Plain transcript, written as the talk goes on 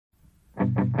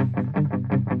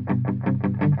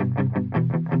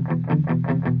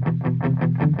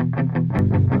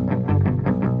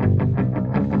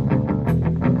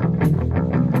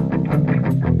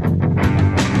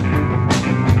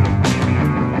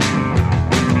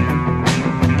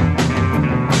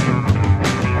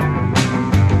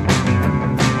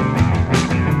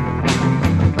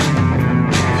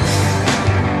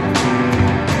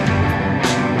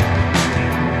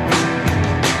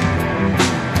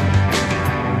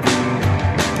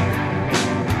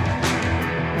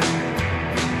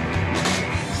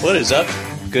What is up,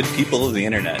 good people of the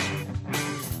internet?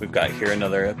 We've got here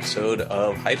another episode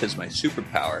of Hype is My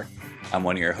Superpower. I'm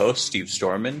one of your hosts, Steve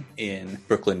Storman, in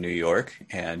Brooklyn, New York,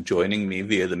 and joining me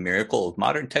via the miracle of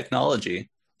modern technology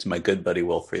is my good buddy,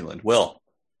 Will Freeland. Will,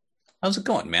 how's it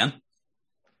going, man?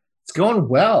 It's going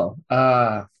well.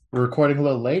 We're recording a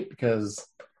little late because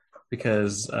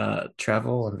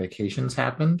travel and vacations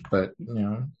happened, but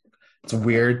it's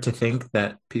weird to think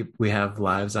that we have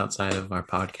lives outside of our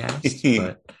podcast.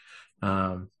 But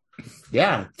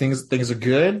yeah, things are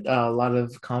good. A lot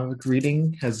of comic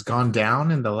reading has gone down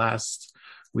in the last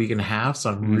week and a half, so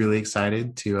I'm really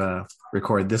excited to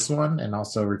record this one and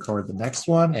also record the next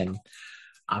one. And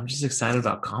I'm just excited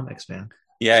about comics, man.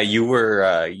 Yeah, you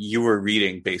were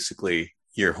reading basically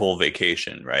your whole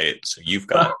vacation, right? So you've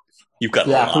got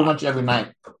pretty much every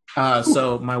night.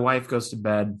 So my wife goes to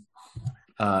bed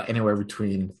anywhere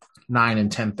between 9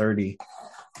 and 10:30,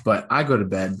 but I go to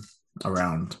bed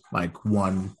around like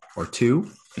 1 or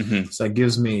 2. Mm-hmm. So it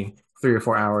gives me 3 or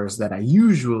 4 hours that I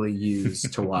usually use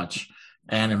to watch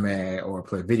anime or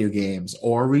play video games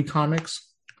or read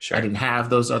comics. Sure. I didn't have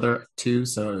those other 2,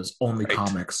 so it was only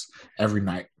comics every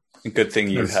night. Good thing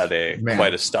you had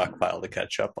quite a stockpile to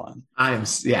catch up on. I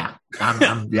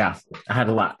had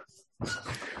a lot.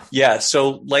 Yeah,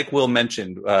 so like Will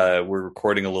mentioned, we're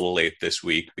recording a little late this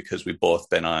week because we've both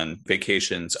been on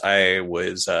vacations. I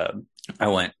went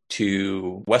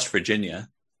to West Virginia,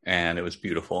 and it was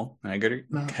beautiful. I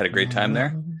had a great time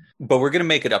there. But we're going to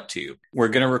make it up to you. We're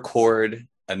going to record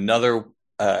another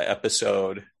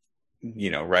episode,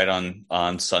 right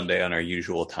on Sunday on our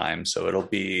usual time. So it'll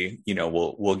be,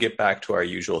 we'll get back to our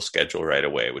usual schedule right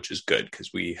away, which is good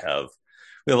because we have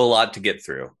a lot to get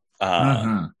through.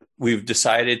 We've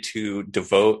decided to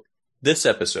devote this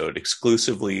episode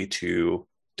exclusively to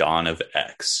Dawn of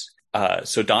X.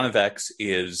 So Dawn of X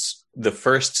is the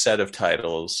first set of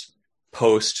titles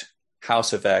post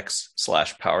House of X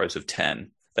 / Powers of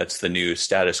 10. That's the new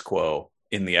status quo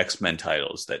in the X-Men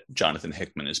titles that Jonathan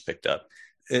Hickman has picked up.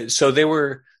 So they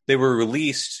were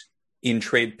released in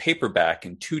trade paperback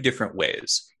in 2 different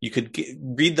ways. You could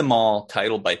read them all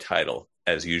title by title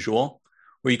as usual,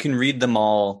 or you can read them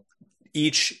all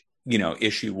each,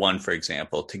 issue 1, for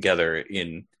example, together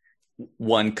in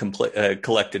one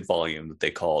collected volume that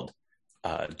they called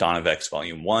Dawn of X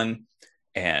Volume 1,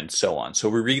 and so on. So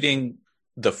we're reading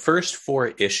the first 4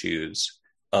 issues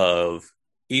of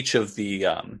each of the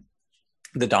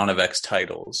Dawn of X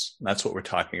titles. That's what we're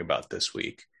talking about this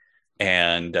week.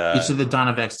 And each of the Dawn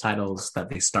of X titles that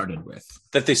they started with.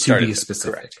 That they started with,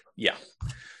 specific. Correct. Yeah.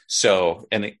 So,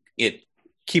 and it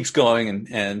keeps going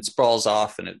and sprawls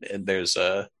off, and there's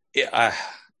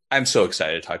I'm so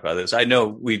excited to talk about this. I know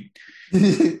we've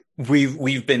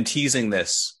been teasing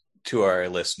this to our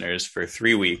listeners for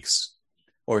 3 weeks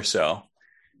or so.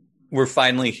 We're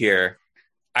finally here.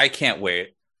 I can't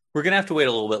wait. We're going to have to wait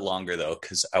a little bit longer, though,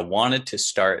 because I wanted to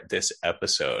start this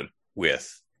episode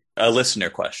with a listener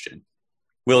question.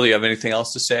 Will, do you have anything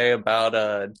else to say about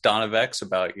Dawn of X,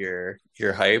 about your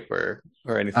hype or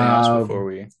anything else before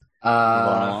we move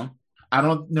on along? I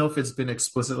don't know if it's been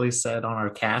explicitly said on our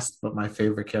cast, but my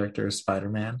favorite character is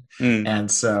Spider-Man.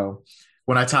 And so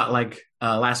when I talked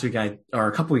last week, or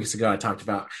a couple weeks ago, I talked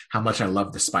about how much I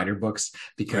love the Spider books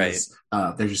because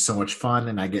they're just so much fun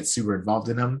and I get super involved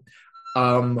in them.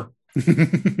 Dawn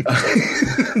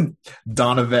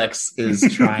of X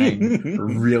is trying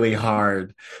really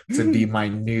hard to be my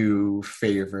new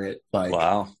favorite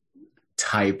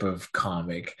type of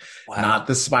comic. Wow. Not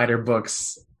the Spider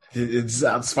books.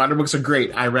 Spider books are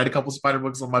great. I read a couple Spider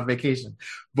books on my vacation,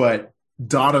 but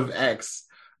Dawn of X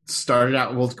started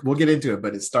out. We'll get into it,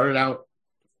 but it started out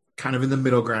kind of in the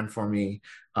middle ground for me.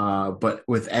 But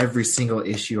with every single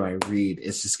issue I read,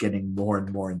 it's just getting more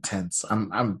and more intense.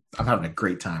 I'm having a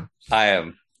great time. I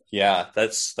am. Yeah,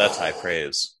 that's high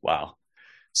praise. Wow.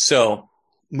 So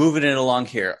moving it along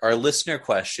here, our listener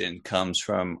question comes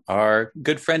from our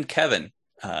good friend Kevin.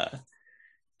 Kevin.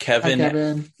 Hi,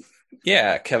 Kevin.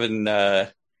 Yeah, Kevin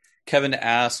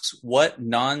asks, what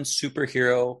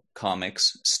non-superhero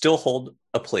comics still hold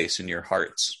a place in your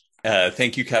hearts?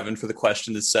 Thank you, Kevin, for the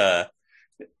question. That's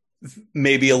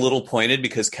maybe a little pointed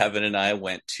because Kevin and I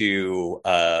went to,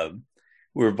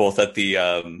 we were both at the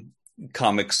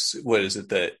comics, what is it,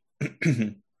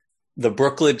 the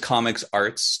Brooklyn Comics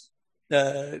Arts,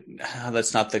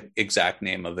 that's not the exact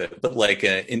name of it, but like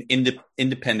an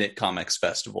independent comics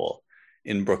festival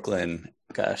in Brooklyn.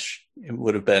 Gosh, it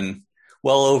would have been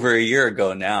well over a year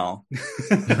ago now.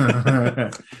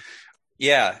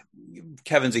 Yeah,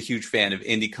 Kevin's a huge fan of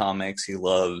indie comics. He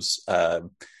loves, indie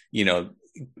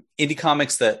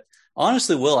comics that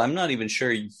honestly, Will, I'm not even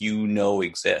sure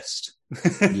exist.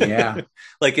 Yeah.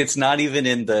 Like it's not even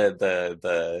in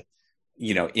the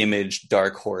Image,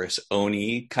 Dark Horse,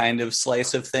 Oni kind of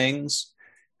slice of things.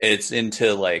 It's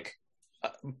into like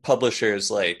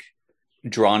publishers like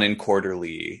Drawn in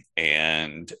Quarterly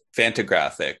and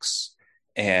Fantagraphics,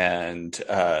 and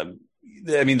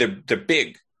I mean they're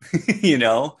big,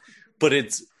 but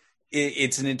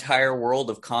it's an entire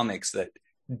world of comics that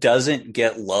doesn't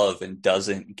get love and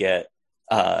doesn't get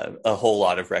a whole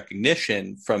lot of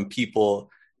recognition from people.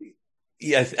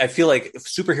 Yeah, I feel like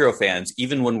superhero fans,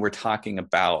 even when we're talking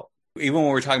about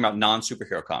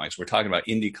non-superhero comics, we're talking about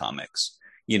indie comics.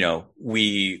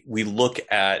 We look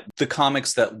at the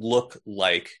comics that look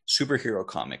like superhero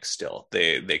comics still.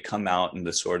 They come out in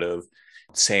the sort of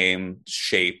same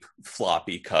shape,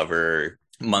 floppy cover,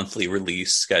 monthly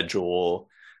release schedule,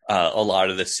 a lot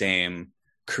of the same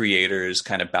creators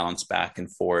kind of bounce back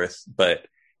and forth. But,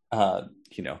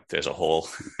 there's a whole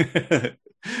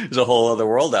there's a whole other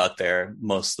world out there,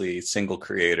 mostly single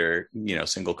creator,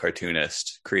 single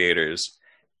cartoonist creators.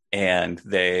 And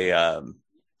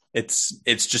it's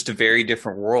just a very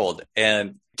different world.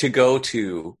 And to go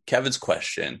to Kevin's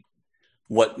question,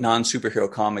 what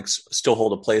non-superhero comics still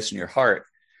hold a place in your heart?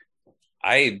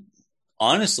 I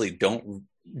honestly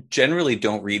generally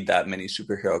don't read that many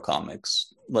superhero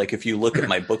comics. Like if you look at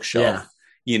my bookshelf,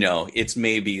 it's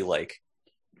maybe like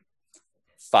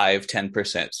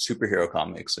 5-10% superhero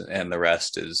comics, and the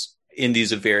rest is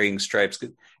indies of varying stripes.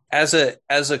 As a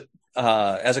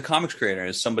comics creator,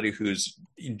 as somebody who's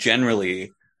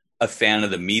generally a fan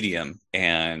of the medium,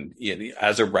 and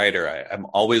as a writer, I'm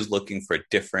always looking for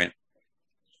different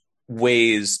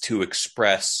ways to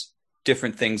express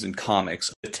different things in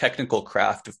comics, the technical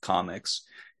craft of comics,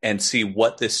 and see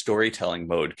what this storytelling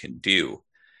mode can do.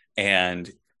 And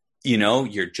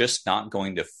you're just not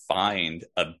going to find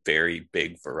a very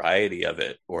big variety of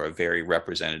it or a very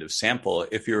representative sample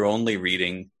if you're only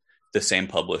reading the same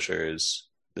publishers,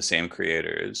 the same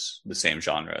creators, the same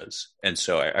genres. And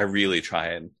so I really try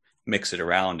and mix it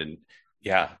around. And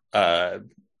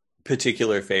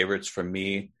particular favorites from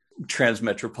me: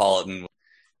 Transmetropolitan,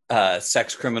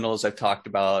 Sex Criminals, I've talked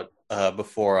about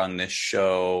before on this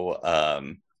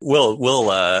show.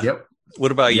 Will, yep.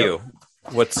 What about you?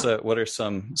 What are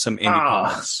some indie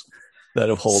comics that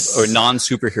have or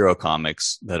non-superhero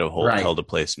comics that have held a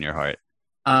place in your heart?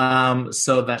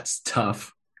 So that's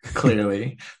tough,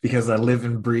 clearly, because I live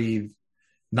and breathe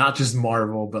not just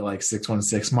Marvel, but like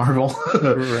 616 Marvel.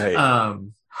 Right.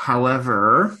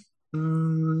 However,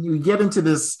 you get into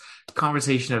this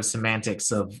conversation of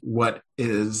semantics of what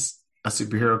is a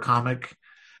superhero comic,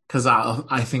 because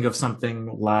I think of something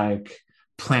like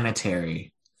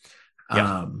Planetary.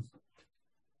 Yeah.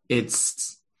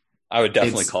 I would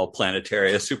definitely call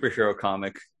Planetary a superhero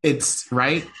comic. It's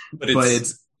right, but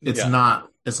it's not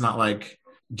like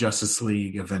Justice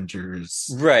League,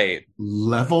 Avengers, right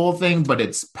level thing, but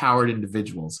it's powered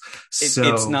individuals.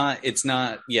 It's not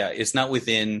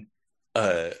within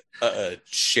a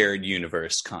shared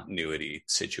universe continuity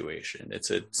situation.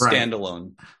 It's a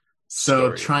standalone.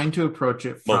 So trying to approach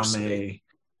it from a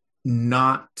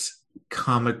not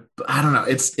comic, I don't know,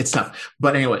 it's tough.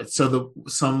 But anyway, so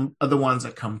some of the ones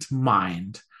that come to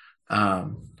mind are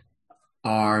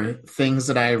things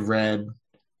that I read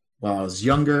while I was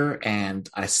younger and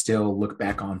I still look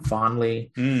back on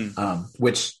fondly,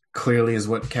 which clearly is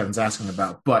what Kevin's asking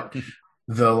about. But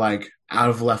the like out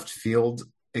of left field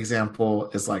example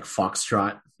is like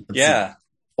Foxtrot. It's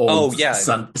old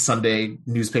Sunday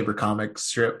newspaper comic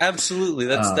strip. Absolutely.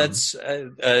 That's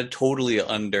totally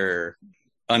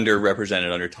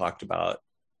underrepresented, under talked about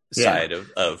side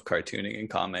of cartooning and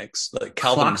comics, like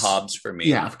Calvin and Hobbes for me.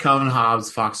 Yeah, Calvin and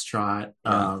Hobbes, Foxtrot,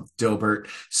 Dilbert.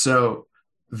 So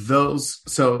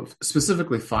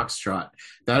specifically Foxtrot,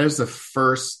 that is the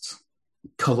first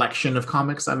collection of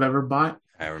comics I've ever bought.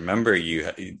 I remember you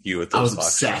with those. I was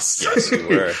obsessed. Yes, you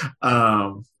were.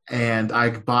 And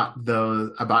I bought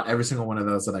every single one of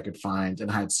those that I could find,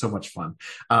 and I had so much fun.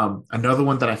 Another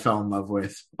one that I fell in love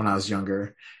with when I was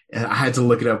younger, and I had to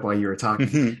look it up while you were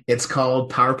talking. It's called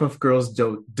Powerpuff Girls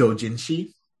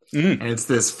Dojinshi, and it's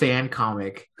this fan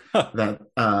comic that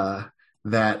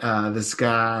this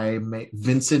guy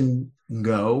Vincent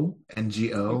Ngo,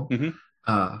 Ngo,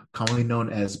 commonly known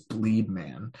as Bleed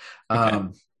Man,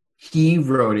 he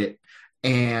wrote it,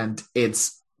 and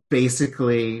it's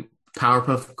basically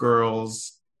Powerpuff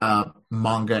Girls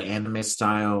manga anime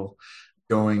style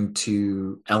going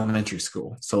to elementary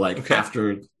school. So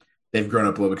after they've grown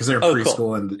up a little bit, because they're in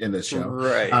preschool in this show.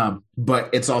 Right.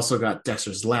 But it's also got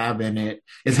Dexter's Lab in it.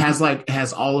 It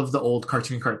has all of the old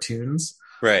cartoons.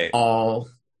 Right. All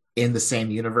in the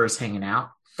same universe hanging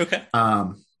out. Okay.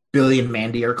 Billy and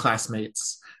Mandy are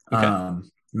classmates. Okay.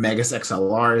 Megas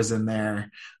XLR is in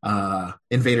there.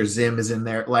 Invader Zim is in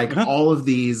there. Like all of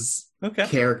these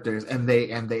characters, and they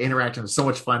interact, and it's so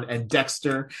much fun. And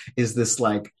Dexter is this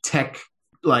like tech,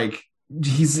 like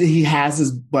he has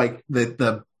his like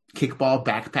the kickball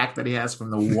backpack that he has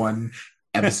from the one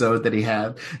episode that he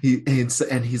had.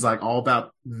 He's like all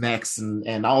about mechs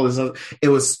and all this other.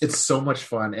 It's so much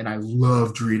fun, and I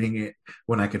loved reading it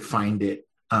when I could find it.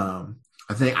 I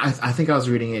think I was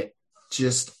reading it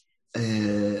just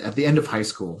at the end of high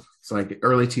school, so like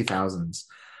early 2000s.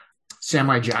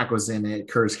 Samurai Jack was in it,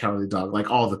 Courage the Cowardly Dog,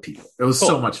 like all the people. It was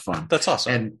so much fun. That's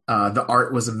awesome. And the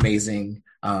art was amazing.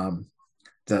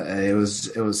 It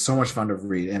was so much fun to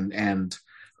read. And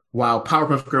while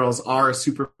Powerpuff Girls are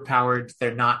super powered,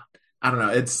 they're not. I don't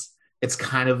know. It's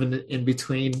kind of in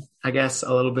between, I guess,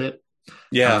 a little bit.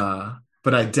 Yeah.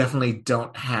 But I definitely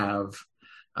don't have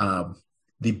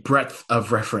the breadth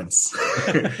of reference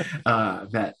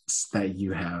that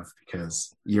you have,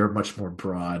 because you're much more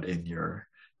broad in your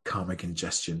comic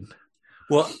ingestion.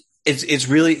 Well, it's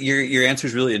really your answer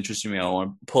is really interesting to me. I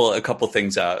want to pull a couple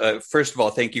things out. First of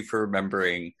all, thank you for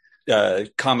remembering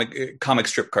comic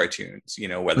strip cartoons,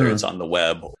 whether it's on the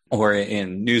web or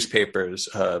in newspapers.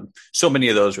 So many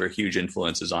of those were huge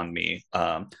influences on me.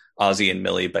 Ozzie and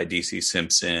Millie by DC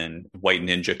Simpson, White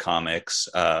Ninja Comics,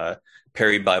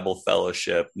 Perry Bible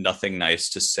Fellowship, Nothing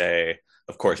Nice to Say,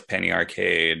 of course, Penny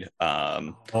Arcade.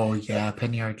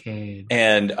 Penny Arcade.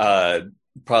 And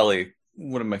probably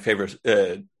one of my favorite,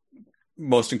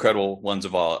 most incredible ones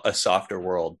of all, A Softer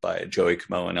World by Joey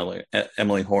Camo and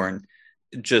Emily Horn.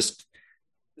 Just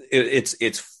it's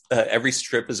every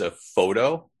strip is a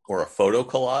photo or a photo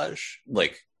collage,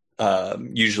 like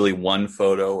usually one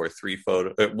photo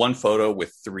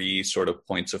with three sort of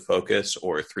points of focus,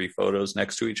 or three photos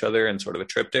next to each other in sort of a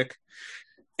triptych,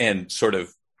 and sort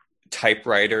of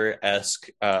typewriter-esque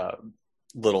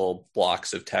little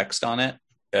blocks of text on it.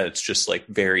 It's just like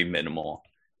very minimal,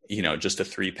 just a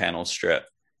 3-panel strip,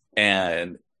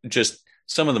 and just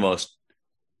some of the most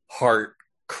heart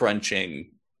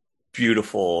crunching,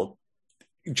 beautiful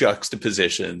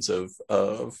juxtapositions of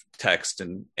text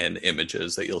and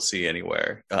images that you'll see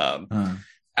anywhere.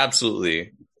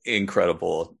 Absolutely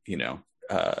incredible,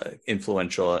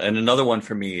 influential. And another one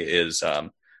for me is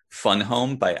Fun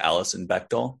Home by Alison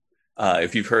Bechdel.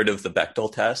 If you've heard of the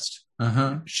Bechdel test,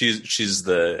 she's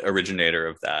the originator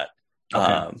of that.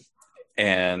 Okay.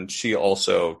 And she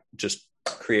also just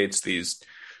creates these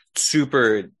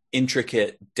super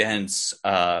intricate, dense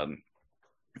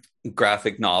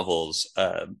graphic novels.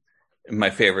 My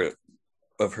favorite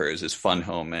of hers is Fun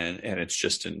Home, and it's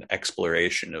just an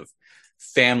exploration of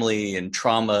family and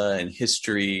trauma and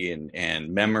history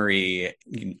and memory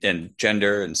and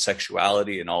gender and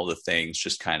sexuality and all the things,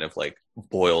 just kind of like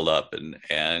boiled up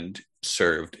and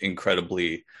served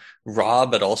incredibly raw,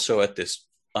 but also at this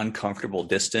uncomfortable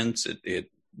distance. It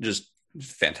just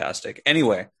fantastic.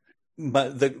 Anyway,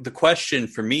 but the question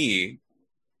for me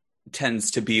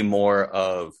tends to be more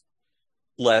of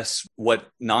less what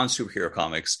non-superhero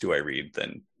comics do I read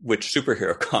than which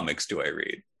superhero comics do I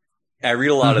read. I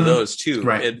read a lot of those too.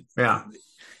 Right.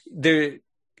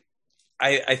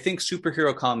 I think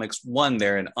superhero comics, one,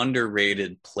 they're an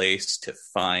underrated place to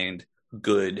find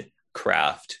good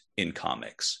craft in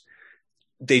comics.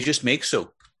 They just make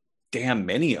so damn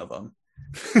many of them.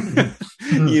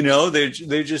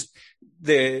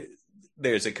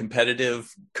 There's a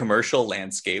competitive commercial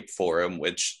landscape for them,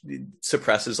 which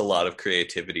suppresses a lot of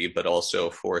creativity, but also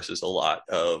forces a lot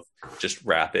of just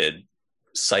rapid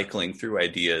cycling through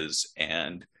ideas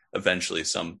and eventually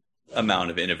some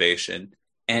amount of innovation.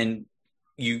 And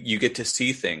you get to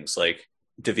see things like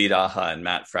David Aja and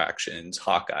Matt Fraction's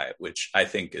Hawkeye, which I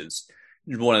think is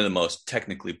one of the most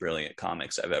technically brilliant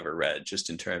comics I've ever read, just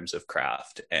in terms of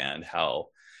craft and how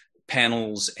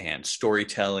panels and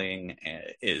storytelling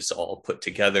is all put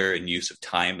together, and use of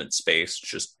time and space,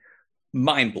 just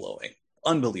mind-blowing,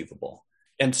 unbelievable.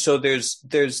 And so there's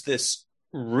this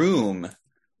room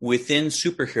within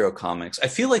superhero comics. I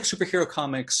feel like superhero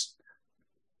comics,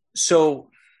 so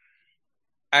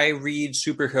I read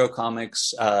superhero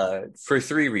comics for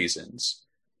 3 reasons.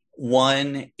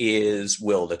 One is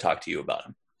Will to talk to you about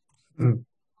them.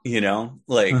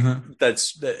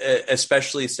 That's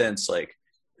especially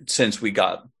since we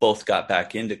both got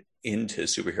back into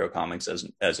superhero comics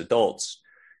as adults.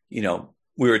 We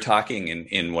were talking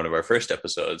in one of our first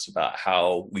episodes about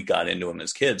how we got into them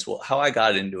as kids. Well, how I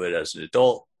got into it as an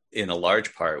adult in a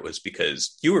large part was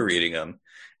because you were reading them,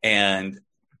 and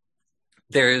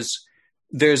there's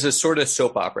there's a sort of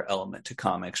soap opera element to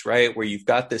comics, right? Where you've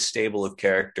got this stable of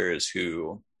characters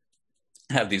who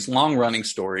have these long running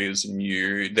stories, and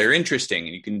they're interesting,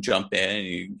 and you can jump in and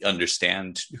you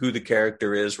understand who the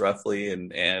character is roughly,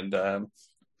 and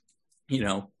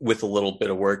with a little bit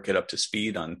of work, get up to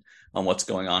speed on what's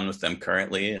going on with them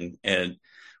currently, and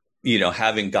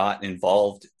having gotten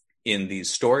involved in these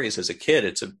stories as a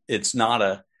kid, it's not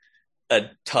a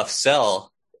tough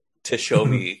sell to show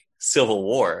me Civil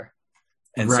War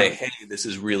and say, hey, this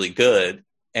is really good,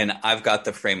 and I've got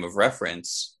the frame of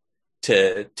reference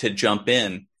to jump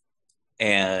in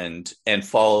and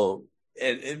follow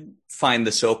and find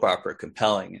the soap opera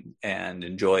compelling and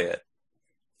enjoy it.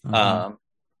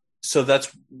 So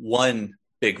that's one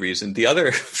big reason. The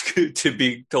other, to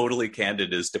be totally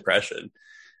candid, is depression.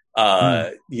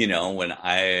 When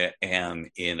I am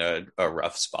in a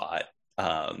rough spot,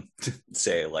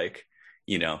 say like,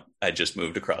 I just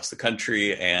moved across the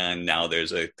country and now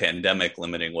there's a pandemic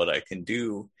limiting what I can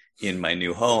do in my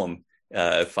new home,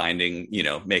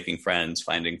 making friends,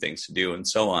 finding things to do and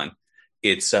so on.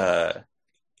 It's,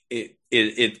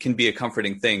 it can be a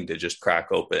comforting thing to just crack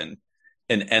open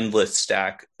an endless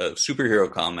stack of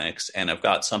superhero comics, and I've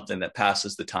got something that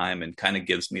passes the time and kind of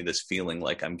gives me this feeling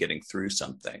like I'm getting through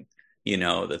something,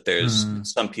 that there's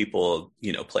some people,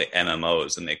 play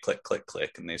MMOs and they click, click,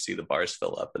 click, and they see the bars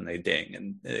fill up and they ding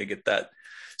and they get that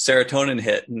serotonin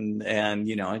hit. And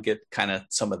I get kind of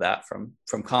some of that from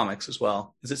comics as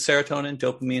well. Is it serotonin,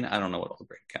 dopamine? I don't know what all the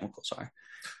brain chemicals are.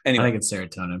 Anyway. I think it's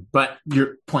serotonin, but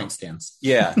your point stands.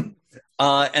 Yeah.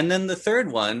 And then the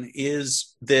third one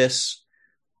is this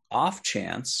off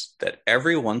chance that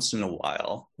every once in a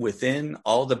while, within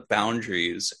all the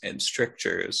boundaries and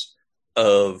strictures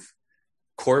of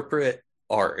corporate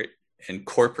art and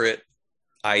corporate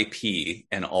IP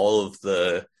and all of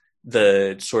the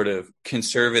sort of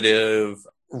conservative,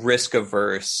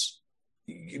 risk-averse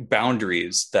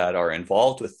boundaries that are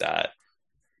involved with that,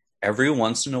 every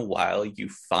once in a while you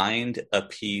find a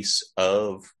piece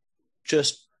of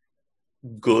just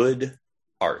good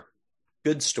art,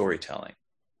 good storytelling.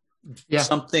 Yeah.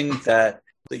 Something that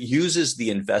uses the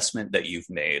investment that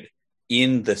you've made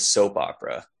in the soap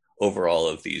opera over all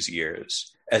of these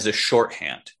years as a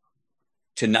shorthand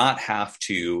to not have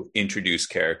to introduce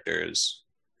characters,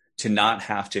 to not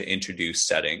have to introduce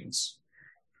settings,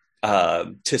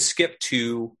 to skip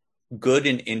to good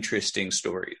and interesting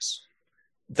stories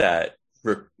that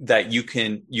you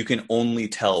can only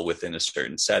tell within a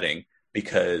certain setting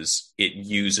because it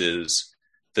uses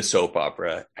the soap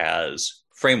opera as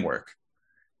framework.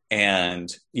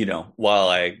 And while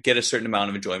I get a certain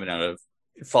amount of enjoyment out of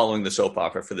following the soap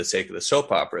opera for the sake of the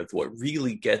soap opera, what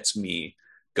really gets me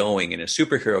going in a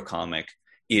superhero comic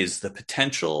is the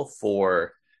potential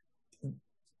for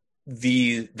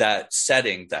that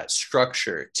setting, that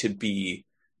structure, to be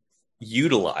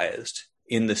utilized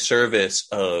in the service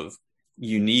of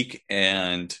unique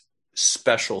and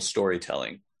special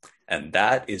storytelling. And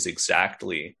that is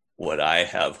exactly what I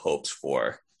have hopes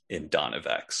for in Dawn of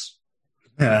X.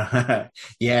 Yeah.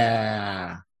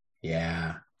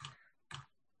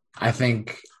 I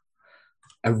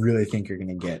really think you're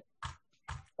going to get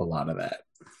a lot of that.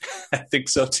 I think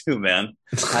so too, man.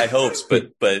 High hopes,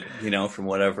 but from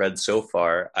what I've read so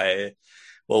far,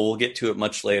 we'll get to it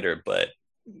much later, but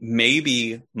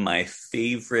maybe my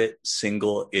favorite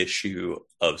single issue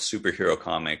of superhero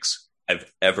comics I've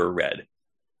ever read,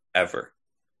 ever.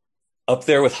 Up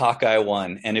there with Hawkeye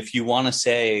 1. And if you want to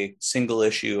say single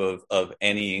issue of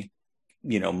any,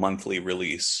 monthly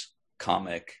release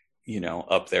comic,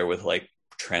 up there with like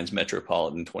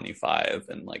Transmetropolitan 25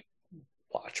 and like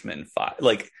Watchmen 5,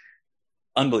 like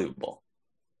unbelievable.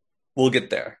 We'll get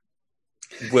there.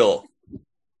 Dawn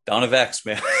of X,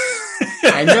 man.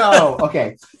 I know.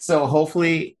 Okay. So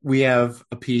hopefully we have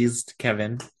appeased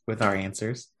Kevin with our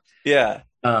answers. Yeah.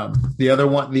 The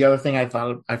other thing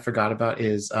I forgot about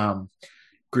is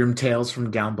Grim Tales from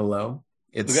Down Below.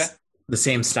 It's the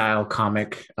same style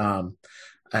comic,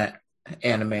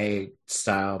 anime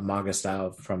style, manga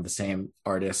style from the same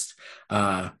artist.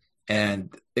 And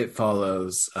it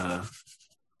follows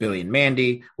Billy and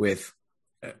Mandy with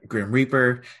Grim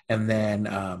Reaper. And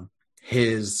then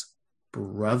his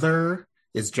brother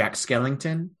is Jack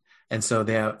Skellington. And so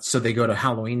they go to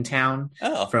Halloween Town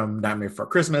from Nightmare Before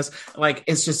Christmas. Like,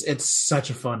 it's such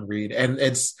a fun read. And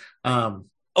it's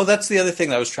that's the other thing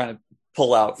that I was trying to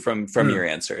pull out from your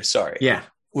answer. Sorry. Yeah.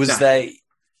 That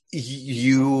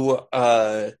you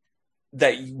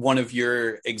that one of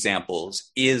your examples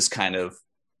is kind of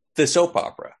the soap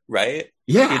opera, right?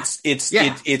 Yeah.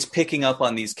 It's picking up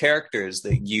on these characters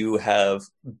that you have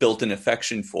built an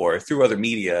affection for through other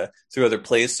media, through other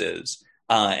places.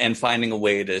 and finding a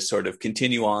way to sort of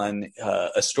continue on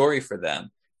a story for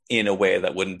them in a way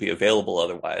that wouldn't be available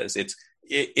otherwise.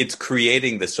 It's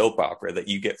creating the soap opera that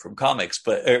you get from comics,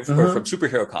 but or from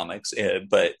superhero comics,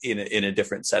 but in a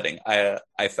different setting.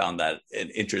 I found that an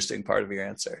interesting part of your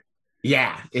answer.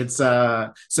 Yeah, it's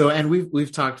so, and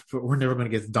we've talked. We're never going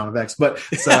to get to Dawn of X, but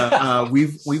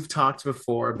we've talked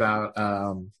before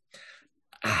about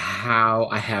how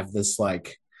I have this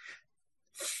like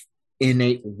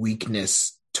innate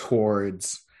weakness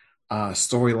towards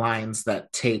storylines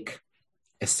that take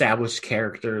established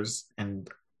characters and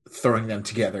throwing them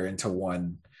together into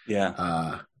one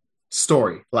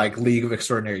story, like League of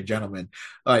Extraordinary Gentlemen.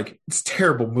 Like, it's a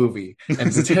terrible movie and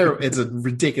it's a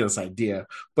ridiculous idea,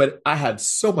 but I had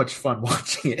so much fun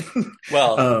watching it.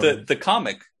 Well, the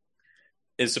comic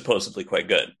is supposedly quite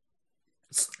good.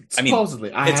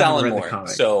 Supposedly, it's Alan Moore,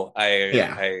 so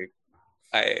I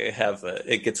have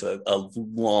it gets a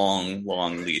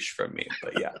long leash from me,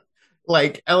 but yeah.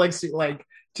 Like Alex, like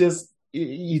just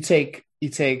you take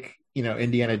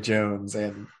Indiana Jones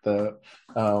and the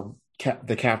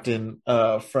captain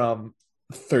from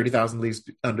 30,000 Leagues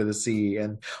Under the Sea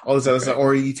and all this other stuff,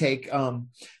 or you take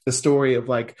the story of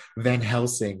like Van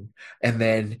Helsing, and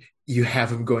then you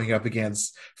have him going up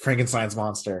against Frankenstein's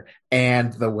monster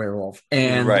and the werewolf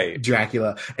and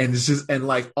Dracula, and it's just, and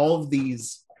like all of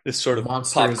these this sort of pop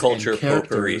culture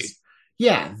potpourri,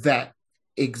 that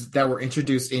were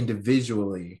introduced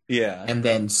individually, and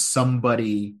then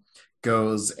somebody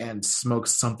goes and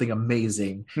smokes something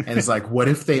amazing and it's like, what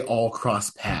if they all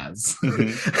cross paths?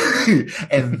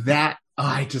 And that,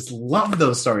 I just love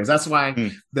those stories. That's why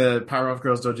the Powerpuff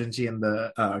Girls Doujinshi and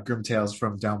the Grim Tales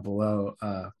from Down Below,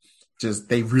 just,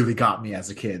 they really got me as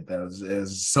a kid. It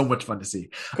was so much fun to see.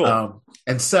 Cool.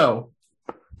 And so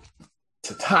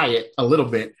to tie it a little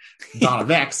bit, Dawn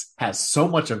of X has so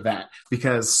much of that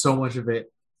because so much of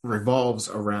it revolves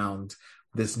around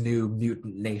this new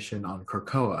mutant nation on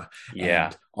Krakoa.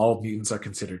 And all mutants are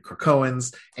considered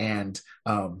Krakoans, and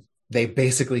they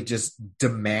basically just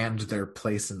demand their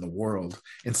place in the world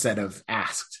instead of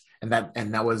asked. And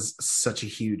that was such a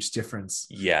huge difference.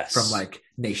 Yes. From like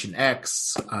Nation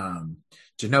X,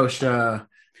 Genosha.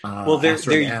 Well,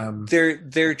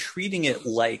 they're treating it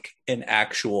like an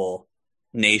actual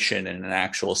nation and an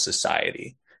actual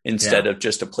society instead of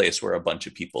just a place where a bunch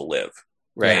of people live.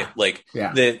 Right.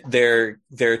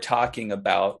 They're talking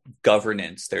about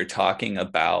governance. They're talking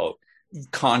about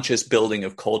conscious building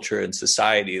of culture and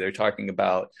society. They're talking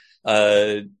about,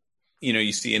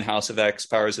 you see in House of X,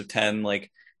 Powers of 10,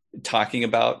 like talking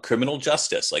about criminal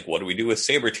justice. Like, what do we do with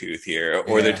Sabretooth here?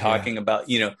 Or they're talking about,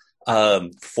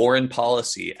 foreign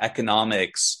policy,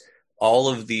 economics, all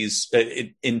of these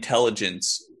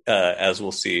intelligence, as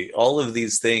we'll see, all of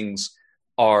these things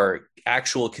are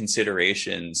actual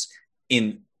considerations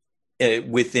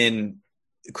within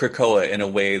Krakoa in a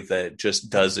way that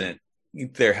just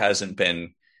there hasn't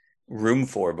been room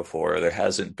for before. There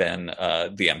hasn't been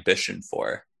the ambition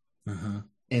for.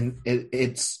 And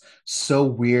it's so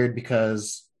weird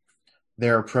because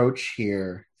their approach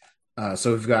here.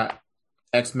 So we've got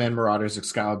X-Men, Marauders,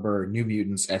 Excalibur, New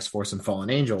Mutants, X-Force, and Fallen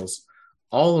Angels.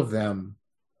 All of them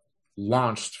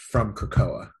launched from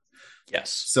Krakoa.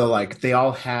 Yes. So like they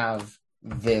all have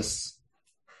this,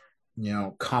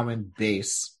 common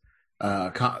base,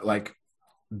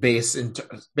 base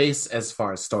as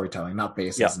far as storytelling, not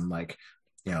base as in like,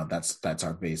 that's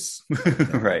our base,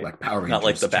 right? Like Power Rangers, not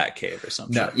like the Batcave or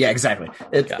something. No, yeah, exactly.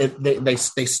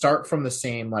 They start from the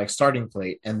same like starting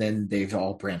plate, and then they've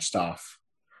all branched off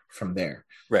from there,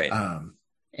 right?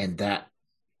 And that,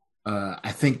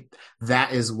 I think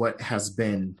that is what has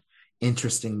been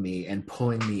interesting me and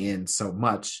pulling me in so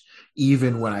much,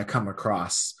 even when I come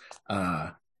across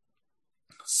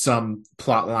some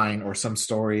plot line or some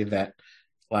story that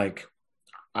like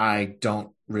I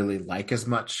don't really like as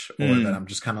much, or that I'm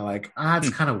just kind of like, it's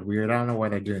kind of weird. I don't know why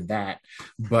they're doing that.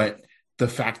 But the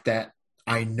fact that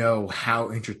I know how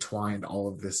intertwined all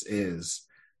of this is,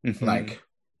 like,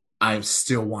 I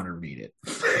still want to read it.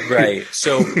 Right.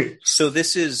 So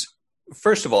this is,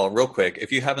 first of all, real quick,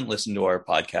 if you haven't listened to our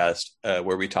podcast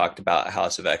where we talked about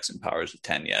House of X and Powers of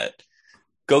 10 yet,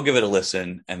 go give it a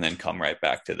listen and then come right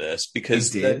back to this,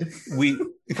 because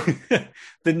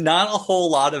not a whole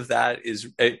lot of that is,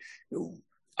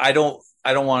 I don't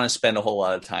want to spend a whole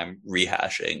lot of time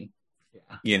rehashing,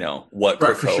 what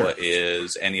Krakoa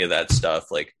is, any of that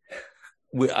stuff. Like,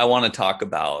 I want to talk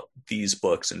about these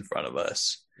books in front of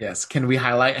us. Yes. Can we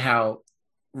highlight how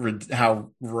we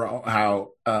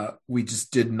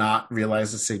just did not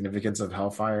realize the significance of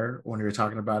Hellfire when we were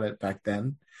talking about it back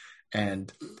then?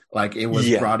 And like, it was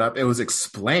brought up, it was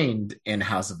explained in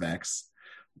House of X,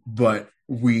 but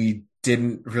we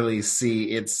didn't really see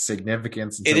its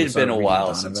significance until it had been a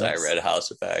while since I read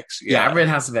House of X. Yeah, I read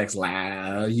House of X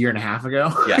a year and a half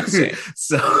ago. Yeah, same.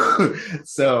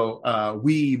 so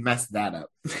we messed that up.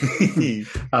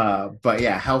 But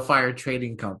yeah, Hellfire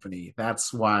Trading Company.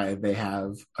 That's why they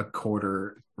have a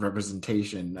quarter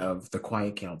representation of the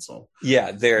Quiet Council.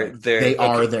 Yeah, they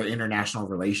are their international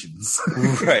relations.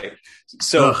 Right.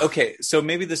 So so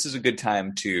maybe this is a good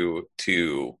time to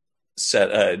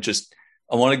set just.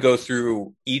 I want to go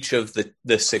through each of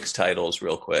the 6 titles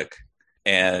real quick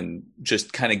and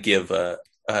just kind of give a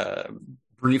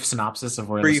brief synopsis of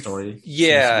where the story.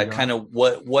 Yeah, kind of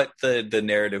what the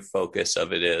narrative focus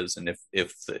of it is, and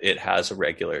if it has a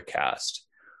regular cast,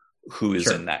 who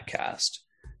is in that cast.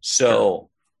 So,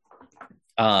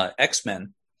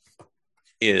 X-Men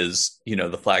is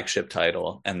the flagship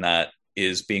title, and that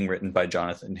is being written by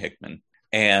Jonathan Hickman,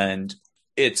 and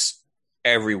it's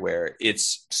everywhere.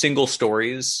 It's single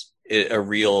stories, a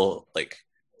real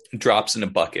drops in a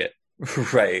bucket,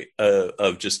 right?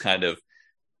 Of just kind of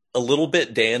a little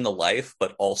bit day in the life,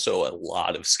 but also a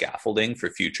lot of scaffolding for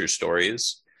future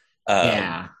stories.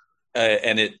 And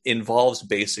it involves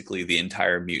basically the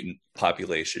entire mutant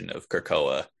population of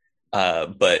Krakoa.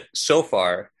 But so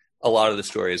far, a lot of the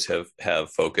stories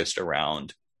have focused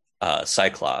around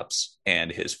Cyclops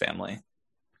and his family.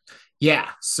 Yeah.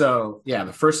 So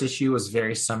the first issue was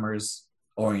very Summers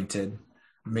oriented,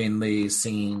 mainly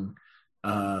seeing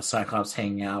Cyclops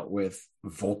hanging out with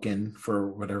Vulcan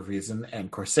for whatever reason,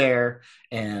 and Corsair,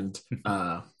 and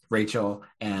Rachel,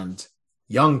 and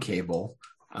young Cable,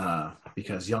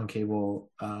 because young Cable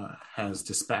has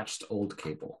dispatched old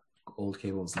Cable. Old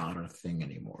Cable is not a thing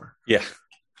anymore. Yeah.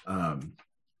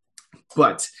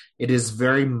 But it is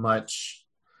very much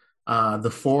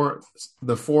the four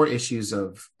issues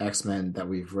of X-Men that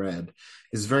we've read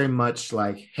is very much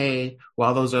like, hey,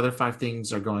 while those other 5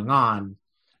 things are going on,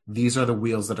 these are the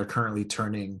wheels that are currently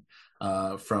turning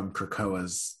from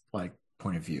Krakoa's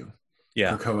point of view.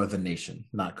 Yeah, Krakoa the nation,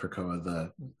 not Krakoa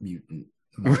the mutant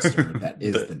monster that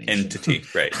is the nation. Entity,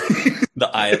 right?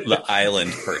 the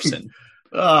island person.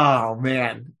 Oh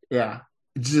man, yeah.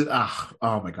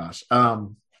 Oh my gosh.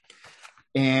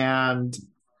 And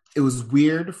it was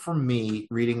weird for me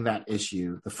reading that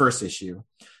issue, the first issue,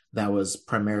 that was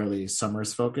primarily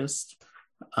Summers focused.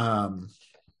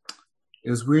 It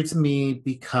was weird to me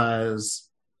because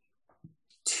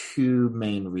 2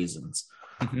 main reasons.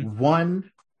 Mm-hmm.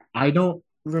 One, I don't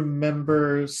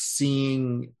remember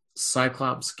seeing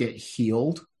Cyclops get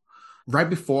healed right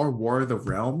before War of the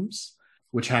Realms,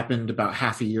 which happened about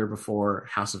half a year before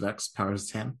House of X,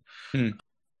 Powers 10.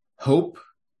 Hope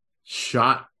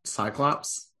shot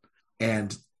Cyclops,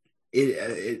 and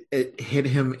it hit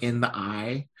him in the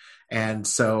eye, and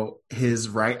so his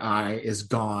right eye is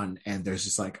gone, and there's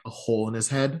just a hole in his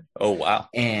head. Oh wow.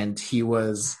 And he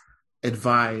was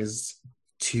advised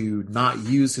to not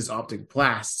use his optic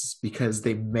blasts because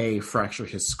they may fracture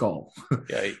his skull.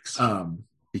 Yikes.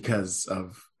 Because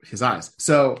of his eyes.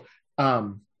 So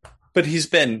but he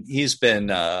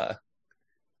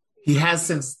has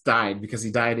since died, because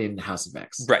he died in House of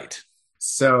X. Right.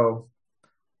 So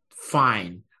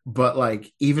fine, but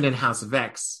even in House of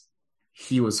X,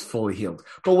 he was fully healed.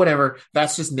 But whatever,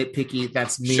 that's just nitpicky.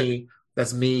 That's me. Sure.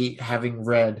 That's me having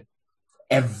read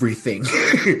everything.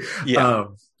 Yeah.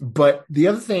 But the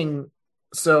other thing,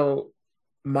 so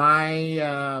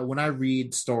my when I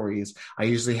read stories, I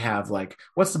usually have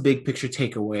what's the big picture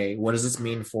takeaway? What does this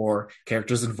mean for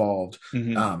characters involved,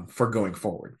 for going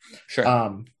forward?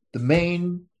 Sure. The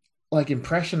main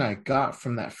impression I got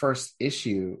from that first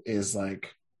issue is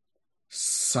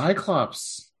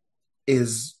Cyclops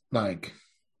is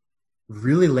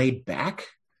really laid back.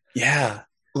 Yeah.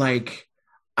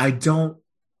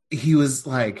 He was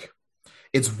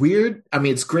it's weird. I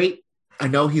mean, it's great. I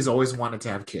know he's always wanted to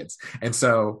have kids. And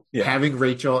so having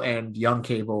Rachel and young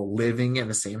Cable living in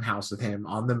the same house with him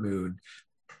on the moon,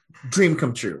 dream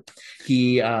come true.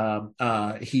 He has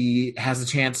a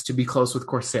chance to be close with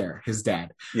Corsair, his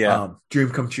dad. Yeah. Dream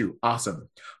come true. Awesome.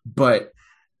 But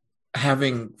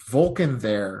having Vulcan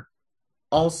there,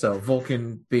 also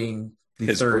Vulcan being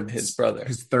his third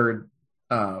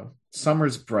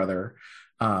Summers brother,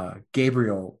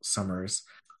 Gabriel Summers,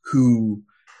 who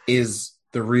is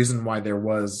the reason why there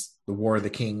was the War of the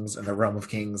Kings and the Realm of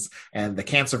Kings and the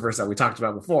Cancerverse that we talked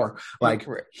about before.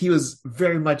 He was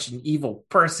very much an evil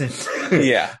person.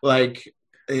 Yeah.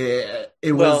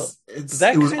 It was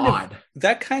odd.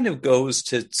 That kind of goes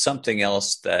to something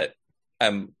else that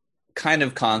I'm kind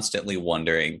of constantly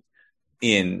wondering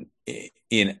in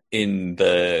Dawn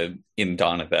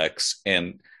of X,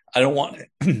 and I don't want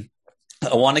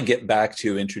I want to get back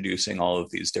to introducing all of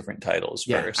these different titles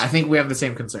first. I think we have the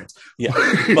same concerns. Yeah,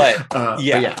 but but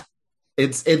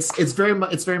it's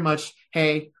very much.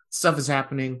 Hey, stuff is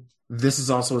happening. This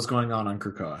is also what's going on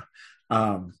Krakoa.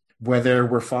 Whether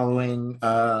we're following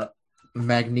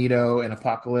Magneto and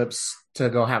Apocalypse to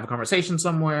go have a conversation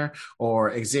somewhere,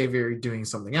 or Xavier doing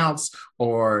something else,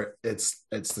 or it's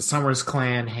the Summers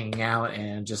clan hanging out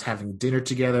and just having dinner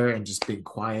together and just being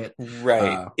quiet.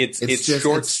 Right. It's just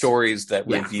short stories that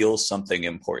reveal something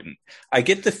important. I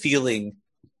get the feeling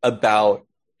about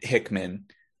Hickman,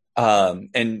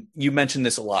 and you mentioned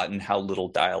this a lot in how little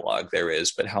dialogue there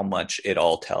is, but how much it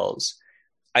all tells.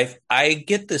 I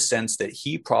get the sense that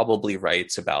he probably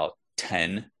writes about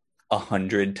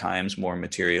 100 times more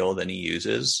material than he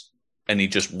uses, and he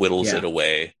just whittles it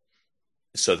away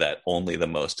so that only the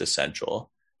most essential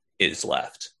is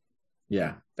left.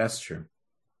 Yeah, that's true.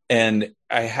 And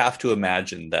I have to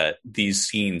imagine that these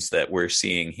scenes that we're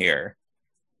seeing here,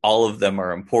 all of them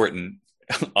are important,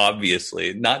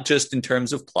 obviously, not just in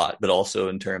terms of plot, but also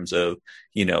in terms of,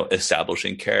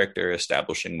 establishing character,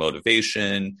 establishing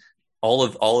motivation.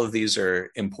 All of these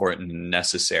are important and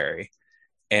necessary.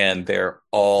 And they're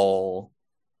all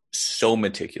so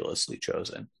meticulously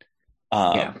chosen.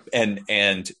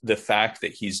 And the fact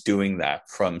that he's doing that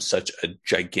from such a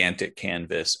gigantic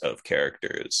canvas of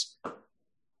characters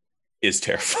is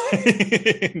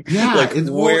terrifying. Yeah.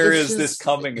 Where is this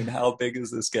coming and how big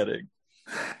is this getting?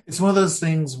 It's one of those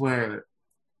things where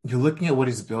you're looking at what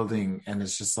he's building and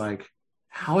it's just like,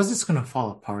 how is this going to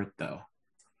fall apart though?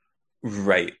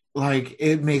 Right. Like,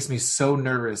 it makes me so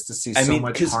nervous to see so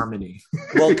much harmony.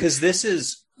 Well, because this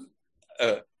is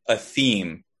a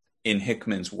theme in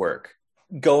Hickman's work.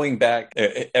 Going back,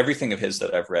 everything of his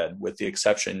that I've read, with the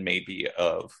exception maybe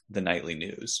of the Nightly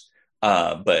News,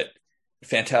 but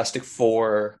Fantastic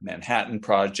Four, Manhattan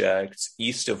Project,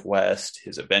 East of West,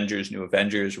 his New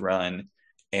Avengers run,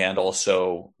 and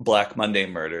also Black Monday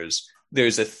Murders,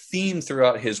 there's a theme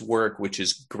throughout his work, which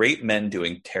is great men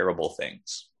doing terrible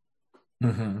things.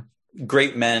 Mm-hmm.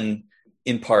 Great men,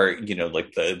 in part,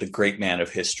 like the great man of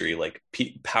history, like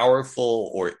powerful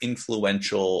or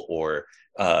influential or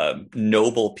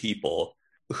noble people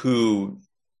who,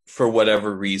 for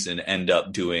whatever reason, end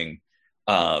up doing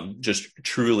just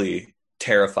truly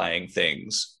terrifying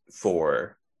things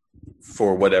for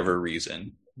whatever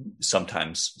reason.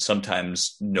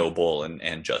 Sometimes noble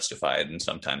and justified, and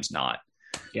sometimes not.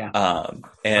 Yeah.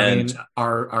 And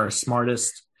our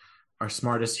smartest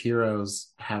heroes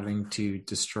having to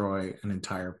destroy an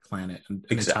entire planet, an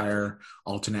entire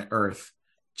alternate Earth,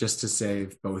 just to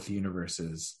save both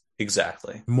universes.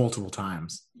 Exactly. Multiple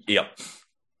times. Yep.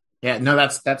 Yeah, no,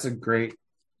 that's a great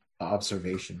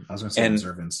observation. I was going to say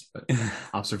observance, but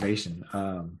observation.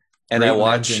 And I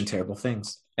watch doing terrible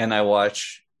things. And I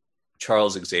watch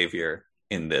Charles Xavier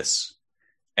in this,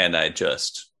 and it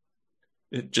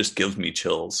just gives me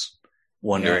chills,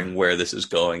 wondering where this is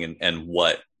going and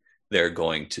what they're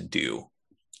going to do.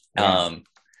 Yeah.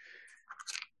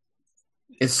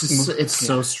 It's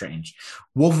so strange.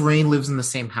 Wolverine lives in the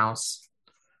same house.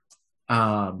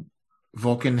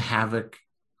 Vulcan, Havoc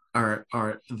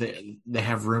they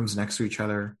have rooms next to each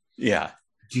other. Yeah.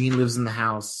 Jean lives in the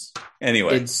house.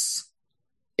 Anyway,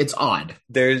 it's odd.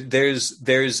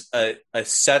 There's a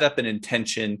setup and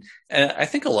intention, and I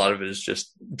think a lot of it is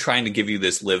just trying to give you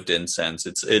this lived-in sense.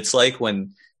 It's like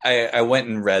when I went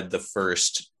and read the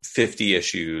first 50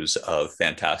 issues of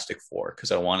Fantastic Four,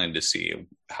 because I wanted to see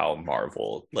how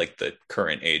Marvel, like the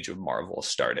current age of Marvel,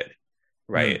 started,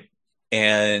 right?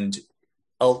 And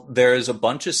there's a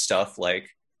bunch of stuff like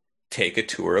take a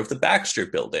tour of the Baxter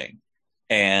Building.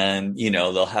 And,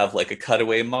 they'll have like a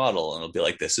cutaway model, and it'll be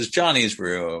like, this is Johnny's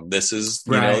room. This is,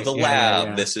 the lab.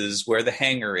 Yeah. This is where the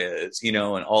hangar is, and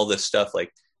all this stuff.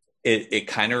 Like it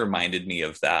kind of reminded me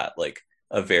of that, like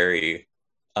a very,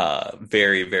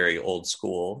 very, very old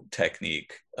school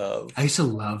technique of. I used to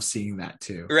love seeing that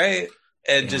too. Right.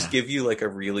 And just give you like a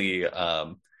really,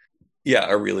 a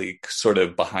really sort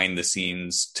of behind the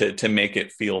scenes to make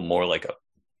it feel more like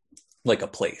a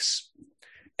place.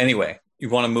 Anyway. You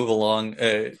want to move along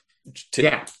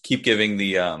keep giving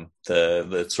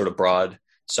the sort of broad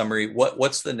summary.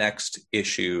 What's the next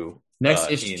issue? Next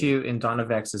issue in Dawn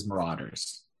of X is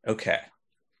Marauders. Okay.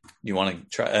 You want to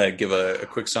try give a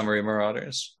quick summary of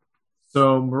Marauders?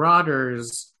 So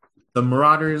the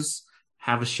Marauders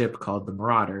have a ship called the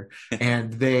Marauder,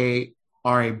 and they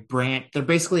are they're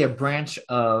basically a branch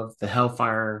of the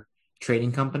Hellfire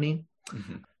Trading Company.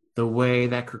 Mm-hmm. The way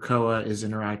that Krakoa is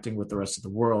interacting with the rest of the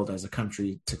world as a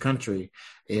country to country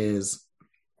is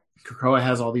Krakoa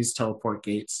has all these teleport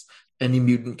gates any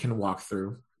mutant can walk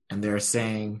through, and they're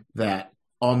saying that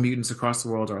all mutants across the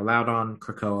world are allowed on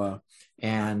Krakoa.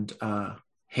 And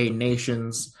hey,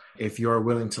 nations, if you're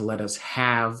willing to let us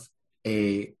have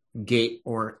a gate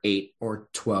or 8 or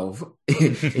 12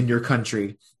 in your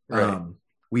country, right.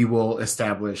 We will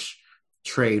establish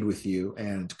trade with you.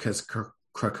 And because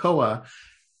Krakoa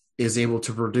is able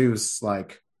to produce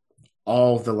like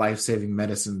all the life-saving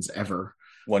medicines ever.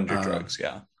 Wonder drugs,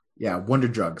 yeah. Yeah, wonder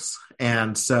drugs.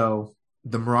 And so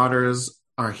the Marauders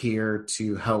are here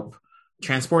to help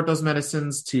transport those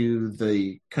medicines to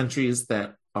the countries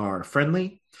that are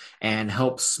friendly and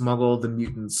help smuggle the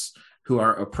mutants who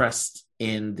are oppressed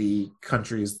in the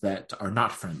countries that are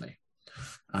not friendly.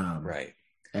 Right.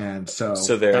 And so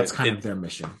that's kind of their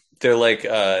mission. They're like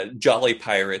jolly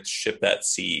pirates ship at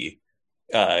sea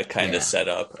kind of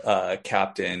setup.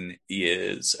 Captain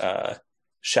is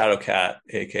Shadowcat,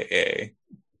 aka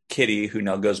Kitty, who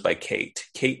now goes by Kate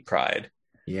Pryde.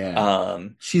 Yeah.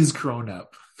 She's grown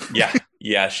up.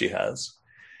 Yeah, she has.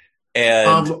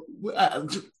 And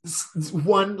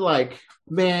one like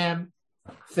man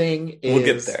thing is we'll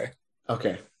get there.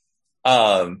 Okay.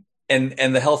 And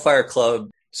the Hellfire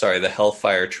the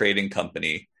Hellfire Trading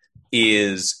Company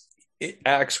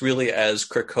acts really as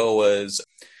Krakoa's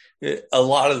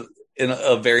in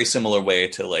a very similar way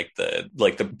to like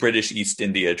the British East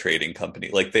India Trading Company.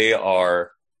 Like they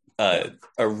are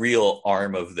a real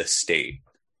arm of the state.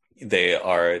 They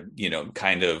are,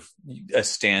 kind of a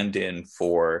stand-in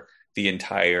for the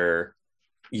entire,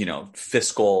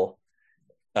 fiscal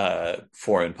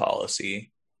foreign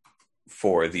policy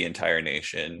for the entire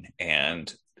nation,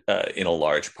 and in a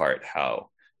large part how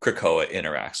Krakoa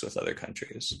interacts with other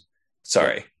countries.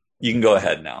 Sorry, you can go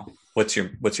ahead now. What's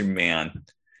your man?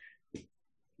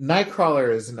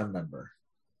 Nightcrawler isn't a member.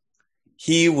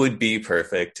 He would be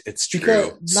perfect. It's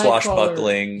true.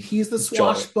 Swashbuckling. He's the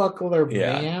swashbuckler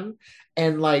man,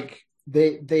 and like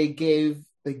they gave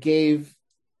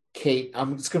Kate.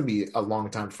 It's going to be a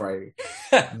long time before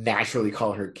I naturally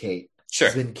call her Kate. Sure,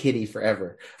 she's been Kitty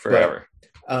forever. But,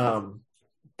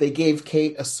 they gave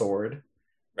Kate a sword,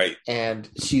 right? And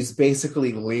she's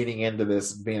basically leaning into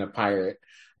this being a pirate.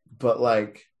 But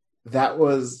like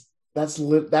that's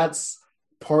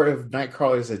part of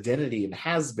Nightcrawler's identity and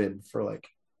has been for like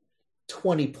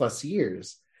 20 plus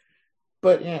years.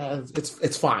 But yeah,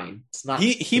 it's fine. It's not.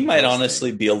 He might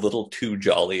honestly be a little too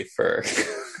jolly for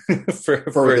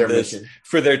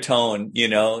for their tone.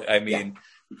 I mean,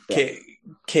 yeah.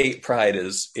 Kate Pryde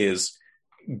is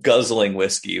guzzling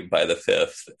whiskey by the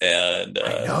fifth, and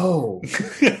I know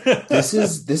this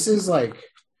is like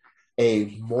a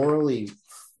morally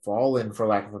fallen, for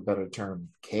lack of a better term,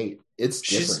 Kate. It's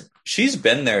different. She's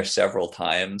been there several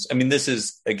times. I mean, this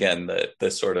is again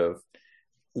the sort of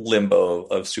limbo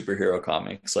of superhero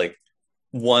comics. Like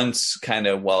once, kind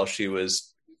of while she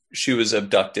was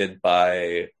abducted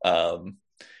by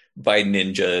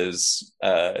ninjas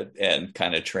and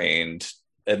kind of trained,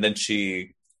 and then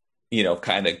she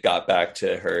kind of got back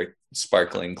to her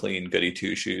sparkling clean goody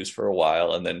two shoes for a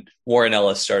while, and then Warren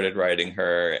Ellis started writing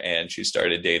her, and she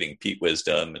started dating Pete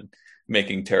Wisdom and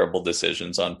making terrible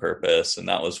decisions on purpose, and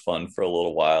that was fun for a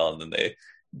little while, and then they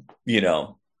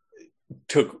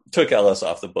took Ellis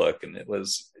off the book, and it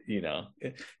was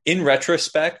in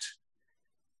retrospect,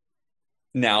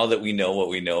 now that we know what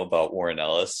we know about Warren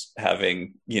Ellis,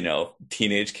 having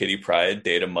teenage Kitty Pryde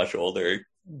date a much older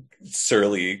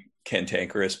surly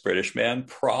cantankerous British man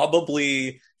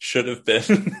probably should have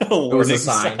been a warning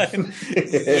sign.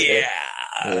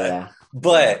 Yeah.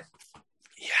 But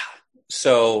yeah.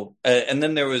 So, and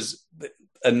then there was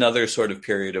another sort of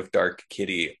period of Dark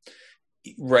Kitty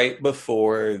right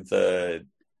before the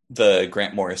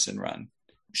Grant Morrison run.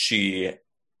 She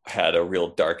had a real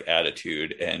dark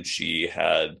attitude, and she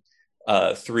had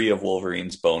 3 of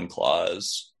Wolverine's bone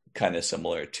claws, kind of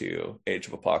similar to Age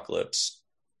of Apocalypse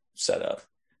setup.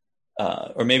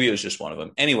 Or maybe it was just one of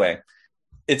them. Anyway,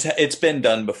 it's been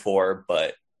done before,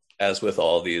 but as with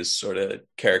all these sort of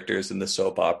characters in the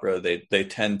soap opera, they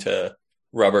tend to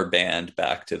rubber band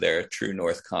back to their true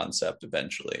north concept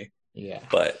eventually. Yeah.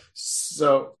 But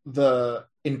so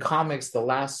in comics, the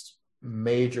last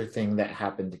major thing that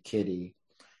happened to Kitty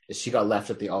is she got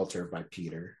left at the altar by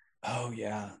Peter. Oh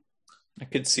yeah. I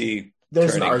could see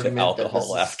there's turning an argument to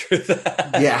alcohol after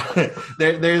that. Yeah.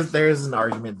 there's an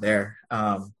argument there.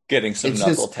 Getting some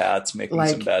knuckle tats, making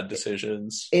some bad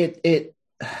decisions. It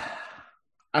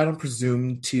I don't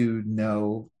presume to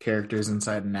know characters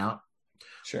inside and out.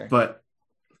 Sure. But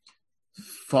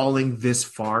falling this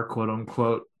far, quote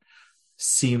unquote,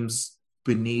 seems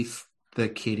beneath the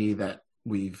Kitty that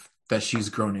she's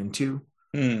grown into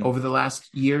over the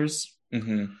last years.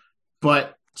 Mm-hmm.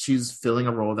 But she's filling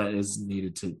a role that is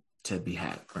needed to be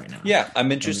had right now. Yeah,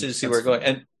 I'm interested to see where we're going.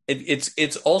 And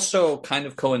it's also kind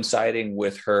of coinciding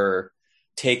with her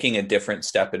taking a different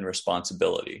step in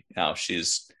responsibility. Now,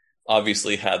 she's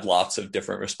obviously had lots of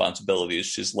different responsibilities.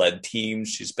 She's led teams.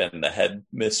 She's been the head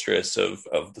mistress of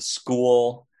the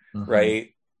school,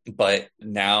 right? But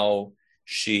now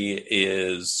she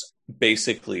is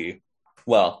basically,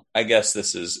 well, I guess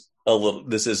this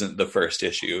isn't the first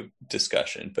issue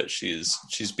discussion, but she's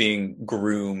being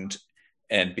groomed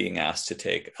and being asked to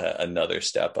take another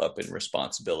step up in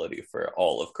responsibility for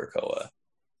all of Krakoa.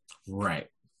 Right.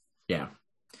 Yeah.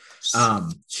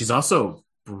 She's also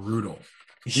brutal.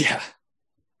 Yeah.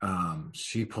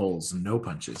 She pulls no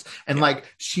punches. And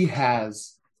like, she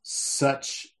has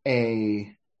such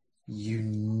a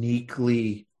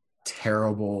uniquely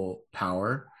terrible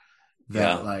power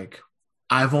that like,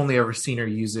 I've only ever seen her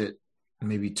use it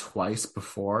maybe twice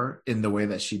before in the way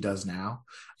that she does now.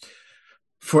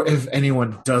 For if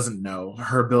anyone doesn't know,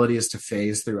 her ability is to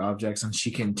phase through objects, and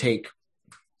she can take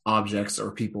objects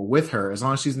or people with her. As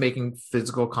long as she's making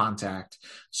physical contact,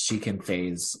 she can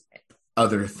phase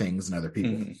other things and other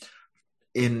people.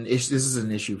 This is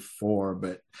an issue 4,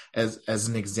 but as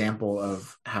an example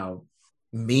of how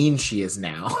mean she is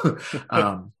now,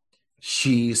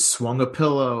 she swung a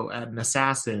pillow at an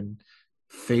assassin,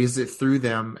 phased it through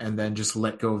them, and then just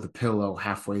let go of the pillow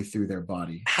halfway through their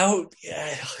body. How?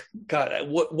 Yeah, God,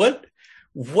 what?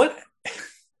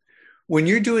 When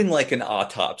you're doing like an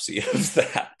autopsy of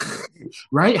that,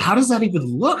 right? How does that even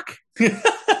look?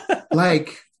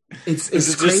 Like, it's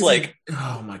just like,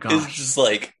 oh my gosh, it's just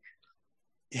like,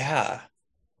 yeah.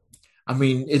 I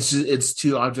mean, it's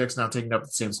two objects now taking up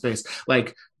the same space.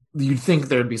 Like, you'd think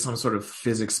there'd be some sort of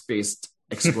physics-based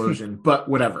explosion, but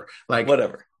whatever. Like,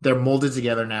 whatever. They're molded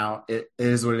together now. It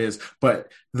is what it is.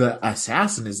 But the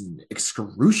assassin is in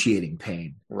excruciating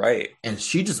pain. Right. And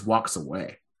she just walks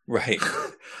away. Right.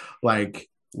 Like,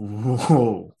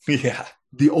 whoa. Yeah.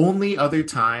 The only other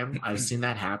time I've seen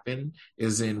that happen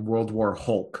is in World War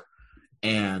Hulk.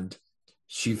 And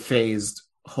she phased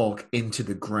Hulk into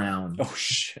the ground. Oh,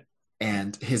 shit.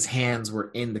 And his hands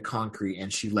were in the concrete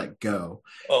and she let go.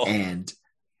 Oh. And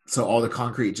so all the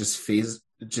concrete just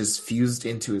fused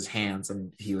into his hands,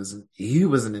 and he was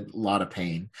in a lot of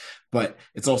pain. But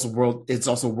it's also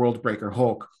World Breaker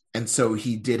Hulk, and so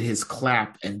he did his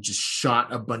clap and just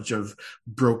shot a bunch of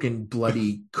broken,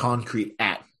 bloody concrete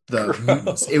at the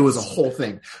mutants. It was a whole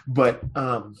thing. But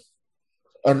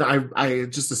and I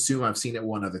just assume I've seen it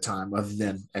one other time, other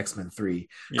than X-Men 3.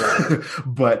 Yeah.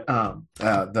 But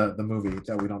the movie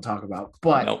that we don't talk about.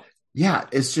 But nope. Yeah,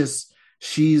 it's just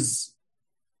she's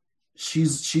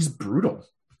brutal.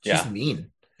 She's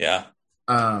mean. Yeah.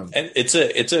 And it's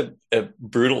a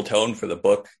brutal tone for the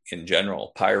book in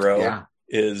general. Pyro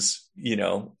is,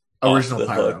 original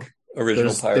Pyro. Hook.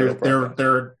 Original Pyro.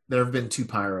 There have been 2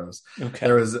 Pyros. Okay.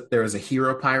 There was a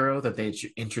Hero Pyro that they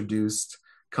introduced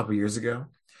a couple years ago,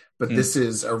 but this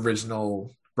is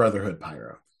original Brotherhood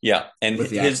Pyro. Yeah, and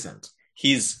with the accent.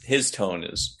 His tone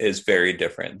is very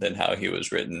different than how he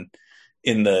was written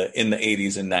in the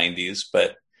 80s and 90s,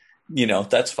 but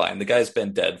that's fine. The guy's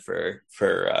been dead for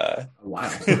a while,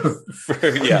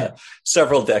 for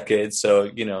several decades.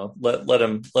 So let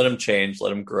him change,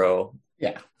 let him grow.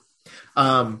 Yeah.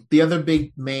 The other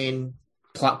big main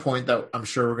plot point that I'm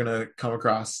sure we're gonna come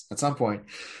across at some point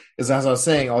is, as I was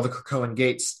saying, all the Krakoan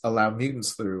gates allow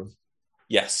mutants through.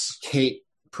 Yes. Kate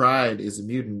Pryde is a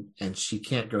mutant, and she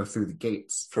can't go through the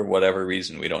gates for whatever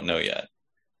reason we don't know yet.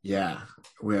 Yeah,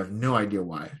 we have no idea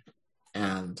why,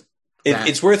 and.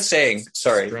 It's worth saying,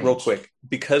 real quick,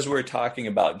 because we're talking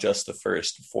about just the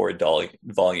first 4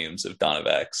 volumes of Dawn of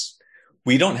X,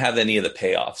 we don't have any of the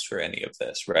payoffs for any of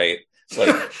this, right?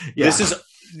 Like, This is,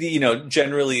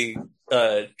 generally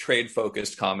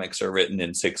trade-focused comics are written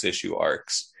in 6-issue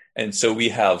arcs. And so we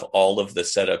have all of the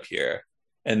setup here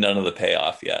and none of the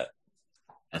payoff yet.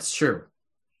 That's true.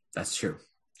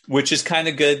 Which is kind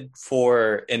of good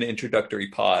for an introductory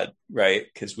pod, right?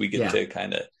 Because we get to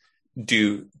kind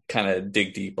of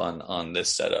dig deep on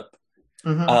this setup.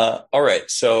 All right,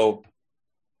 so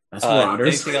that's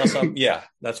Marauders. Anything else?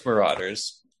 That's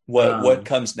Marauders. What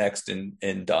comes next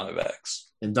in Dawn of X?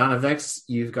 In Dawn of X,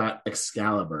 you've got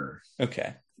Excalibur.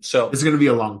 Okay, so it's going to be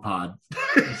a long pod.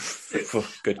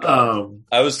 Good God.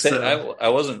 I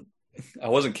wasn't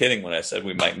kidding when I said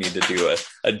we might need to do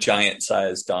a giant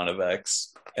sized Dawn of X.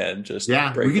 And just we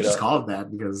could just call it that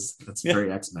because that's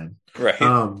very X-Men, right?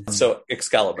 So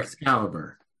Excalibur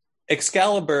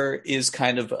is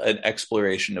kind of an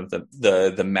exploration of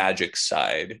the magic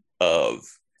side of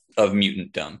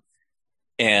mutantdom,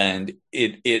 And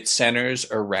it centers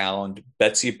around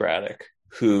Betsy Braddock,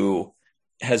 who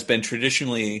has been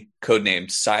traditionally codenamed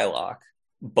Psylocke,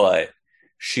 but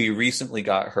she recently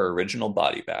got her original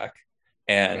body back.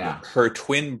 And her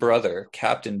twin brother,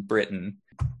 Captain Britain,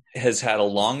 has had a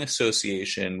long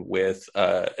association with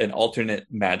an alternate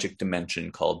magic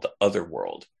dimension called the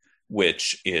Otherworld,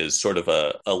 which is sort of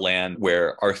a land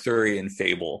where Arthurian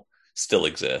fable still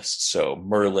exists. So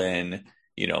Merlin,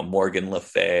 Morgan Le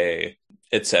Fay,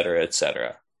 et cetera, et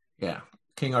cetera. Yeah.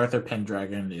 King Arthur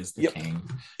Pendragon is the king.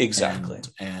 Exactly.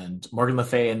 And Morgan Le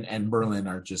Fay and Merlin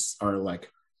are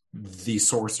like the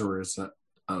sorcerers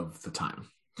of the time.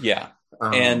 Yeah.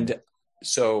 And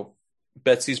so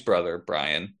Betsy's brother,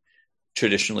 Brian,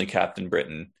 traditionally Captain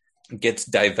Britain, gets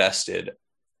divested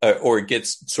or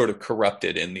gets sort of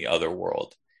corrupted in the other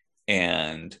world.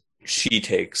 And she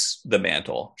takes the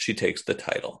mantle. She takes the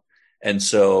title. And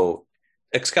so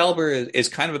Excalibur is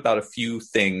kind of about a few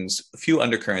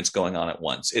undercurrents going on at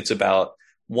once. It's about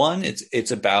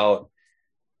it's about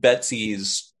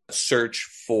Betsy's search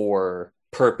for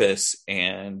purpose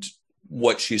and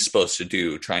what she's supposed to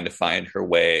do, trying to find her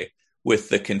way with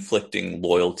the conflicting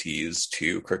loyalties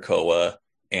to Krakoa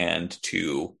and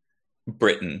to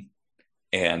Britain,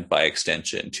 and by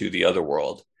extension to the other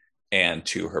world and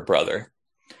to her brother.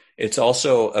 It's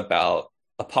also about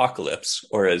Apocalypse,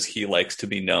 or as he likes to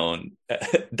be known,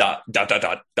 dot dot dot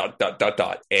dot dot dot dot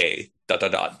dot a dot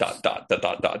dot dot dot dot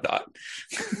dot dot dot,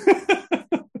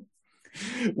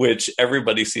 which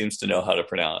everybody seems to know how to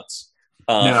pronounce.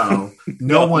 No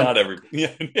one. Not everybody.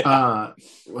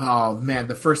 Oh man,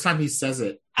 the first time he says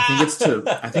it, I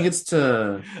think it's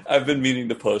to. I've been meaning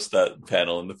to post that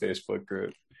panel in the Facebook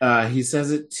group. He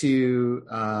says it to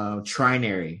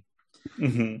Trinary,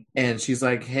 and she's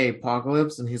like, "Hey,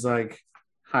 Apocalypse," and he's like,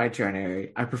 "Hi,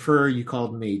 Trinary. I prefer you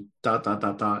called me dot dot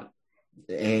dot dot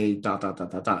a dot dot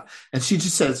dot dot dot," and she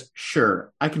just says,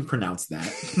 "Sure, I can pronounce that."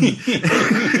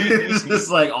 It's just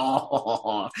like,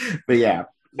 oh, but yeah.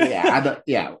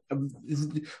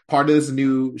 Part of this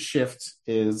new shift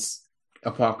is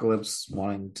Apocalypse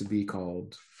wanting to be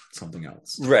called something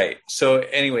else, right? So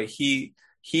anyway, he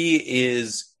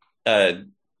is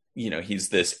he's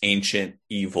this ancient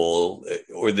evil,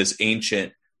 or this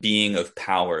ancient being of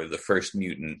power, the first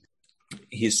mutant.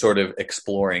 He's sort of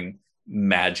exploring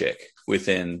magic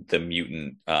within the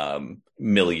mutant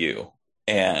milieu,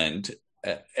 and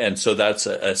so that's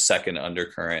a second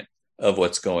undercurrent of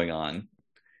what's going on.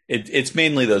 It's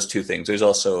mainly those two things. There's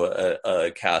also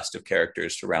a cast of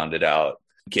characters to round it out: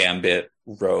 Gambit,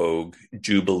 Rogue,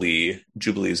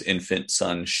 Jubilee's infant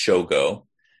son Shogo.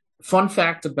 Fun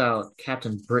fact about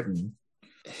Captain Britain: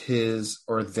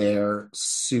 their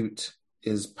suit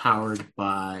is powered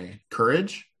by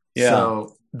courage. Yeah.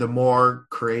 So the more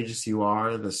courageous you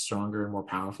are, the stronger and more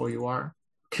powerful you are.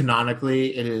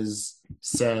 Canonically, it is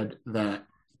said that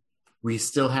we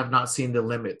still have not seen the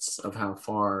limits of how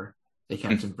far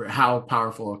how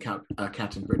powerful a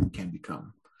Captain Britain can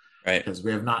become. Right. Because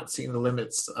we have not seen the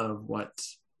limits of what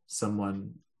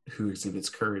someone who exhibits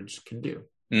courage can do.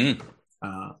 So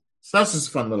that's just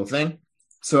a fun little thing.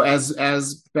 So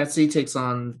as Betsy takes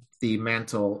on the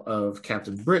mantle of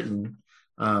Captain Britain,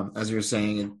 as you were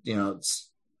saying,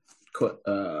 it's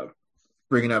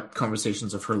bringing up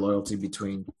conversations of her loyalty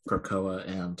between Krakoa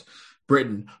and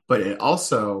Britain, but it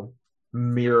also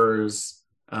mirrors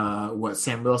what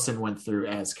Sam Wilson went through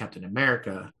as Captain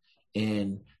America,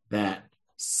 in that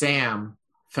Sam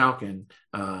Falcon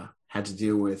had to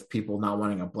deal with people not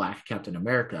wanting a black Captain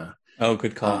America. Oh,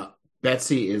 good call.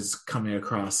 Betsy is coming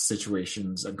across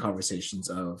situations and conversations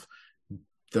of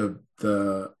the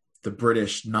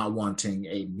British not wanting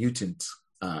a mutant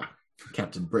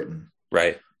Captain Britain,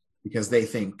 right? Because they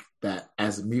think that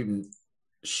as a mutant,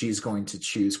 she's going to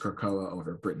choose Krakoa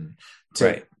over Britain.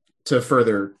 To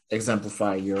further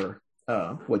exemplify your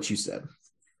what you said.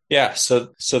 Yeah, so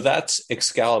that's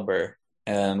Excalibur,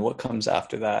 and what comes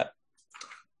after that?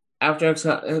 After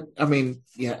Excalibur,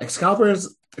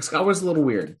 Excalibur's a little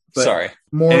weird. But sorry.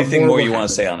 Anything more you want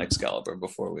to say on Excalibur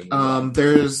before we move on?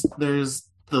 There's the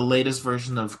latest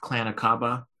version of Clan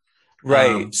Akaba.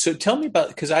 Right. So tell me about,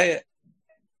 because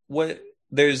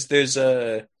there's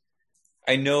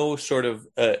I know sort of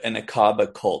an Akaba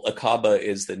cult. Akaba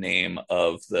is the name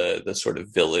of the sort of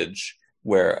village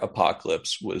where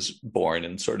Apocalypse was born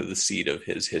and sort of the seat of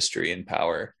his history and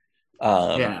power.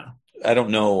 I don't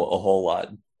know a whole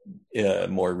lot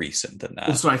more recent than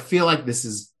that. So I feel like this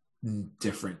is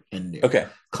different and new. Okay.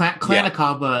 Clan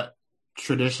Akaba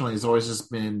traditionally has always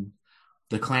just been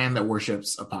the clan that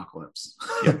worships Apocalypse.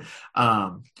 Yep.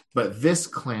 But this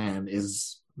clan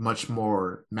is much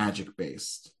more magic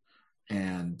based.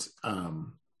 and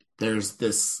there's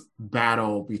this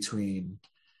battle between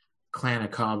Clan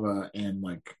Akaba and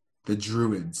like the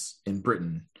Druids in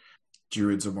Britain.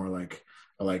 Druids are more like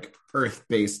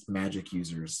earth-based magic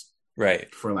users,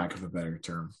 right? For lack of a better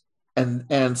term.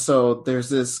 And so there's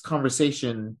this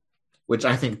conversation, which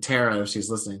I think Tara, if she's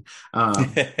listening,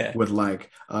 would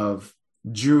like, of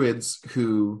Druids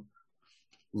who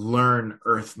learn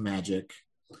earth magic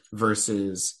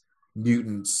versus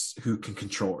mutants who can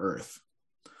control earth.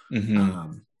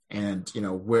 Mm-hmm. And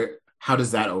how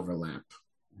does that overlap?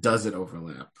 Does it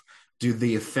overlap? Do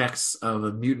the effects of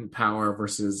a mutant power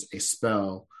versus a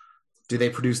spell, do they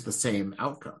produce the same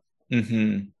outcome?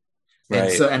 Mm-hmm.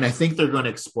 Right. And I think they're going to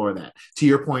explore that. To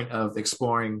your point of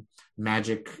exploring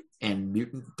magic and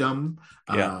mutantdom,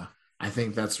 I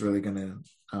think that's really going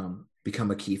to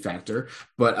become a key factor.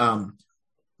 But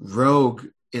Rogue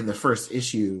in the first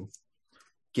issue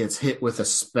gets hit with a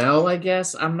spell, I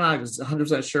guess. I'm not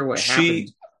 100% sure what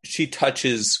happened. She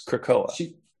touches Krakoa.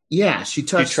 She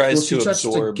tries to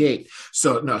absorb the gate.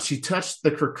 So no, she touched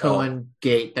the Krakoan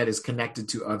gate that is connected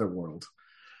to Otherworld.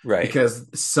 Right. Because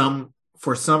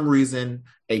for some reason,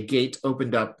 a gate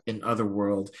opened up in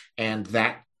Otherworld, and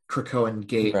that Krakoan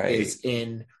gate is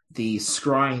in the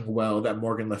scrying well that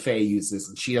Morgan Le Fay uses,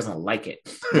 and she doesn't like it.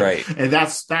 Right. And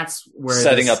that's where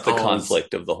setting up the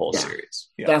conflict of the whole series.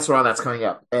 Yeah. That's where all that's coming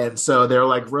up. And so they're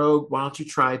like, Rogue, why don't you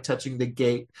try touching the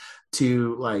gate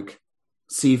to like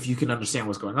see if you can understand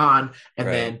what's going on? And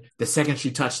then the second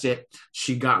she touched it,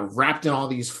 she got wrapped in all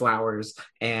these flowers,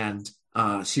 and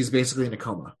she's basically in a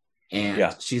coma.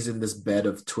 And she's in this bed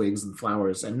of twigs and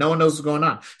flowers, and no one knows what's going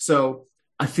on. So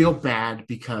I feel bad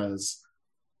because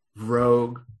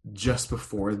Rogue, just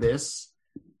before this,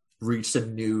 reached a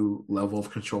new level of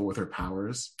control with her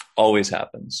powers. Always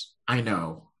happens. I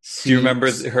know. Do you remember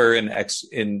her in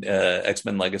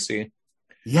X-Men Legacy?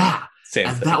 Yeah. Same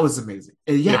thing. That was amazing.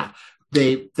 Yeah.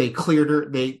 They cleared her.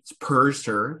 They purged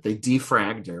her. They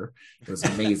defragged her. It was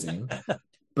amazing.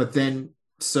 But then,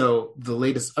 so the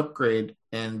latest upgrade,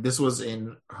 and this was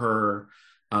in her,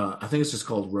 I think it's just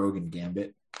called Rogue and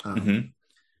Gambit. It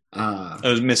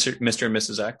was Mr. and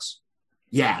Mrs. X.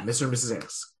 Yeah, Mr. and Mrs.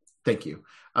 X. Thank you.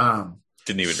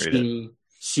 Didn't even read it.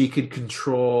 She could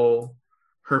control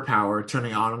her power,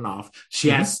 turning on and off. She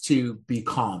has to be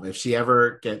calm. If she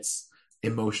ever gets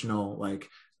emotional, like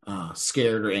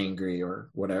scared or angry or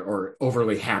whatever, or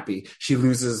overly happy, she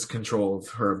loses control of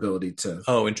her ability to.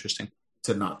 Oh, interesting.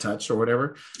 To not touch or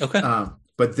whatever. Okay.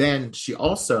 But then she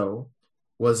also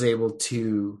was able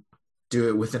to do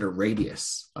it within a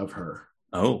radius of her.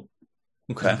 Oh,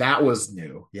 okay. And that was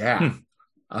new. Yeah.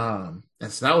 And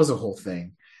so that was a whole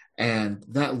thing. And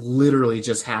that literally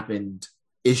just happened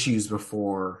issues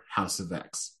before House of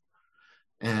X.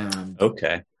 And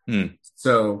okay.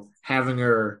 So having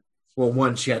her, well,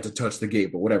 one, she had to touch the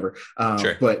gate, but whatever.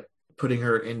 Sure. But putting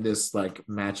her in this like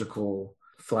magical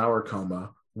flower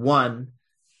coma, one,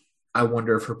 I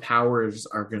wonder if her powers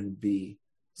are going to be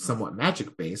somewhat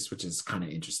magic based, which is kind of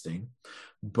interesting.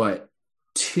 But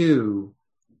two,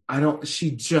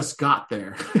 she just got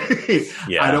there.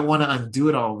 Yeah. I don't want to undo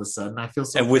it all of a sudden. I feel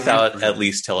so and without at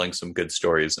least telling some good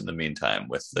stories in the meantime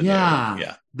with the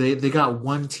They got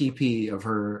one TP of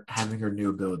her having her new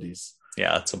abilities.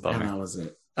 Yeah, that's a bummer. And that was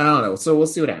it. I don't know. So we'll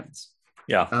see what happens.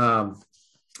 Yeah.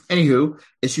 Anywho,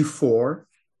 issue 4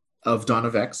 of Dawn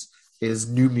of X is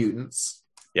New Mutants.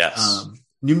 Yes.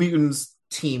 New Mutants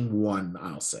Team 1,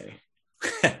 I'll say.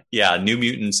 Yeah, New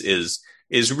Mutants is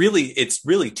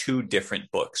really two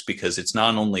different books, because it's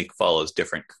not only follows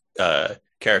different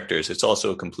characters, it's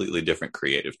also a completely different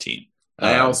creative team.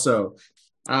 I'm still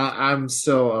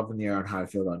up in the air on how I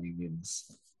feel about New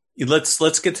Mutants.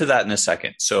 Let's get to that in a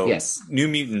second. So yes. New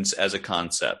Mutants as a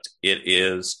concept, it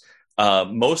is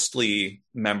mostly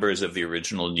members of the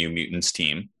original New Mutants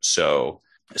team. So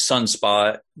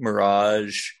Sunspot,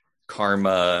 Mirage,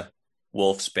 Karma,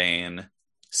 Wolfsbane,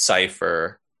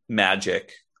 Cypher,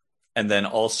 Magic, and then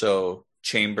also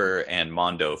Chamber and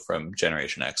Mondo from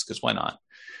Generation X, because why not?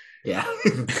 Yeah.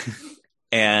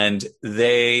 And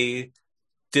they're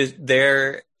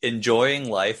enjoying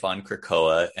life on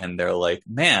Krakoa, and they're like,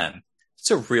 man,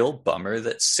 it's a real bummer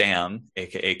that Sam,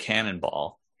 aka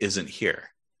Cannonball, isn't here.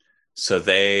 So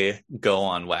they go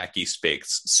on wacky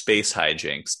space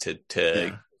hijinks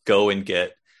to go and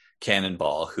get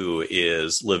Cannonball, who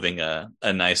is living a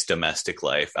nice domestic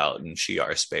life out in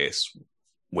Shi'ar space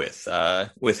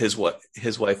with his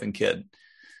wife and kid.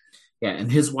 Yeah, and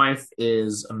his wife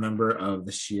is a member of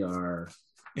the Shi'ar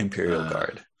Imperial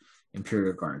Guard.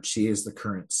 Imperial Guard. She is the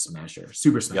current Smasher,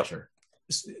 Super Smasher.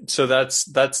 Yep. So that's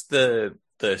the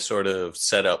sort of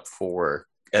setup for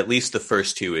at least the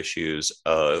first 2 issues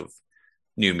of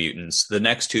New Mutants. The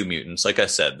next 2 mutants, like I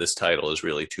said, this title is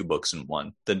really 2 books in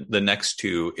one. The next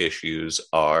 2 issues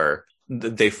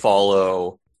they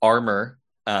follow Armor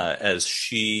as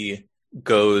she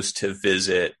goes to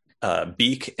visit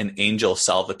Beak and Angel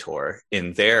Salvatore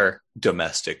in their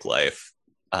domestic life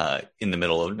in the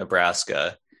middle of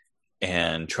Nebraska,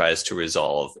 and tries to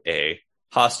resolve a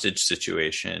hostage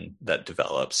situation that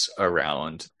develops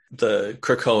around the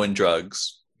Krakoan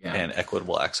drugs and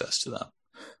equitable access to them.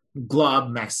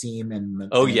 Glob, Maxime, and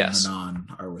Manon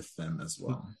are with them as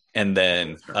well. And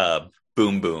then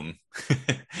Boom Boom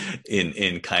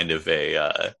in kind of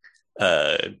a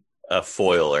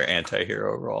foil or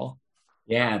anti-hero role.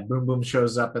 Yeah, Boom Boom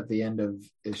shows up at the end of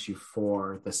issue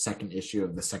 4, the second issue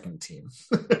of the second team.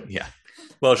 Yeah.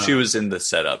 Well, she was in the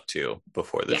setup too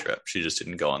before the trip. She just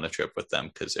didn't go on the trip with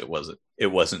them because it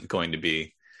wasn't going to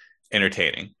be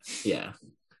entertaining. Yeah.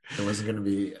 It wasn't going to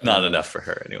be not enough for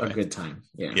her anyway. A good time.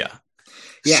 Yeah.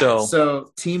 Yeah.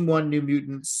 So Team 1 New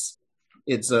Mutants,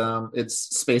 it's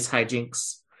space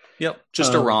hijinks. Yep.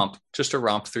 Just a romp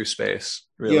through space.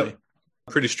 Really. Yep.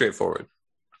 Pretty straightforward.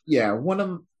 Yeah. One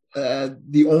of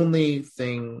the only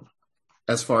thing,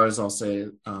 as far as I'll say,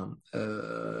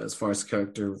 as far as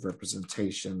character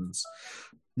representations,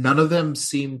 none of them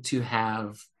seem to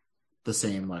have the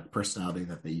same like personality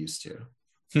that they used to.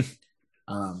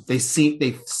 They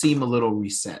seem a little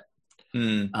reset.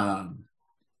 Mainly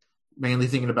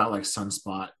thinking about like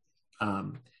Sunspot.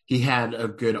 He had a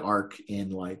good arc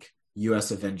in like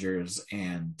US Avengers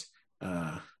and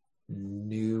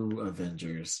New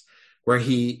Avengers, where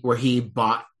he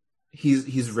bought.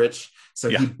 He's rich, so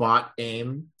he bought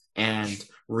AIM and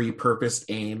repurposed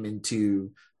AIM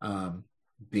into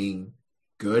being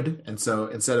good. And so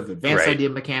instead of advanced idea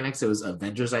mechanics, it was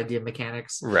Avengers idea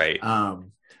mechanics. Right.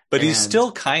 But he's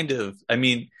still kind of, I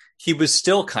mean, he was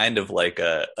still kind of like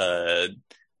a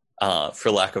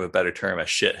for lack of a better term, a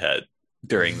shithead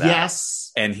during that.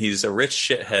 Yes. And he's a rich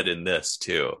shithead in this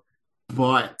too.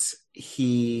 But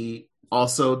he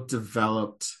also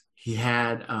he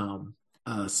had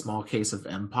a small case of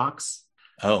Mpox.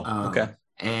 Oh, okay.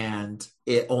 And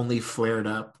it only flared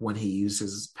up when he used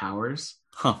his powers.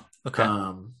 Huh. Okay.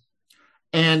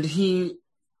 And he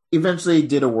eventually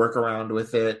did a workaround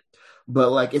with it,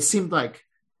 but like it seemed like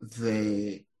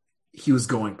he was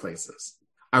going places.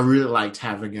 I really liked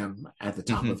having him at the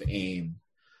top of AIM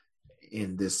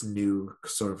in this new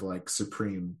sort of like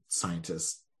supreme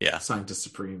scientist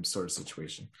supreme sort of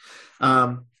situation.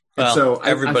 Well, so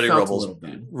everybody I felt a little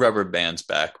bad. Rubber bands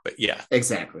back, but yeah,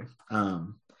 exactly.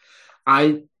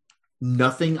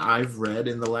 Nothing I've read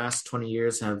in the last 20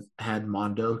 years have had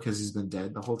Mondo because he's been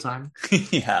dead the whole time.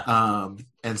 Yeah.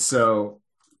 And so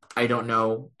I don't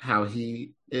know how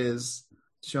he is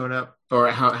showing up, or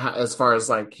how as far as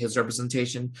like his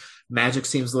representation. Magic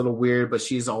seems a little weird, but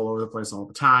she's all over the place all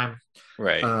the time.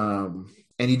 Right.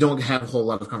 And you don't have a whole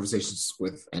lot of conversations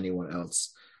with anyone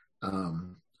else.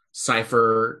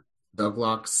 Cypher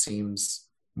Douglock seems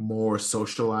more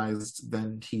socialized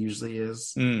than he usually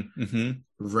is.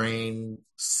 Rain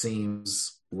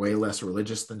seems way less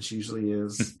religious than she usually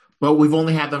is. But we've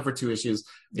only had them for 2 issues.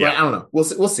 But I don't know.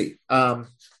 We'll see. I'm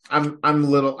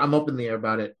up in the air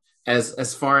about it.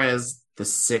 As far as the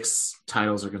 6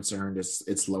 titles are concerned,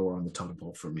 it's lower on the totem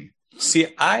pole for me. See,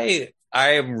 I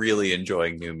am really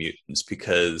enjoying New Mutants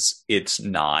because it's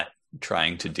not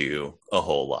trying to do a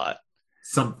whole lot.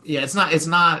 It's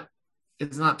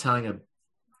not telling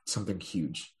something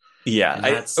huge.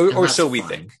 Yeah, or so we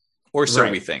think. Or so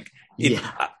we think.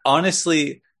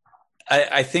 Honestly,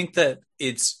 I think that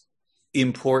it's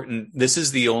important. This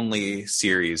is the only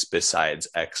series besides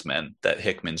X-Men that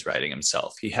Hickman's writing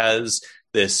himself. He has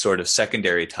this sort of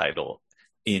secondary title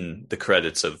in the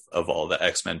credits of all the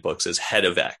X-Men books as Head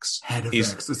of X. X.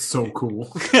 It's so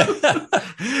cool.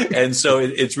 And so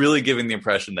it's really giving the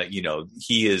impression that,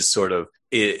 he is sort of,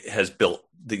 it has built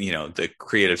the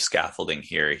creative scaffolding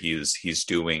here. He's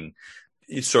doing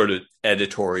sort of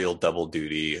editorial double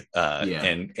duty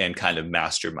and kind of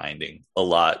masterminding a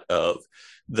lot of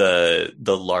the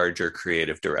larger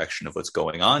creative direction of what's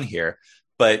going on here.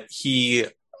 But he's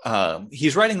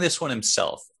writing this one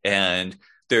himself, and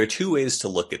there are 2 ways to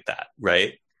look at that,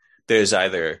 right? There's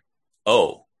either,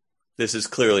 this is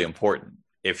clearly important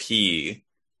if he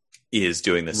is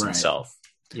doing this himself.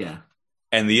 Yeah.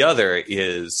 And the other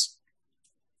is,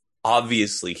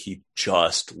 obviously, he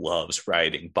just loves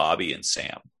writing Bobby and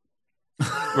Sam.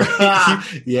 Right?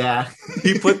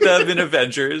 He put them in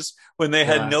Avengers when they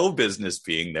had no business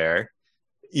being there,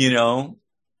 and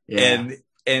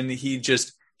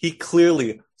he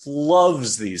clearly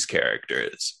loves these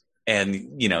characters. and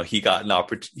he got an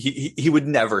opportunity. He would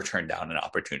never turn down an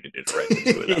opportunity to write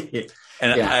the two of them.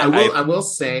 And yeah, I will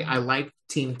say I like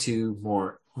Team 2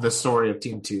 more. The story of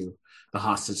Team 2, the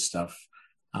hostage stuff,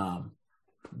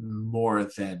 more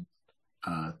than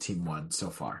Team 1 so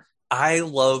far. I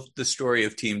love the story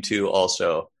of Team 2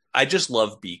 also. I just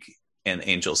love Beak and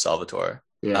Angel Salvatore.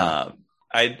 Yeah.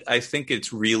 I think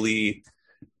it's really,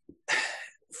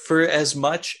 for as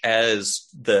much as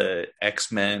the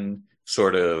X-Men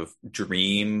sort of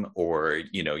dream or,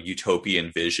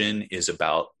 utopian vision is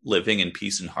about living in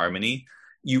peace and harmony,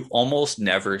 you almost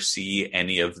never see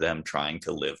any of them trying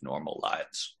to live normal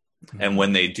lives. Mm-hmm. And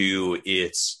when they do,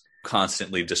 it's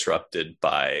constantly disrupted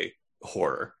by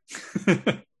horror.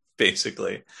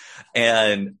 Basically.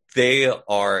 And they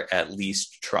are at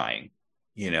least trying,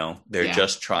 they're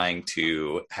just trying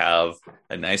to have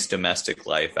a nice domestic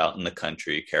life out in the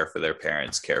country, care for their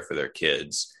parents, care for their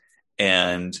kids.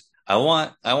 And I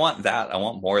want that. I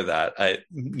want more of that.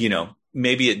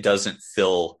 Maybe it doesn't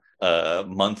fill a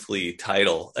monthly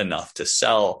title enough to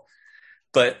sell,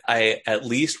 but I at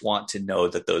least want to know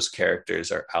that those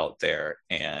characters are out there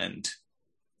and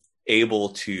able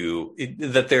to,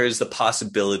 that there is the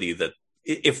possibility that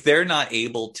if they're not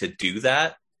able to do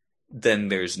that, then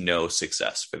there's no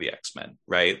success for the X-Men,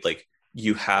 right? Like,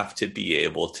 you have to be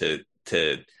able to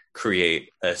create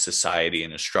a society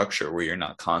and a structure where you're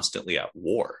not constantly at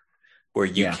war, where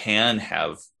you can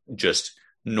have just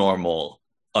normal,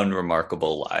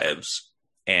 unremarkable lives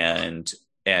and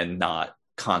not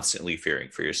constantly fearing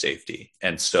for your safety.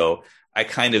 And so I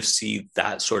kind of see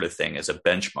that sort of thing as a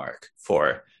benchmark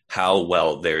for how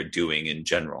well they're doing in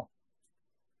general.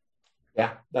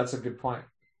 Yeah, that's a good point.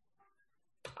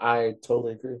 I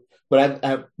totally agree.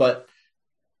 But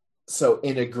so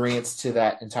in agreement to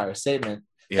that entire statement,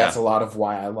 that's a lot of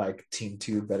why I like Team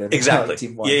 2 better than I like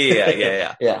Team 1.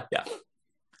 Yeah.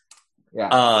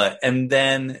 And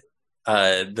then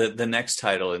the next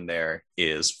title in there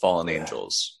is Fallen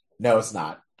Angels. No, it's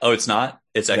not. Oh, it's not?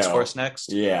 It's X-Force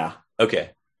next? Yeah.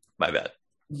 Okay. My bad.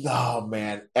 Oh,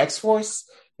 man. X-Force?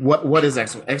 What is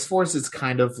X-Force? X-Force is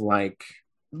kind of like,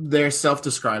 they're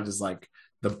self-described as like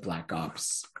the Black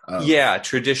Ops.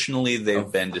 Traditionally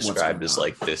they've been described as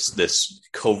like this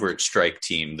covert strike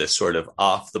team, this sort of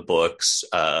off the books,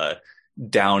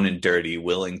 down and dirty,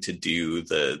 willing to do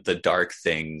the dark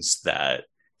things that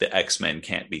the X-Men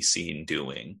can't be seen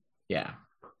doing. Yeah.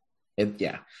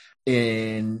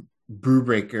 In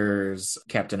Brubaker's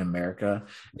Captain America,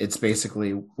 it's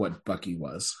basically what Bucky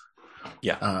was.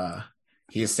 Yeah.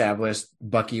 He established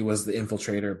Bucky was the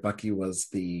infiltrator. Bucky was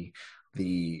the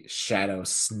shadow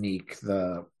sneak,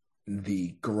 the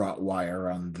garrote wire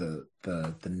on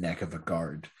the neck of a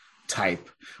guard type,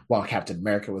 while Captain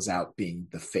America was out being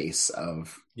the face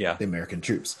of the American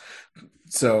troops.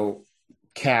 So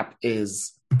Cap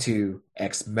is to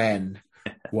X-Men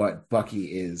what Bucky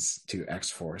is to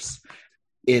X-Force.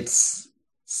 It's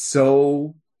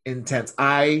so intense.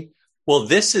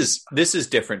 This is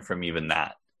different from even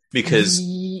that, because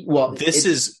this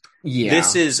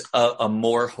is a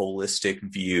more holistic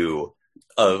view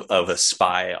of a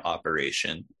spy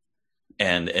operation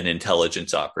and an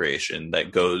intelligence operation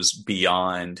that goes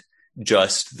beyond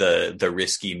just the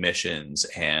risky missions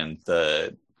and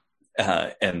the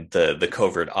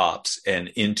covert ops and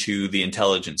into the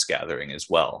intelligence gathering as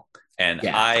well. And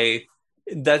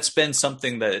that's been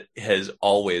something that has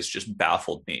always just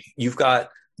baffled me. You've got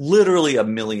literally a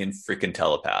million freaking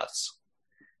telepaths.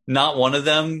 Not one of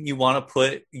them you want to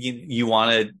put, you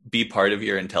want to be part of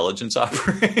your intelligence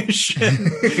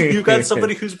operation. You've got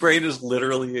somebody whose brain is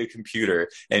literally a computer,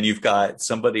 and you've got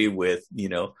somebody with,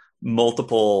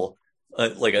 multiple,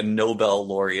 like a Nobel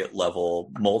laureate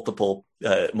level, multiple,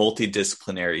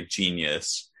 multidisciplinary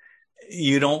genius.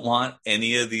 You don't want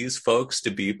any of these folks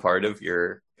to be part of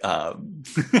your,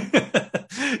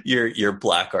 your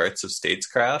black arts of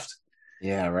statescraft.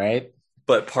 Yeah, right.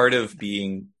 But part of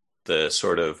being the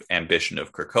sort of ambition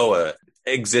of Krakoa,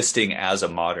 existing as a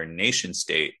modern nation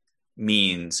state,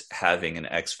 means having an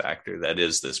X factor that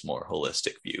is this more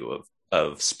holistic view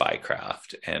of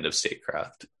spycraft and of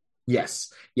statecraft.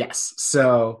 Yes.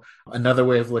 So another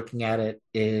way of looking at it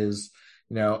is,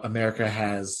 America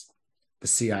has the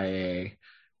CIA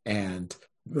and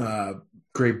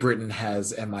Great Britain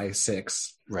has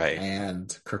MI6, right? And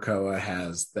Krakoa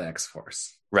has the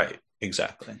X-Force, right?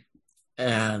 Exactly.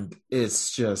 And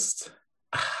it's just,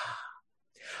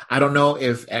 I don't know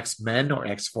if X-Men or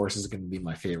X-Force is going to be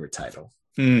my favorite title.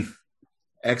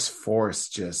 X-Force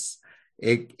just,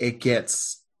 it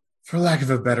gets, for lack of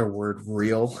a better word,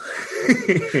 real.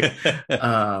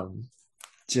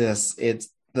 Just, it's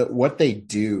what they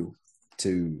do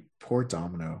to poor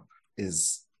Domino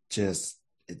is just,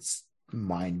 it's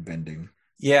mind bending.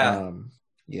 Yeah.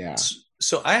 Yeah.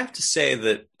 So I have to say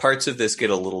that parts of this get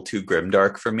a little too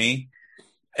grimdark for me,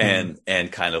 and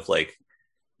kind of like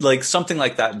something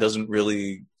like that doesn't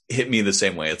really hit me the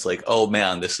same way. It's like, oh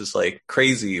man, this is like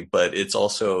crazy, but it's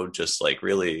also just like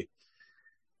really,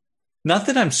 not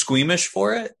that I'm squeamish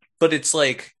for it, but it's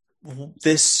like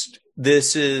this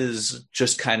is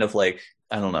just kind of like,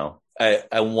 I don't know.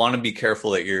 I want to be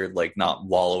careful that you're like not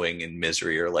wallowing in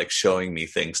misery or like showing me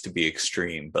things to be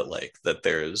extreme, but like that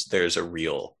there's a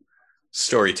real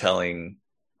storytelling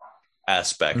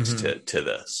aspect to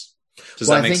this. Does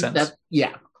that make sense?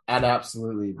 Yeah, that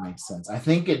absolutely makes sense. I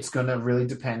think it's going to really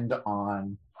depend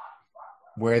on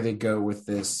where they go with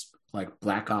this like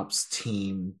Black Ops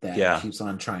team that keeps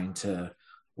on trying to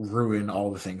ruin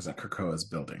all the things that Krakoa is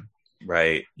building.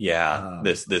 Right. Yeah.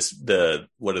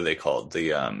 What are they called?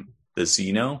 The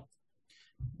Xeno?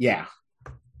 Yeah.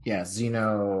 Yeah.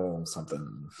 Xeno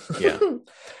something. Yeah.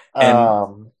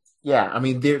 Yeah. I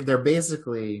mean, they're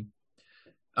basically,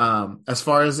 as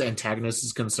far as antagonist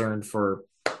is concerned, for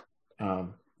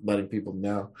letting people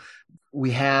know,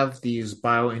 we have these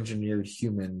bioengineered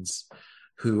humans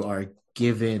who are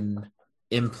given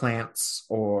implants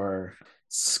or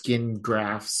skin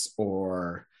grafts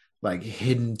or like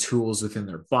hidden tools within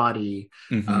their body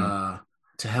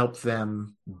to help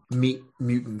them meet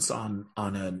mutants on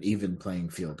an even playing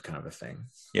field, kind of a thing.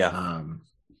 Yeah.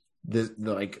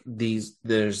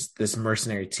 There's this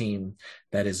mercenary team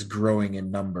that is growing in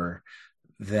number,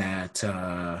 that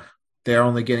they're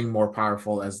only getting more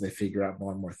powerful as they figure out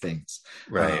more and more things.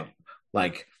 Right.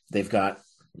 Like they've got,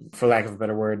 for lack of a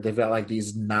better word, they've got like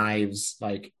these knives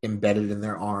like embedded in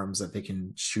their arms that they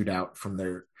can shoot out from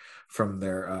their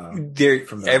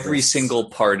every wrists. Single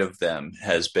part of them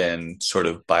has been sort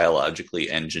of biologically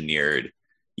engineered.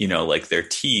 You know, like their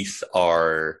teeth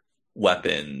are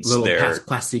weapons, little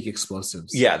plastic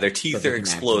explosives. Yeah, their teeth are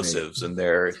explosives, and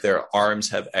their arms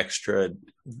have extra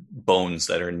bones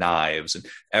that are knives, and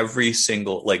every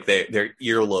single, like their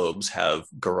earlobes have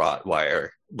garrote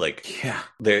wire. Like, yeah,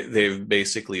 they've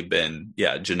basically been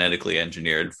genetically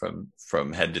engineered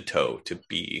from head to toe to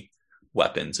be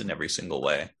weapons in every single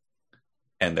way,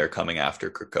 and they're coming after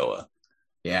Krakoa.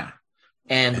 Yeah,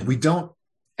 and we don't.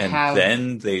 And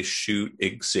then they shoot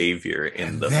Xavier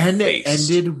in the face. Then it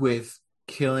ended with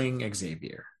killing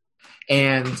Xavier.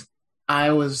 And I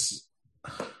don't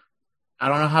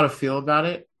know how to feel about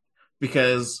it,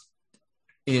 because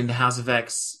in House of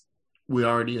X, we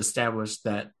already established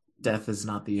that death is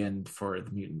not the end for the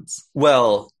mutants.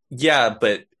 Well, yeah,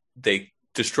 but they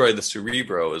destroy the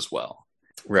Cerebro as well.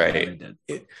 Right.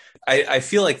 Yeah, I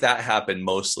feel like that happened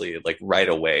mostly like right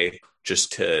away,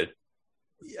 just to,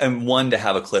 and one, to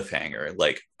have a cliffhanger,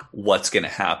 like what's going to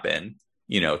happen,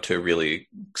 you know, to really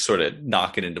sort of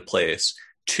knock it into place.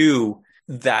 Two,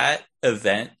 that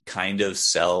event kind of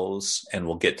sells, and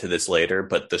we'll get to this later,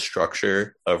 but the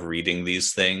structure of reading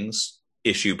these things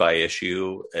issue by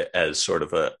issue as sort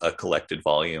of a collected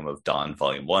volume of Dawn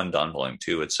Volume 1, Dawn Volume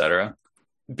 2, etc.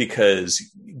 Because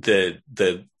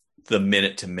the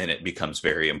minute to minute becomes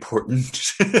very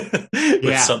important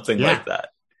with something like that.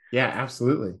 Yeah,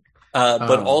 absolutely.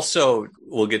 But also,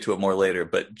 we'll get to it more later,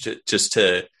 but just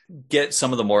to get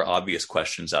some of the more obvious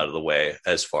questions out of the way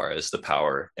as far as the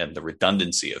power and the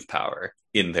redundancy of power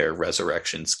in their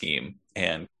resurrection scheme,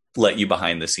 and let you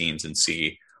behind the scenes and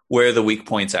see where the weak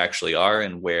points actually are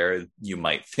and where you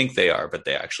might think they are, but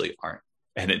they actually aren't.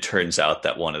 And it turns out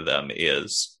that one of them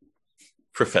is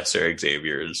Professor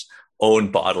Xavier's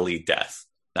own bodily death,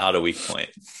 not a weak point.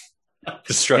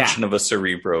 Destruction of a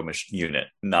Cerebro unit,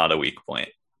 not a weak point.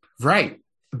 Right.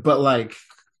 But like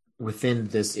within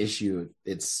this issue,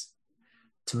 it's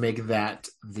to make that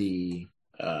the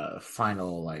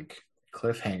final like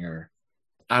cliffhanger.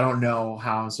 I don't know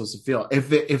how I'm supposed to feel.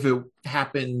 If it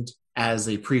happened as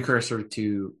a precursor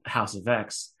to House of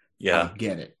X, I would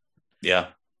get it. Yeah.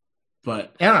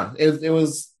 But I don't know. It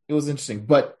was interesting.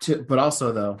 But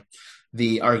also though,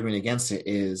 the argument against it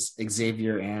is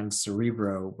Xavier and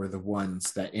Cerebro were the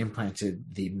ones that implanted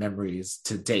the memories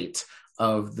to date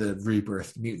of the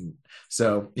rebirth mutant.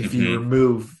 So if you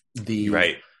remove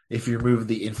the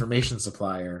the information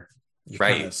supplier, you're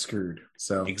kind of screwed.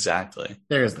 So exactly,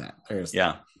 there's that.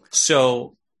 Yeah.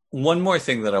 So one more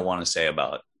thing that I want to say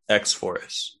about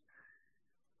X-Force,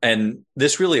 and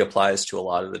this really applies to a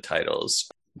lot of the titles.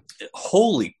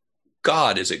 Holy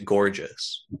God, is it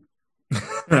gorgeous?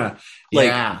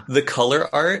 The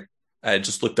color art. I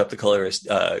just looked up the colorist.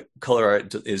 Color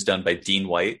art is done by Dean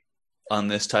White on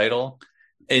this title.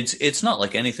 It's not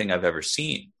like anything I've ever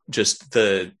seen. Just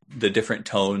the different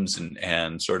tones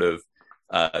and sort of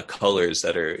colors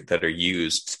that are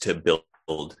used to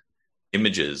build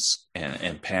images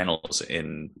and panels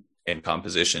in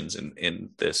compositions in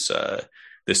this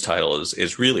title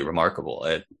is really remarkable.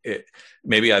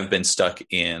 Maybe I've been stuck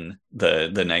in the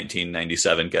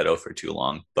 1997 ghetto for too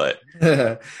long, but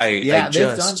they've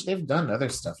done other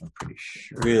stuff, I'm pretty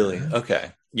sure. Really?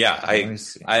 Okay. Yeah,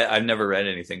 I've never read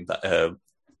anything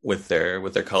with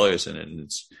their colors, and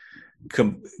it's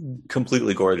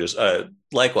completely gorgeous.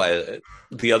 Likewise,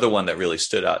 the other one that really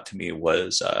stood out to me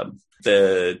was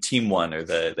the Team One, or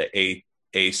the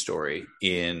A story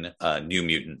in New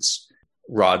Mutants.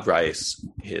 Rod Rice,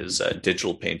 his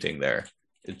digital painting there,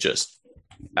 it just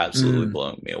absolutely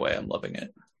blowing me away. I'm loving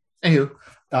it. Anywho,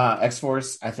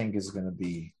 X-Force I think is going to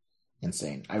be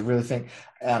insane. I really think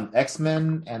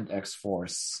X-Men and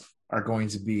X-Force are going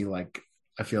to be like,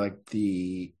 I feel like sort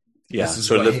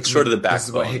of the backbones. This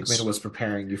is what Hickman was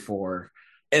preparing you for,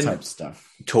 type stuff.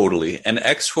 Totally. And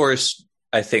X-Force,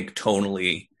 I think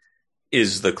tonally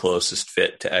is the closest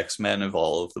fit to X-Men of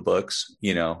all of the books.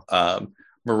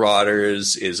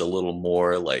 Marauders is a little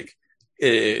more like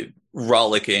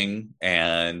rollicking,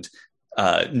 and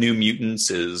New Mutants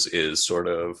is sort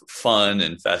of fun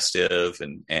and festive,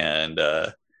 and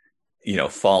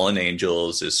Fallen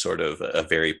Angels is sort of a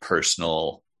very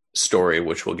personal story,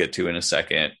 which we'll get to in a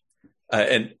second.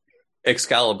 And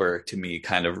Excalibur, to me,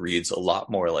 kind of reads a lot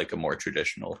more like a more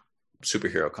traditional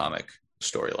superhero comic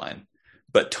storyline.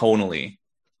 But tonally,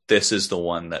 this is the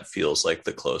one that feels like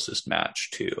the closest match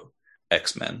to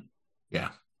X-Men. Yeah,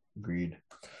 agreed.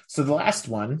 So the last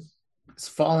one is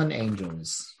Fallen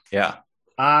Angels. Yeah.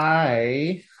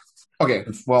 Fallen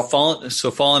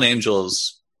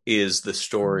Angels is the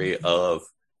story of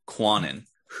Kwannon,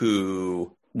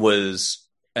 who was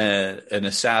an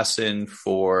assassin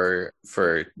for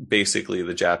basically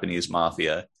the Japanese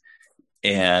mafia,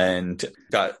 and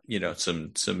got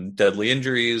some deadly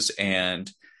injuries,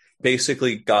 and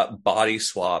basically got body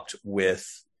swapped with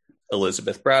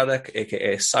Elizabeth Braddock,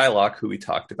 aka Psylocke, who we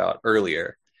talked about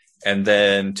earlier. And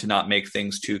then, to not make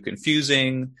things too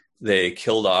confusing, they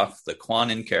killed off the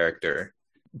Kwannon character.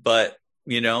 But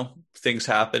things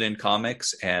happen in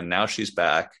comics, and now she's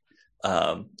back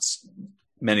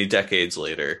many decades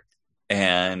later,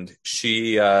 and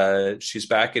she's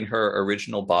back in her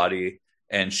original body,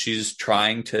 and she's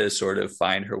trying to sort of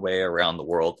find her way around the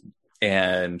world.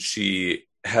 And she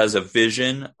has a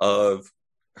vision of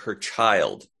her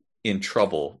child in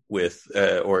trouble with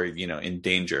in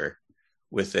danger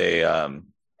with an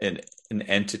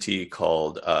entity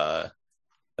called it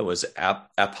was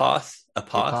Apoth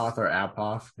or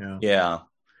Apoth.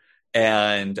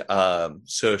 And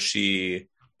so she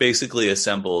basically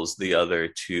assembles the other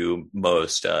two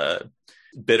most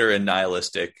bitter and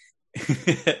nihilistic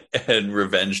and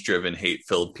revenge-driven,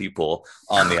 hate-filled people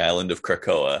on the island of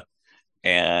Krakoa,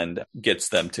 and gets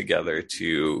them together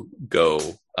to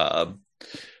go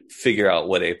figure out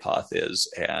what Apoth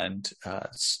is and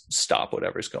stop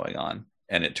whatever's going on.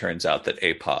 And it turns out that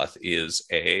Apoth is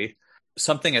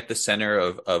something at the center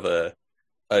of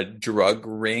a drug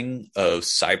ring of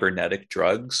cybernetic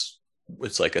drugs.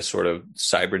 It's like a sort of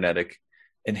cybernetic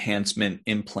enhancement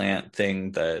implant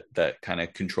thing that kind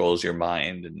of controls your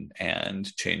mind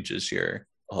and changes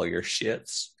all your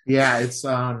shits. Yeah, it's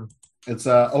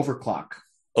overclock.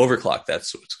 Overclock,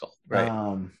 that's what it's called, right?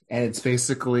 And it's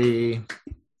basically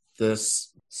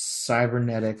this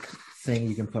cybernetic thing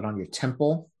you can put on your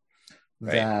temple,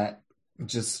 right, that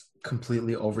just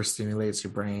completely overstimulates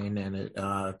your brain, and it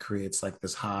creates like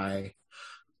this high,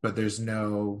 but there's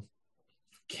no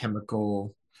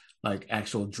chemical, like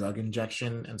actual drug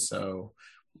injection, and so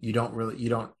you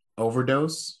don't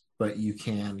overdose, but you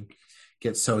can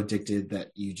get so addicted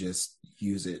that you just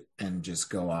use it and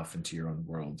just go off into your own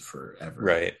world forever.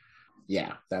 Right.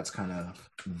 Yeah, that's kind of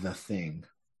the thing.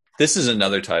 This is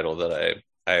another title that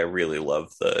I really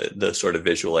love, the sort of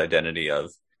visual identity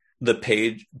of the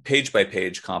page by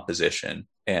page composition,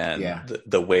 and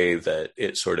the way that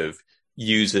it sort of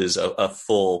uses a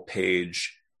full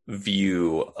page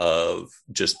view of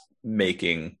just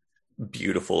making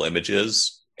beautiful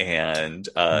images, and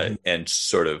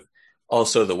sort of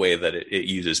also the way that it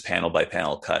uses panel by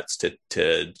panel cuts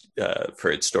to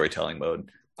for its storytelling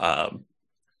mode.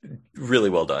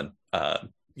 Really well done.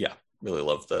 Really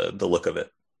love the look of it.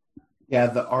 Yeah,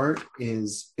 the art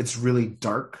it's really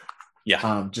dark.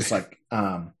 Yeah. Just like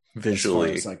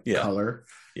visually, as like color.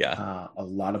 Yeah. A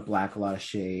lot of black, a lot of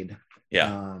shade.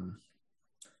 Yeah.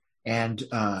 And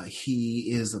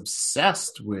he is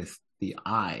obsessed with the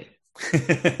eye.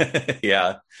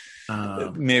 Yeah.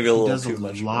 Maybe a little too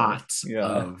much. He does a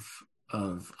lot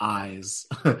of eyes,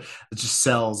 just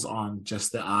cells on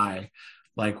just the eye.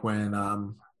 like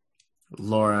when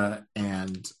Laura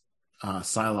and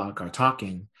Psylocke are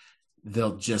talking,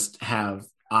 they'll just have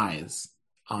eyes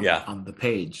on the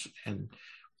page, and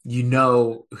you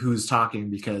know who's talking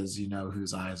because you know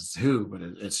whose eyes is who, but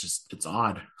it's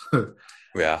odd.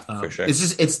 Yeah, for sure.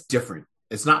 It's different.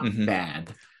 It's not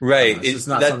bad, right? It's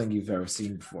not something you've ever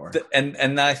seen before.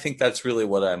 And I think that's really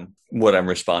what I'm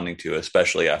responding to,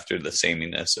 especially after the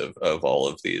sameness of all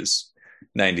of these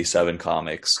 97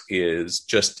 comics, is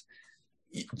just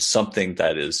something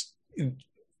that is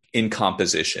in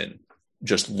composition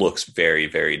just looks very,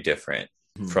 very different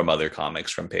from other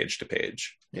comics from page to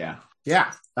page. Yeah.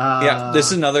 This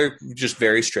is another just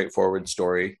very straightforward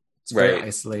story. It's very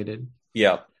isolated.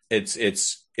 Yeah.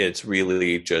 It's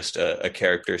really just a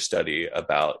character study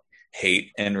about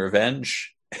hate and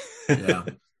revenge.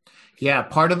 Yeah.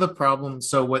 Part of the problem.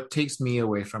 So what takes me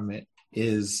away from it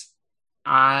is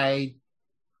I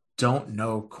don't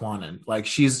know Kwannon. Like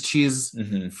she's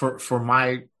for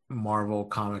my Marvel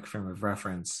comic frame of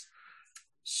reference,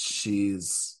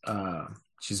 she's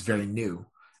very new,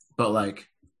 but like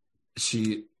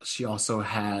she also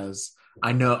has,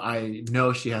 I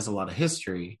know she has a lot of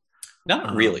history.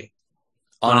 Not really.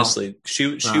 Honestly, she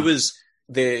was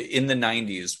in the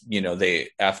 90s,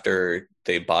 after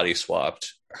they body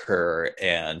swapped her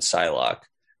and Psylocke,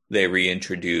 they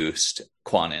reintroduced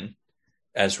Kwannon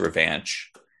as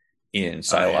Revanche in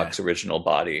Psylocke's original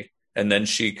body. And then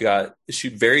she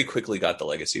very quickly got the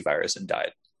legacy virus and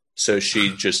died. So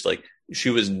she just she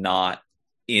was not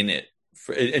in it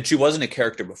and she wasn't a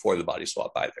character before the body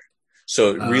swap either.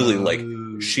 So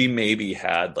really she maybe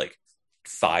had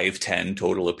 5-10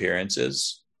 total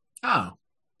appearances. Oh.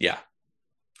 Yeah.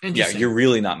 Yeah, you're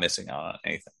really not missing out on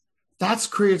anything. That's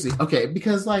crazy. Okay,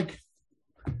 because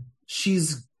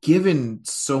she's given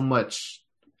so much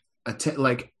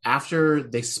after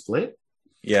they split.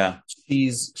 Yeah.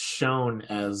 She's shown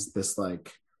as this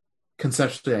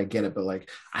conceptually I get it, but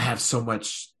I have so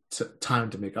much time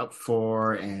to make up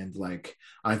for, and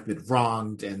I've been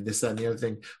wronged and this, that, and the other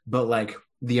thing. But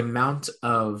the amount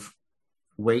of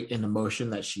weight and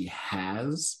emotion that she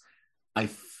has,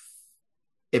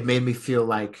 it made me feel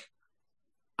like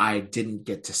I didn't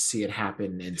get to see it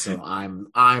happen, and so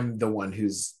I'm the one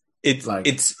who's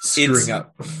screwing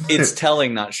up. It's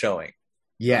telling, not showing.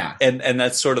 Yeah, and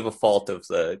that's sort of a fault of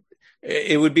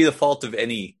it would be the fault of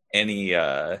any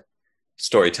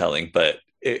storytelling, but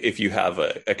if you have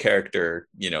a character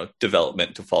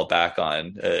development to fall back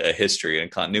on, a history and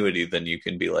continuity, then you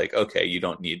can be okay, you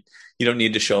don't need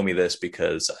to show me this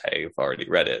because I've already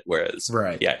read it. Whereas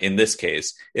in this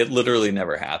case it literally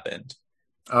never happened.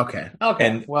 Okay.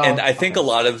 And I think a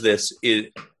lot of this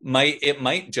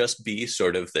might just be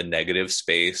sort of the negative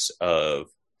space of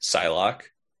Psylocke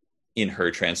in her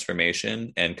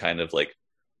transformation, and kind of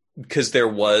because there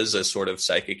was a sort of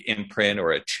psychic imprint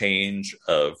or a change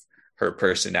of her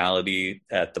personality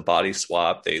at the body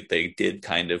swap. They did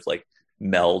kind of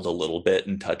meld a little bit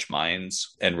and touch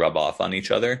minds and rub off on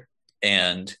each other.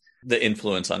 And the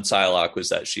influence on Psylocke was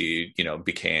that she,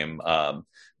 became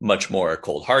much more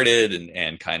cold-hearted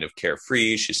and kind of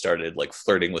carefree. She started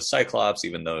flirting with Cyclops,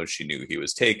 even though she knew he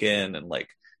was taken, and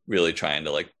really trying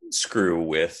to screw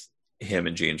with him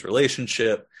and Jean's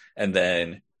relationship. And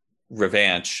then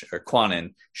Revanche, or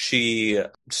Kwannon, she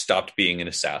stopped being an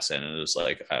assassin and was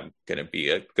I'm gonna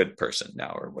be a good person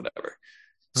now, or whatever.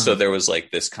 So there was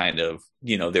this kind of,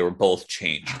 they were both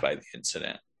changed by the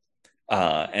incident,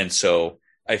 and so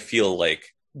I feel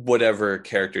whatever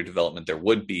character development there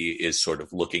would be is sort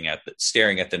of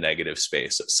staring at the negative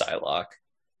space of Psylocke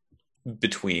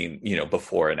between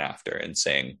before and after, and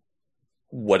saying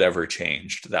whatever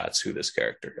changed, that's who this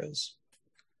character is.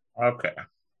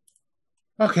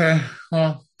 Okay,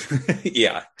 well,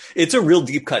 yeah, it's a real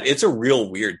deep cut. It's a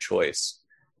real weird choice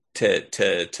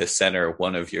to center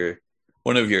one of your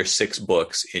 6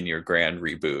 books in your grand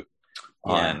reboot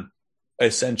on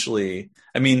essentially,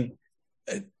 I mean,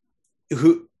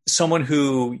 someone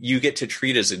who you get to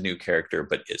treat as a new character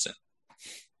but isn't.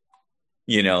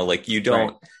 You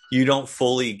don't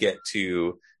fully get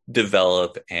to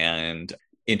develop and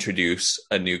introduce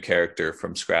a new character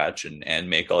from scratch and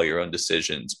make all your own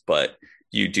decisions, but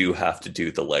you do have to do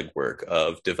the legwork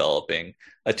of developing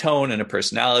a tone and a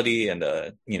personality and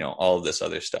all of this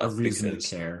other stuff. A reason to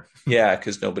care. Yeah,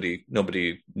 because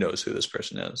nobody knows who this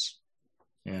person is.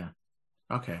 Yeah.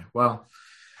 Okay. Well,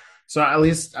 so at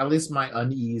least my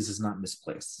unease is not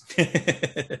misplaced.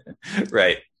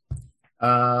 Right.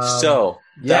 So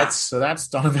that's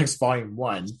Dawn of X Volume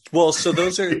 1. Well, so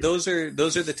those are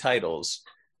the titles.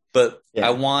 But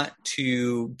I want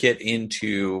to get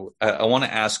into, I want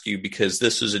to ask you, because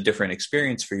this was a different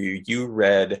experience for you. You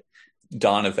read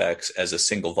Dawn of X as a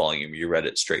single volume. You read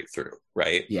it straight through,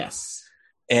 right? Yes.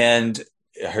 And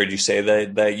I heard you say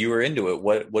that you were into it.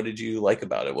 What did you like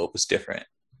about it? What was different?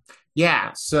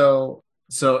 Yeah. So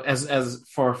as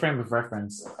for a frame of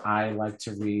reference, I like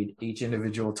to read each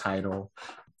individual title,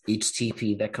 each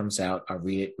TP that comes out. I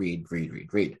read it, read.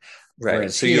 Right.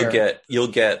 Whereas so you'll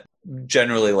get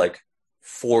generally like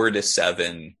 4 to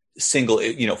 7 single,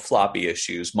 floppy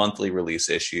issues, monthly release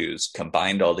issues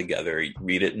combined all together. You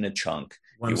read it in a chunk.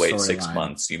 You wait 6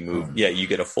 months. You move. Yeah, you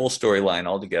get a full storyline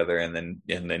all together, and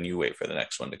then you wait for the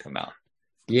next one to come out.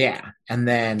 Yeah, and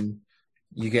then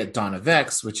you get Dawn of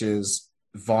X, which is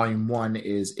volume 1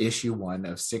 is issue 1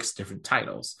 of 6 different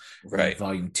titles. Right. And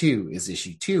volume 2 is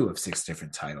issue 2 of 6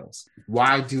 different titles.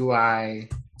 Why do I?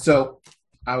 So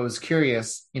I was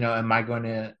curious, am I going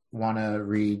to want to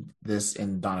read this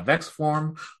in Dawn of X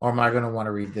form, or am I going to want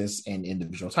to read this in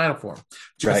individual title form?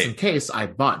 Just in case, I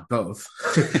bought both.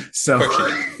 So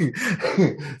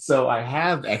I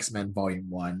have X-Men Volume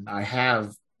 1. I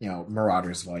have,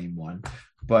 Marauders Volume 1.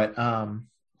 But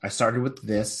I started with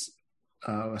this.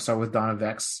 I started with Dawn of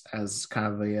X as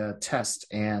kind of a test,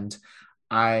 and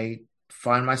I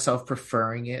find myself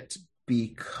preferring it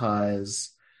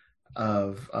because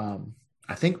of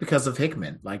I think because of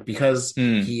Hickman, because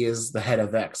he is the head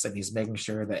of X and he's making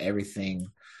sure that everything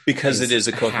it is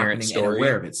a coherent story and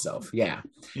aware of itself. Yeah.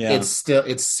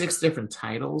 It's 6 different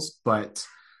titles, but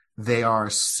they are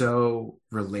so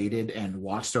related and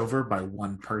watched over by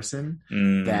one person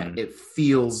that it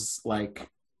feels like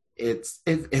it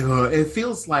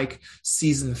feels like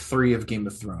season 3 of Game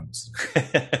of Thrones.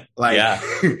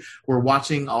 We're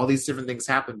watching all these different things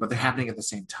happen, but they're happening at the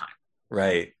same time.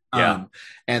 Right. Yeah.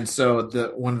 And so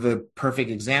one of the perfect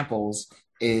examples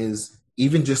is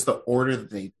even just the order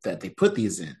that they put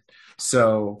these in.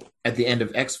 So at the end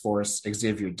of X-Force,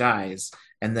 Xavier dies,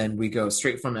 and then we go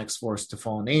straight from X-Force to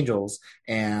Fallen Angels,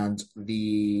 and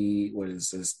the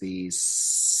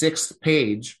 6th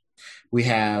page, we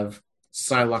have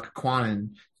Psylocke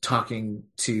Quanon talking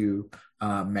to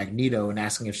Magneto and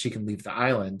asking if she can leave the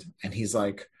island, and he's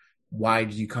like, "Why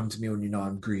did you come to me when you know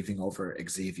I'm grieving over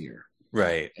Xavier?"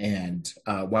 Right. And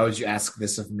why would you ask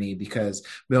this of me? Because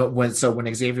when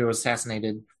Xavier was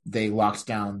assassinated, they locked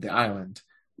down the island,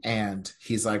 and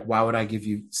he's like, "Why would I give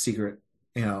you secret,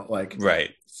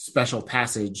 special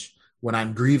passage when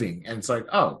I'm grieving?" And it's like,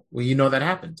 "Oh, well, that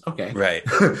happened. Okay." Right.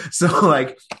 So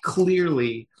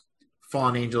clearly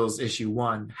Fallen Angels issue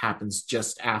 1 happens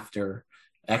just after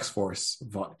X-Force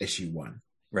issue 1.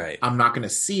 Right. I'm not going to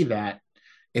see that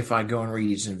if I go and read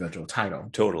each individual title.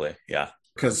 Totally. Yeah.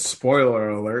 Because spoiler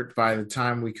alert, by the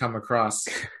time we come across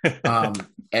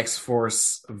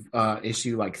X-Force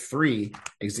issue 3,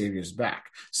 Xavier's back.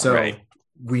 So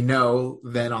we know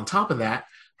then on top of that,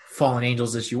 Fallen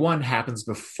Angels issue 1 happens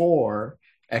before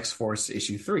X-Force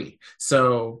issue 3.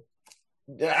 So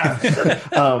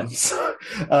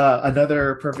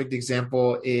another perfect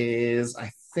example is,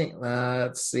 I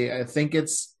think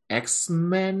it's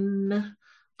X-Men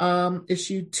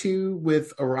issue 2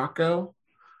 with Arakko.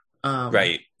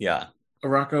 Right. Yeah.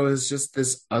 Arakko is just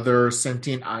this other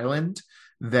sentient island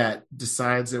that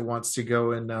decides it wants to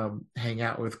go and hang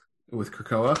out with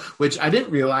Krakoa, which I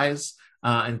didn't realize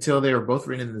until they were both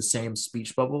written in the same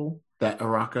speech bubble that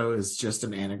Arakko is just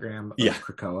an anagram of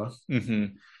Krakoa.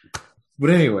 Mm-hmm. But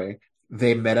anyway,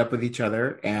 they met up with each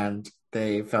other and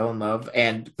they fell in love.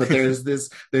 But there's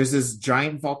this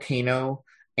giant volcano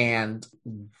and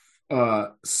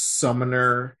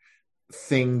summoner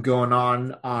thing going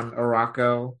on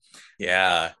Arakko.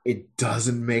 Yeah, it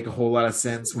doesn't make a whole lot of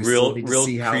sense. We still need to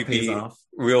see how it pays off.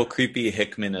 Real creepy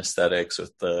Hickman aesthetics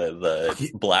with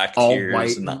the black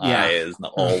tears and the eyes and the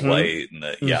all white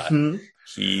and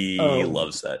he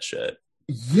loves that shit.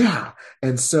 Yeah,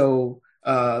 and so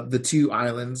the 2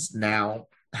 islands now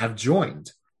have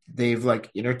joined. They've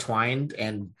intertwined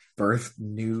and birthed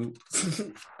new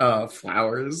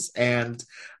flowers, and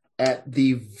at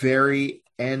the very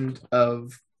end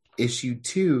of issue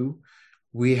 2,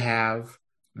 we have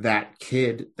that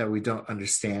kid that we don't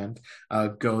understand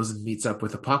goes and meets up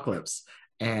with Apocalypse,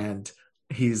 and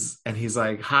he's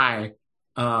like, "Hi,"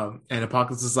 and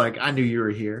Apocalypse is like, "I knew you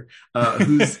were here.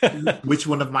 Which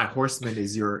one of my horsemen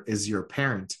is your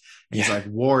parent?" And he's like,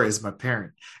 "War is my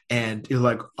parent." And you're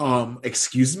like,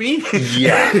 excuse me?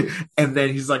 Yeah. And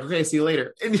then he's like, "Okay, see you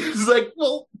later." And he's like,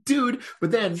 "Well, dude,"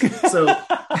 but then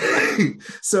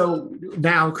so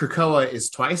now Krakoa is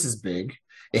twice as big.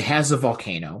 It has a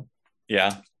volcano.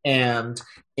 Yeah. And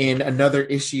in another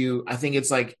issue, I think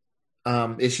it's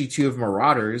issue 2 of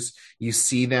Marauders, you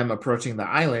see them approaching the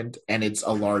island, and it's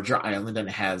a larger island and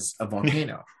it has a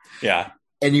volcano. Yeah.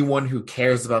 Anyone who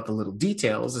cares about the little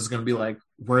details is going to be like,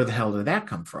 where the hell did that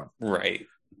come from? Right.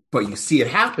 But you see it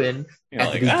happen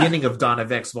at the beginning of Dawn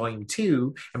of X Volume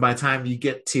 2, and by the time you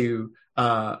get to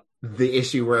the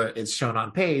issue where it's shown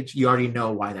on page, you already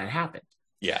know why that happened.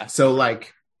 Yeah. So,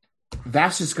 like,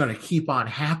 that's just going to keep on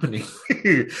happening.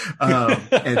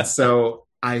 And so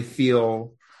I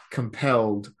feel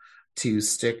compelled to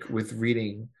stick with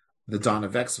reading the Dawn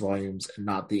of X volumes and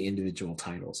not the individual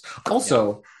titles.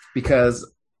 Also, because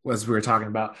as we were talking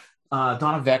about,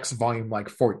 Dawn of X volume like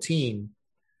 14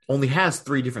 only has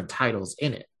 3 different titles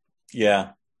in it.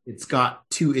 Yeah. It's got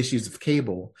 2 issues of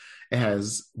Cable. It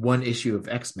has 1 issue of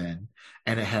X-Men,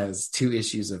 and it has 2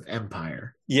 issues of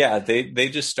Empire. Yeah, they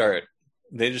just start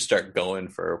going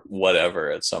for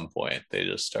whatever at some point. They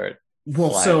just start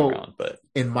flying around. But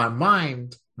in my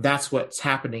mind, that's what's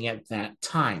happening at that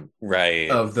time. Right.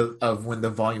 Of when the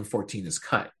volume 14 is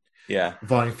cut. Yeah.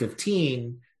 Volume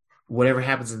 15, whatever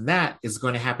happens in that is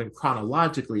going to happen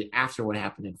chronologically after what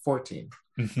happened in 14.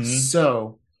 Mm-hmm.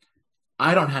 So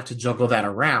I don't have to juggle that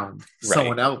around. Right.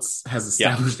 Someone else has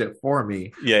established it for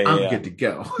me. I'm good to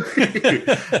go.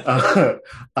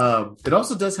 It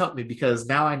also does help me because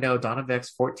now I know Dawn of X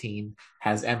 14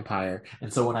 has Empire.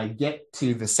 And so when I get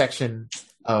to the section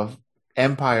of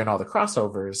Empire and all the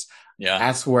crossovers,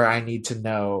 that's where I need to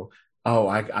know,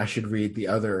 I should read the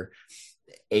other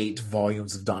 8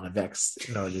 volumes of Dawn of X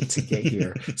in order to get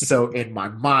here. So in my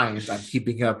mind, I'm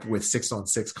keeping up with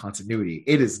 616 continuity.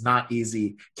 It is not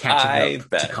easy catching up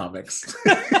to comics.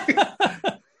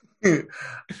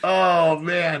 Oh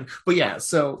man. But yeah,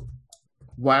 so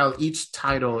while each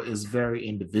title is very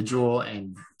individual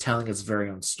and telling its very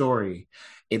own story,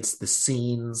 it's the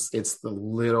scenes, it's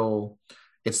the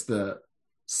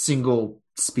single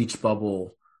speech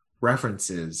bubble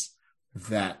references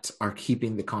that are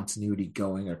keeping the continuity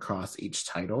going across each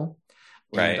title.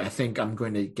 Right. And I think I'm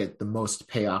going to get the most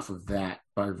payoff of that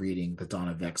by reading the Dawn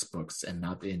of X books and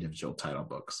not the individual title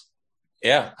books.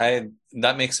 Yeah,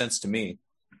 that makes sense to me.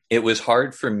 It was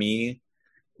hard for me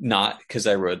not because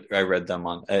I read them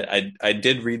on I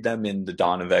did read them in the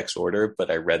Dawn of X order, but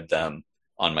I read them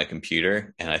on my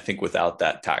computer, and I think without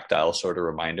that tactile sort of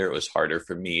reminder, it was harder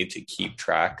for me to keep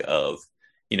track of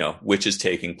which is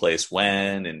taking place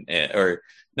when, and or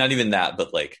not even that,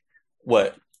 but like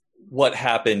what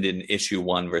happened in issue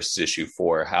 1 versus issue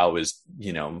 4. How is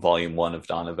volume 1 of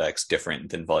Dawn of X different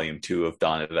than volume 2 of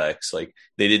Dawn of X? Like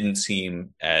they didn't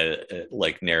seem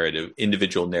like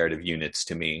individual narrative units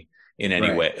to me in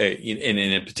any way,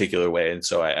 in a particular way. And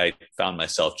so I found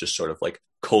myself just sort of like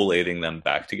collating them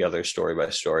back together story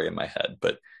by story in my head.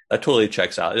 But that totally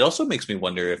checks out. It also makes me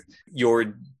wonder if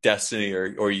your destiny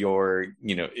or your,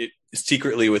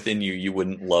 secretly within you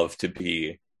wouldn't love to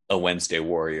be a Wednesday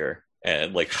warrior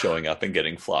and like showing up and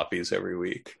getting floppies every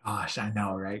week. Gosh, I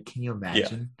know, right? Can you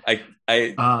imagine?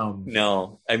 Yeah.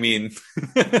 No, I mean,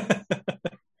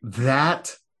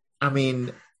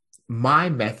 my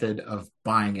method of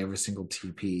buying every single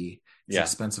TP is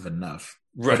expensive enough.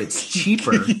 Right. But it's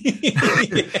cheaper.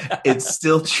 It's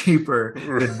still cheaper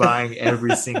than buying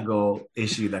every single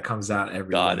issue that comes out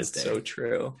every Wednesday. It's so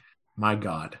true. My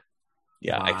God.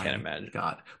 Yeah, I can't imagine.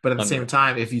 God. But at the same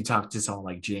time, if you talk to someone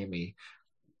like Jamie,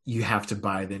 you have to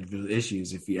buy the individual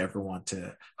issues if you ever want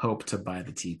to hope to buy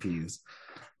the TPs.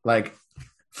 Like,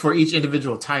 for each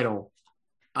individual title,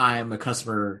 I'm a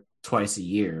customer twice a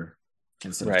year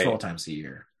instead of 12 times a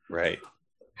year. Right.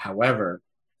 However,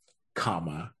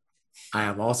 I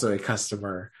am also a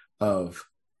customer of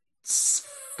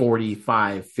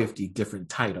 45, 50 different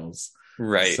titles.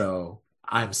 Right. So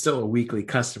I'm still a weekly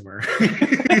customer.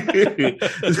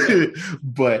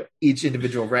 But each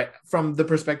individual, from the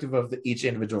perspective of each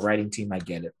individual writing team, I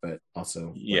get it. But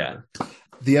also, whatever.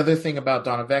 The other thing about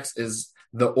Dawn of X is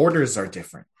the orders are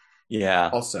different. Yeah.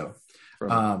 Also.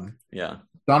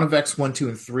 Dawn of X 1, 2,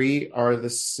 and 3 are the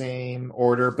same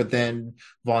order, but then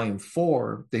volume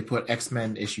 4, they put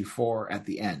X-Men issue 4 at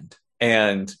the end.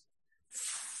 And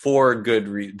for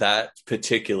good that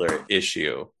particular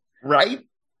issue. Right?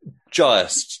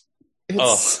 Just.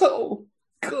 It's so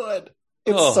good.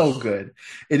 It's so good.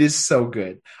 It is so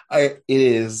good. It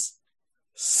is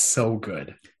so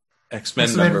good.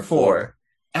 X-Men number 4.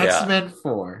 X-Men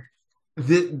 4.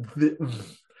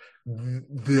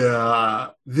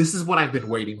 This is what I've been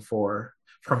waiting for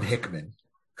from Hickman.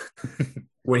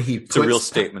 When it's a real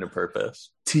statement of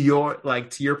purpose. To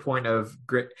your point of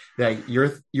great, like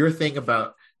your thing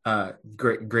about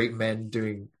great men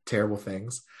doing terrible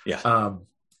things. Yeah.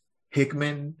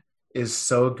 Hickman is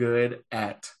so good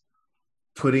at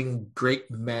putting great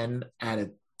men at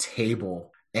a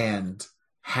table and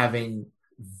having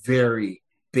very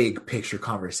big picture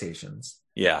conversations.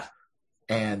 Yeah.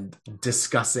 And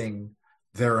discussing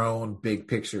their own big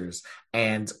pictures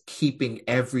and keeping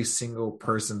every single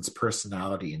person's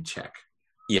personality in check.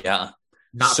 Yeah.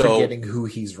 Not forgetting who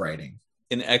he's writing.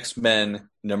 In X-Men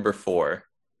 #4,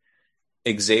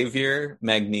 Xavier,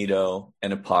 Magneto,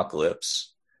 and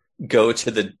Apocalypse go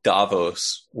to the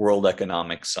Davos World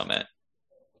Economic Summit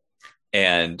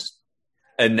and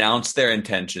announce their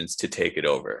intentions to take it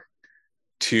over,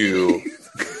 to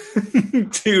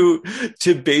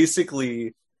to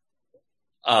basically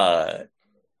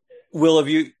Will, have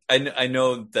you I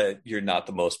know that you're not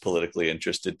the most politically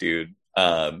interested dude.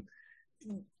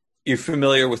 You're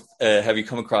familiar with have you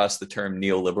come across the term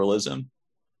neoliberalism?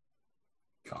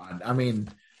 God, I mean,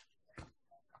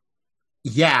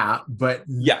 yeah, but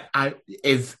yeah,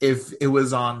 if it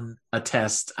was on a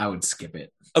test, I would skip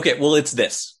it. Okay, well, it's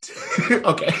this.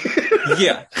 Okay.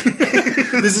 Yeah.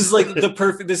 This is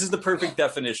the perfect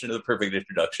definition of the perfect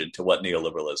introduction to what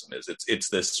neoliberalism is. It's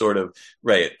this sort of,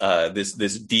 right,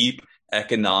 this deep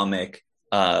economic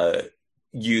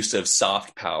use of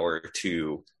soft power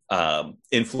to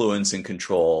influence and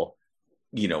control,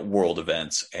 world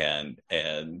events and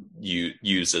you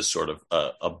use as sort of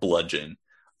a bludgeon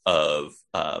of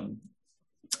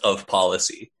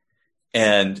policy.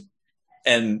 And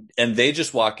they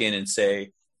just walk in and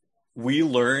say, we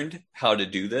learned how to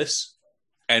do this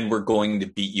and we're going to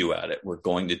beat you at it. We're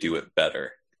going to do it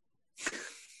better.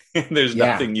 There's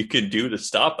nothing you can do to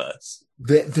stop us.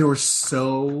 They were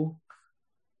so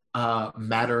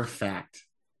matter of fact.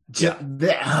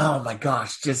 Oh my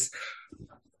gosh. Just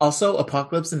also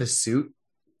Apocalypse in a suit.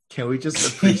 Can we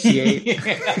just appreciate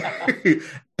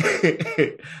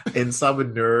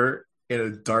Insabu Nur in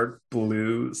a dark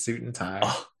blue suit and tie?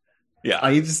 Oh.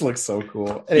 Yeah, he just looks so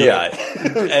cool. Anyway. Yeah,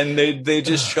 and they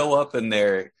just show up and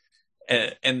they're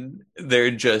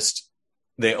just,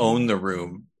 they own the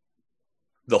room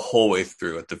the whole way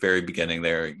through. At the very beginning,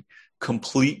 they're in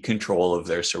complete control of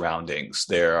their surroundings.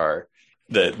 There are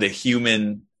the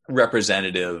human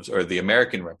representatives, or the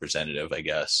American representative, I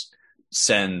guess,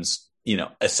 sends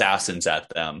assassins at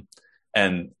them,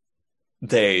 and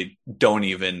it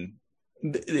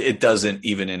doesn't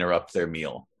even interrupt their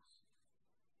meal.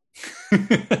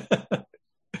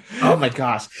 Oh my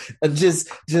gosh.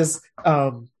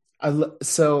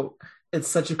 So it's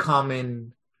such a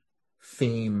common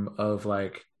theme of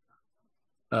like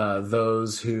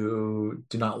those who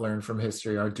do not learn from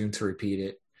history are doomed to repeat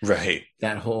it. Right.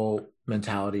 That whole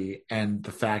mentality, and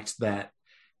the fact that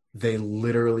they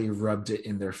literally rubbed it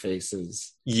in their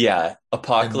faces. Yeah.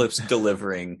 Apocalypse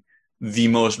delivering the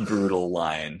most brutal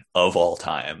line of all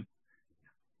time.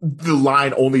 The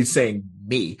line only saying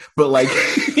me, but like,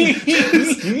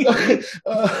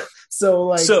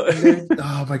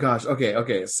 oh my gosh.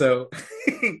 Okay. So,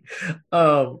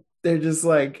 they're just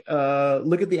like,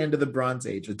 look at the end of the Bronze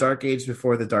Age, the Dark Age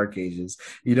before the Dark Ages.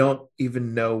 You don't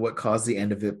even know what caused the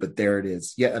end of it, but there it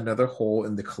is. Yet another hole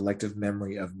in the collective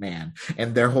memory of man.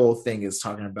 And their whole thing is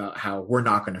talking about how we're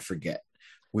not going to forget.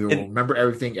 We will remember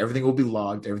everything. Everything will be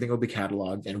logged. Everything will be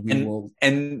cataloged, and we will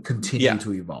continue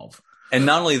to evolve. And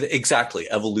not only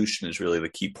exactly, evolution is really the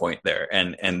key point there.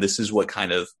 And this is what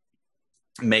kind of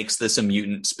makes this a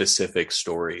mutant specific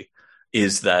story,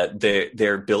 is that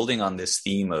they're building on this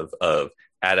theme of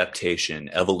adaptation,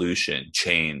 evolution,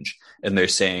 change. And they're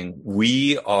saying,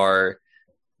 we're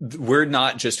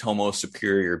not just Homo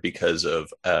superior because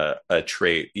of a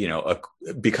trait,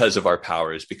 because of our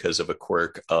powers, because of a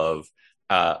quirk of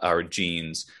our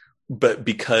genes, but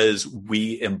because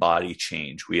we embody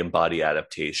change, we embody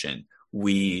adaptation.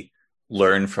 We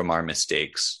learn from our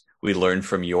mistakes. We learn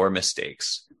from your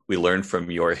mistakes. We learn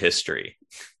from your history.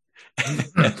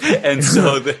 And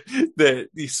so they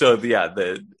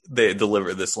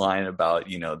deliver this line about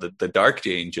the dark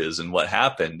changes and what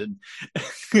happened, and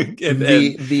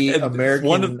the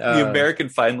American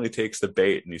finally takes the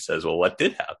bait and he says, well, what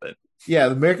did happen? Yeah,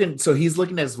 the American, so he's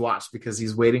looking at his watch because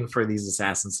he's waiting for these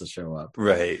assassins to show up,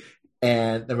 right?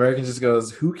 And the American just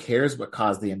goes, who cares what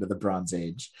caused the end of the Bronze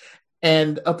Age?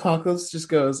 And Apocalypse just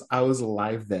goes, I was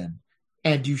alive then.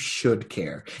 And you should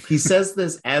care. He says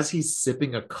this as he's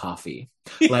sipping a coffee.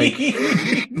 Like,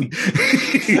 and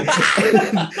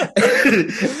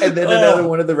then another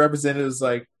one of the representatives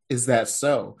like, is that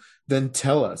so? Then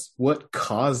tell us what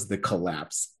caused the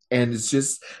collapse. And it's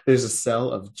just, there's a cell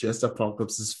of just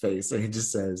Apocalypse's face. And he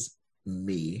just says,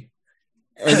 me.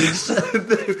 And,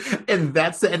 and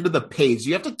that's the end of the page.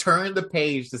 You have to turn the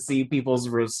page to see people's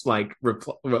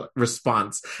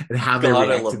response and how they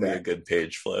react to that. A good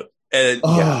page flip. And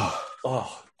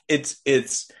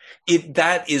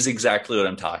that is exactly what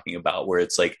I'm talking about, where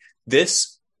it's like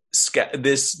this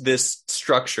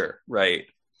structure, right,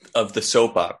 of the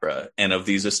soap opera and of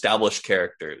these established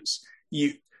characters.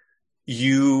 If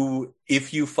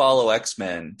you follow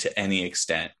X-Men to any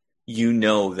extent, you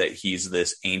know that he's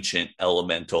this ancient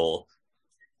elemental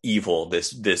evil,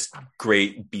 this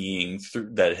great being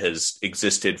that has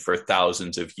existed for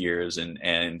thousands of years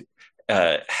and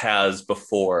has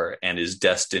before and is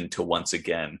destined to once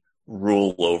again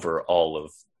rule over all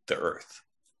of the earth.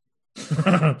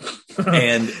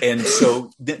 and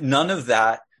so none of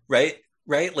that, right?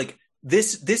 Like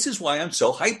this is why I'm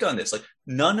so hyped on this. Like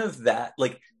none of that,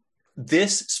 like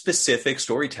this specific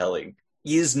storytelling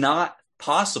is not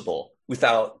possible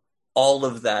without all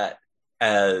of that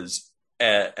as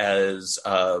to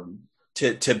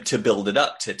build it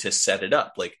up, to set it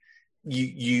up. Like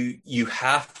you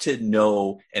have to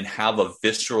know and have a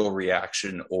visceral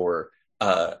reaction or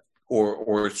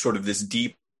sort of this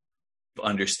deep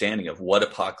understanding of what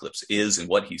Apocalypse is and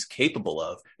what he's capable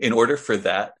of in order for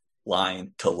that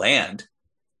line to land.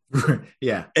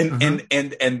 Yeah.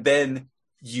 And then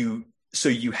you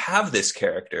have this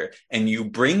character and you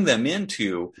bring them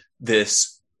into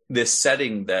this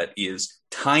setting that is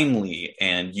timely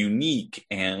and unique,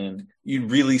 and it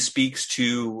really speaks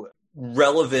to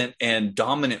relevant and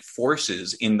dominant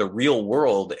forces in the real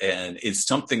world, and is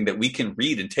something that we can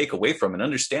read and take away from and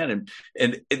understand,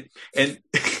 and and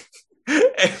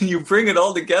you bring it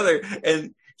all together,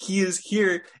 and he is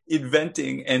here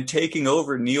inventing and taking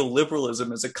over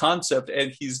neoliberalism as a concept,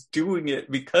 and he's doing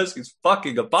it because he's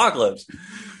fucking Apocalypse.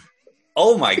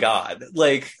 Oh my God.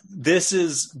 Like this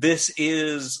is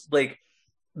the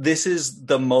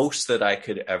most that I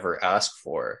could ever ask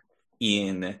for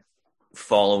in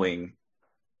following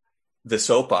the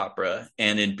soap opera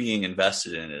and in being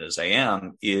invested in it as I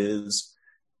am, is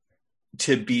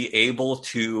to be able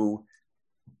to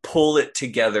pull it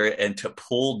together and to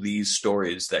pull these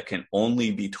stories that can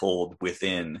only be told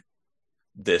within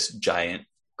this giant,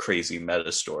 crazy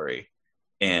meta story,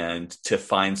 and to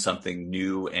find something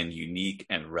new and unique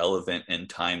and relevant and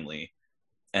timely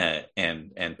and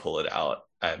pull it out.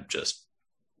 I'm just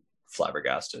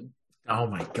flabbergasted. Oh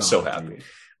my God. So happy.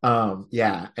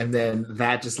 Yeah. And then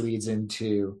that just leads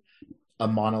into a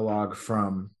monologue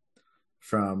from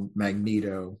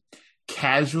Magneto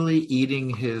casually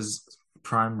eating his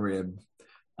prime rib.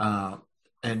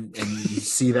 And you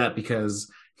see that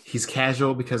because he's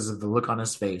casual because of the look on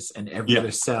his face, and every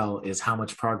other cell is how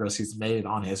much progress he's made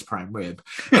on his prime rib.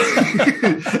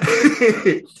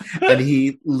 And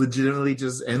he legitimately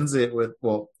just ends it with,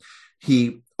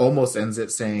 he almost ends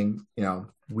it saying,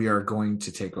 we are going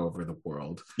to take over the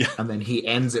world. Yeah. And then he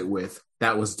ends it with,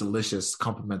 that was delicious,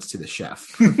 compliments to the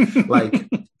chef. Like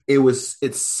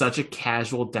it's such a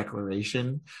casual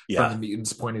declaration from the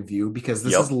mutant's point of view, because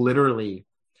this is literally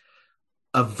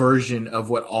a version of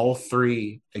what all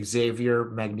three, Xavier,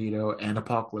 Magneto, and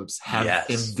Apocalypse, have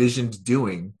envisioned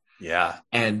doing. Yeah.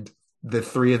 And the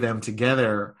three of them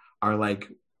together are like,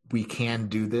 we can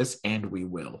do this and we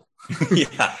will.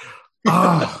 Yeah.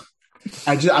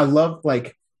 I love,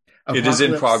 like, Apocalypse, it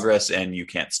is in progress and you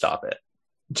can't stop it.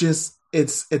 Just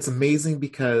it's amazing,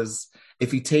 because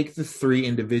if you take the three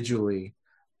individually,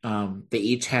 they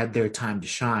each had their time to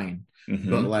shine. Mm-hmm.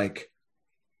 But like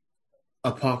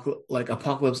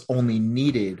Apocalypse only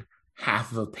needed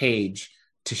half of a page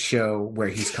to show where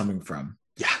he's coming from.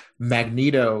 Yeah.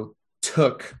 Magneto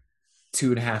took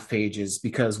 2.5 pages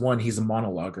because, one, he's a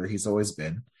monologuer. He's always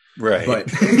been. Right.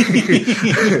 But,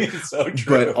 so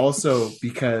true. But also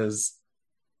because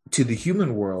to the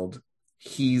human world,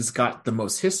 he's got the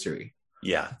most history.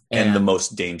 Yeah. And the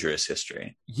most dangerous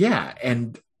history. Yeah.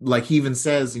 And like he even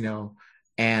says, in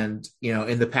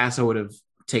the past I would have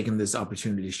taken this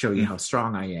opportunity to show you how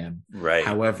strong I am. Right.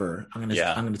 However, I'm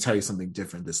going to tell you something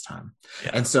different this time.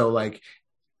 Yeah. And so, like,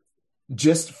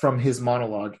 just from his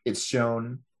monologue, it's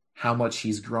shown how much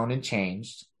he's grown and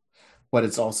changed, but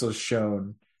it's also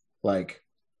shown, like,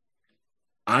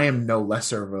 I am no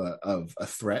lesser of a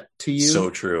threat to you. So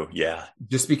true. Yeah.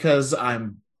 Just because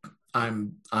I'm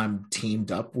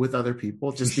teamed up with other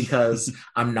people, just because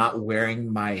I'm not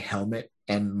wearing my helmet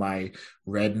and my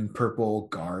red and purple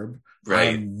garb, right.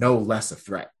 I'm no less a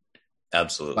threat.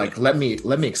 Absolutely. Like, let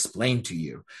me explain to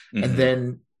you. Mm-hmm. And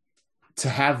then to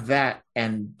have that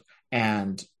and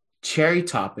cherry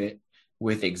top it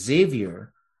with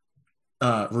Xavier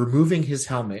removing his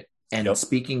helmet and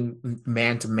speaking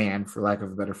man to man, for lack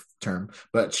of a better term,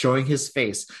 but showing his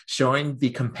face, showing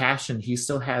the compassion he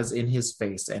still has in his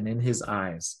face and in his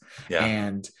eyes,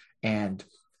 and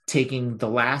taking the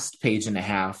last page and a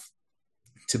half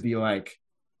to be like,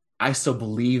 I still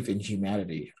believe in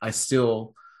humanity. I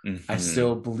still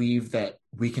believe that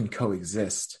we can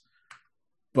coexist.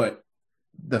 But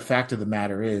the fact of the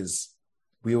matter is,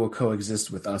 we will coexist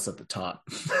with us at the top.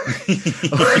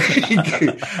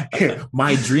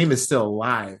 My dream is still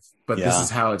alive, but this is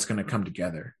how it's going to come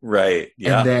together. Right.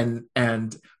 Yeah.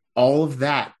 And all of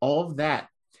that,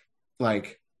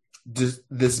 like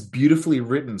this beautifully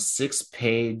written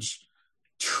 6-page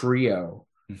trio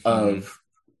of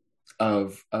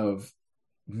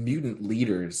mutant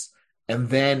leaders. And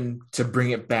then to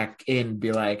bring it back in,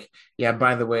 be like, yeah,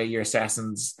 by the way, your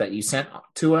assassins that you sent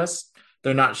to us,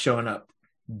 they're not showing up.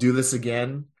 Do this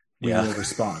again, we will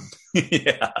respond.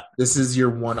 Yeah. This is your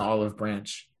one olive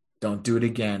branch. Don't do it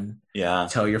again. Yeah.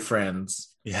 Tell your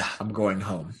friends. Yeah. I'm going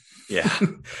home. Yeah.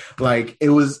 Like it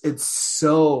was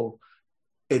so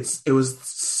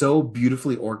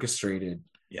beautifully orchestrated.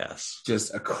 Yes.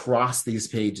 Just across these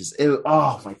pages.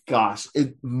 Oh my gosh.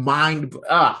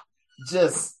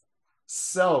 Just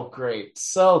so great.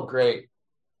 So great.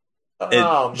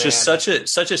 Just such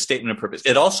a statement of purpose.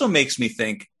 It also makes me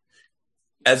think,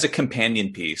 as a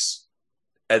companion piece,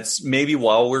 as maybe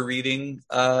while we're reading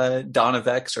Dawn of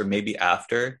X, or maybe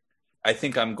after, I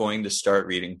think I'm going to start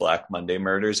reading Black Monday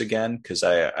Murders again, because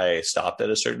I stopped at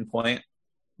a certain point.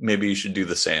 Maybe you should do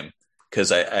the same,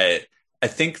 because I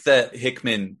think that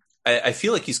Hickman, I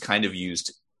feel like he's kind of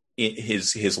used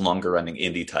his longer running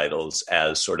indie titles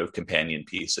as sort of companion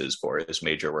pieces for his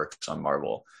major works on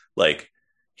Marvel. Like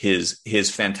his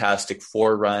Fantastic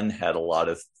Four run had a lot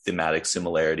of thematic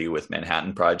similarity with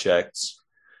Manhattan Projects.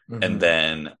 Mm-hmm. And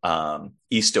then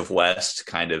East of West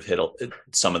kind of hit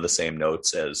some of the same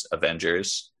notes as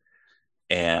Avengers.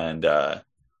 And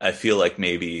I feel like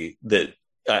maybe that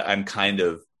I'm kind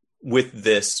of, with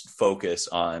this focus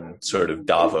on sort of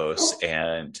Davos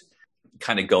and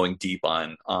kind of going deep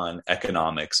on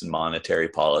economics and monetary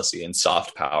policy and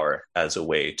soft power as a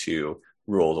way to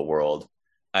rule the world,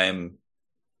 I'm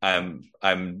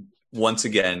once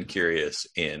again curious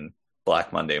in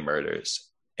Black Monday Murders,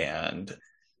 and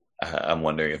I'm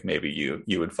wondering if maybe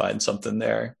you would find something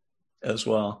there as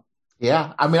well.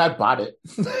 Yeah, I mean, I bought it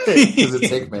because it's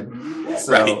Hickman,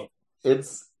 so right.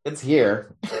 It's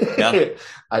here. Yeah.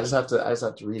 I just have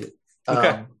to read it.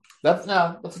 Okay. That's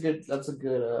a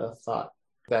good thought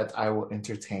that I will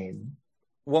entertain.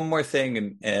 One more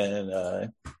thing,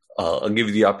 and I'll give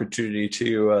you the opportunity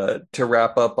to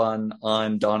wrap up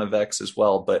on Dawn of X as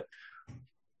well. But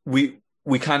we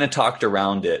kind of talked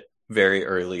around it very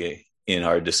early in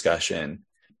our discussion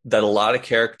that a lot of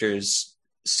characters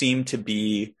seem to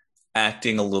be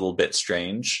acting a little bit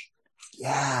strange.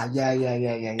 Yeah.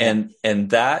 And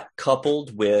that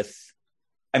coupled with,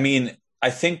 I mean,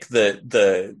 I think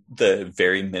the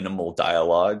very minimal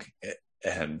dialogue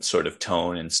and sort of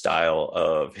tone and style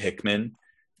of Hickman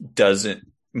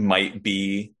might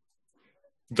be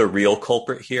the real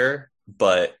culprit here,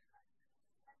 but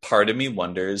part of me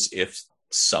wonders if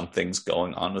something's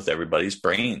going on with everybody's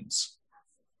brains.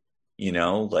 You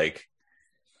know, like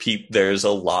there's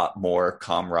a lot more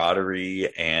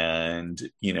camaraderie and,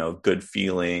 you know, good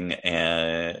feeling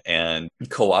and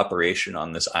cooperation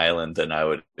on this island than I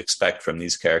would expect from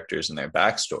these characters and their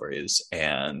backstories.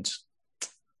 And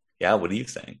yeah, what do you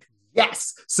think?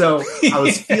 Yes. So I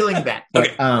was feeling that.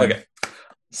 But, okay.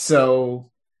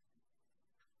 So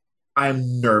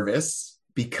I'm nervous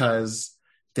because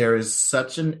there is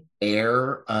such an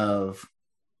air of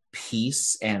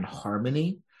peace and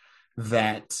harmony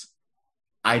that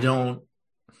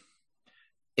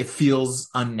it feels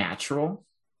unnatural.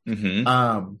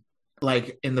 Mm-hmm.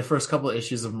 Like in the first couple of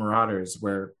issues of Marauders,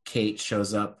 where Kate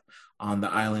shows up on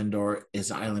the island or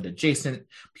is island adjacent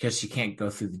because she can't go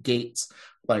through the gates.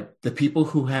 Like the people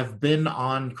who have been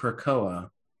on Krakoa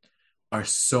are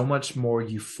so much more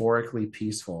euphorically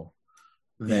peaceful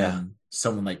than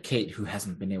someone like Kate who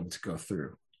hasn't been able to go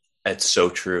through. It's so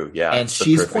true. Yeah. And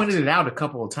she's pointed it out a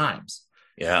couple of times.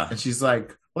 Yeah. And she's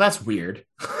like, well, that's weird.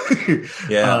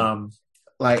 Yeah.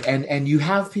 Like, and you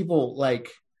have people like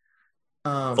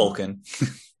Vulcan.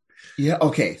 Yeah.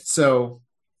 Okay. So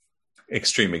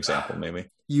extreme example, maybe.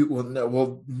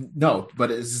 No,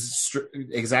 but it's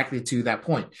exactly to that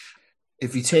point.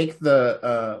 If you take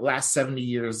the last 70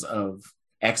 years of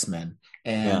X-Men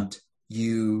and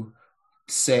you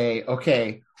say,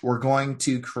 okay, we're going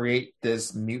to create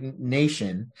this mutant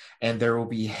nation and there will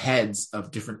be heads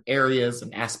of different areas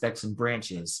and aspects and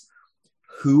branches.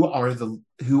 Who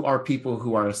are people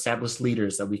who are established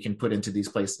leaders that we can put into these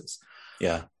places?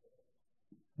 Yeah.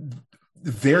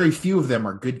 Very few of them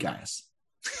are good guys.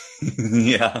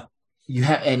 Yeah. You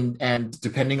have and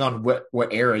depending on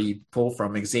what era you pull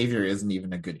from, Xavier isn't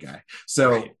even a good guy.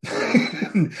 So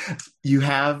right. You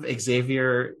have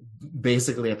Xavier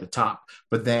basically at the top,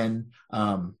 but then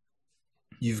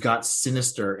you've got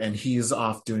Sinister, and he's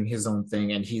off doing his own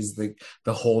thing, and he's the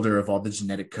holder of all the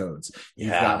genetic codes.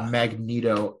 You've got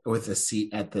Magneto with a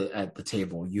seat at the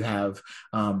table. You have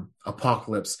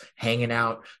Apocalypse hanging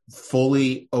out,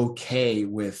 fully okay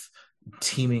with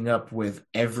teaming up with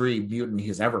every mutant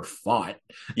he's ever fought,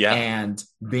 and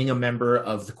being a member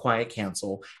of the Quiet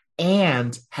Council,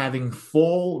 and having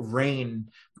full reign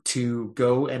to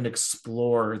go and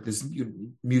explore this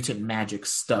mutant magic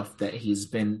stuff that he's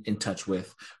been in touch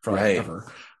with forever.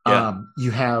 Right. You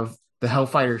have the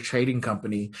Hellfire Trading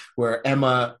Company, where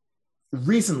Emma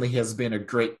recently has been a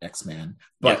great X-Man,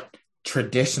 but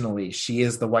traditionally she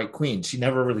is the White Queen. She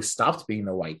never really stopped being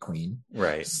the White Queen.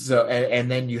 Right. So, and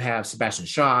then you have Sebastian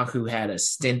Shaw, who had a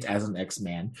stint as an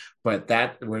X-Man, but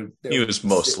he was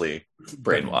mostly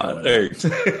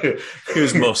brainwashed. He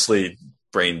was mostly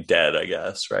brain dead, I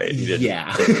guess, right? He didn't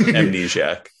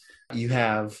amnesiac. You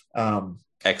have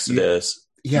Exodus.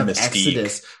 You have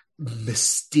Exodus,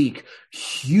 Mystique,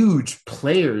 huge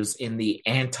players in the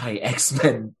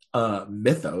anti-X-Men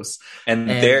mythos.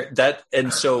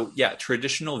 So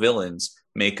traditional villains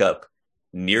make up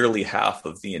nearly half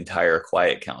of the entire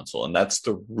Quiet Council, and that's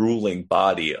the ruling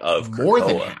body of more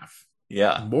than half.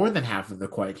 Yeah. More than half of the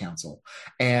Quiet Council.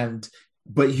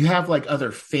 But you have like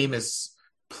other famous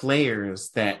players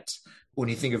that, when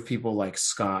you think of people like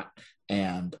Scott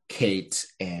and Kate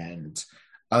and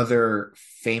other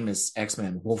famous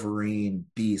X-Men, Wolverine,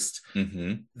 Beast,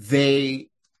 they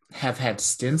have had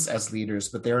stints as leaders,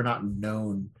 but they're not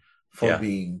known for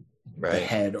being the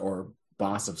head or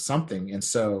boss of something. And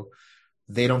so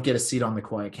they don't get a seat on the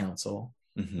Quiet Council.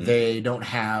 They don't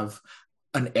have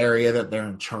an area that they're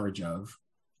in charge of.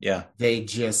 Yeah. They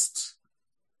just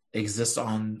exist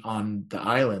on the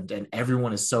island, and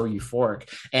everyone is so euphoric.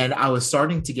 And I was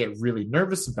starting to get really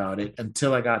nervous about it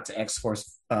until I got to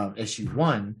X-Force issue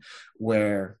 1,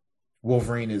 where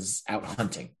Wolverine is out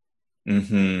hunting.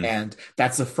 And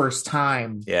that's the first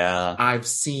time I've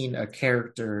seen a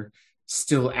character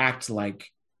still act like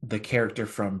the character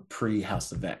from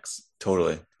pre-House of X.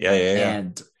 Totally.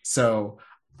 And so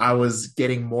I was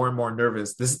getting more and more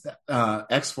nervous. This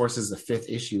X-Force is the 5th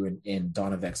issue in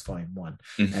Dawn of X Volume 1.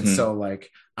 And so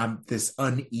like this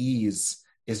unease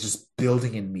is just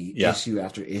building in me issue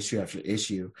after issue after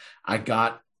issue. I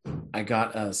got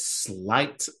a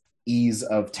slight ease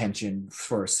of tension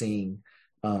for seeing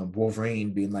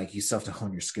Wolverine being like, you still have to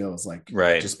hone your skills. Like,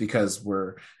 just because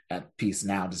we're at peace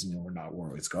now doesn't mean we're not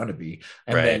where it's going to be.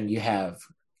 And then you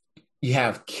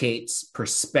have Kate's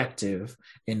perspective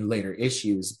in later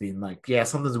issues being like,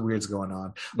 something weird's going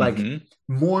on. Like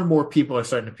more and more people are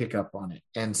starting to pick up on it.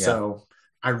 And so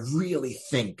I really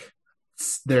think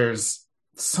there's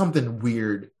something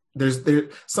weird.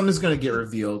 Something's going to get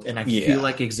revealed. And I feel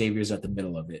like Xavier's at the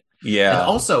middle of it. Yeah. And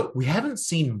also, we haven't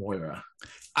seen Moira.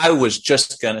 I was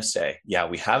just going to say,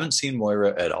 we haven't seen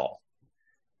Moira at all.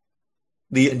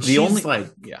 The only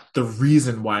the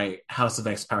reason why House of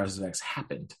X, Powers of X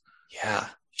happened. Yeah.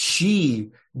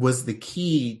 She was the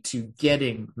key to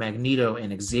getting Magneto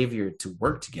and Xavier to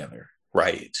work together.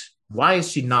 Right. Why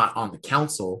is she not on the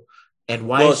council? And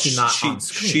why is she not on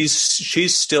screen?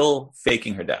 She's still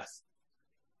faking her death.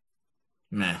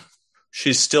 Meh.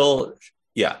 She's still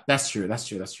That's true.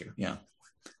 Yeah.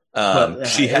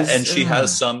 She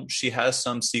has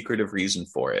some secretive reason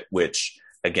for it, which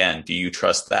again, do you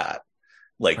trust that?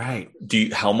 Like,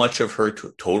 how much of her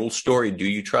total story do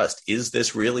you trust? Is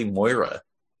this really Moira?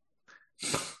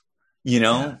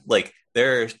 Like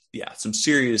there are some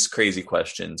serious, crazy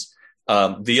questions.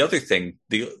 The other thing,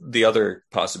 the other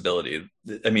possibility,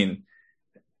 I mean,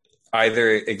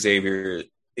 either Xavier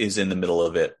is in the middle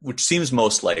of it, which seems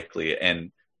most likely,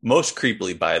 and most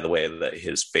creepily, by the way, that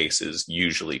his face is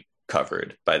usually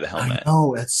covered by the helmet.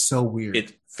 Oh, that's so weird.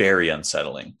 It's very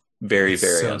unsettling. Very,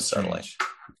 very unsettling. Strange.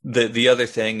 The other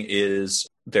thing is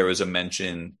there was a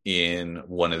mention in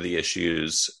one of the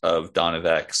issues of Dawn of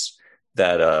X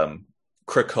that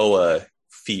Krakoa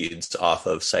feeds off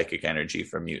of psychic energy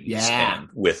from mutants. And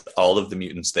with all of the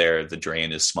mutants there, the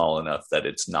drain is small enough that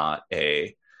it's not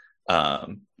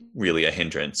really a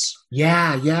hindrance.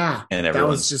 And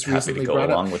everyone's just happy to go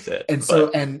along with it. And so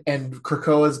and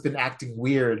Krakoa's been acting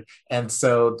weird, and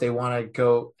so they want to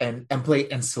go and Emplate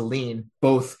and Selene,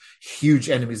 both huge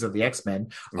enemies of the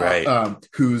X-Men,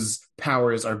 whose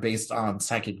powers are based on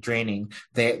psychic draining.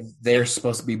 They're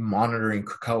supposed to be monitoring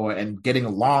Krakoa and getting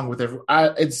along with everyone.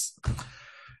 It's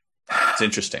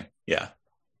interesting. Yeah.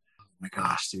 Oh my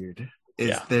gosh, dude.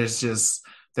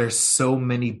 There's so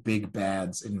many big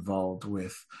bads involved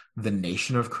with the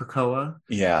nation of Krakoa.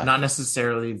 Yeah. Not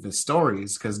necessarily the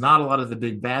stories, because not a lot of the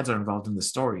big bads are involved in the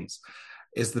stories.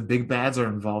 Is the big bads are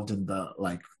involved in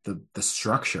the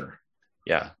structure.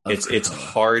 Yeah. It's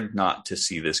hard not to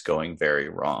see this going very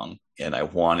wrong. And I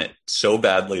want it so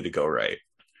badly to go right.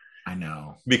 I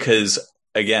know. Because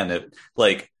again,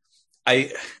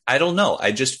 I don't know.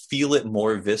 I just feel it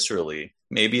more viscerally.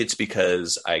 Maybe it's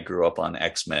because I grew up on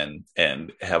X-Men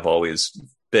and have always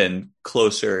been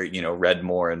closer, read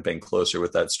more and been closer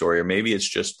with that story. Or maybe it's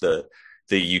just the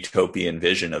utopian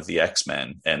vision of the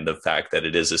X-Men and the fact that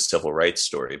it is a civil rights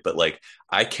story. But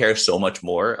I care so much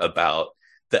more about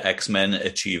the X-Men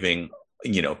achieving,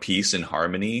 peace and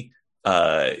harmony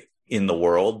in the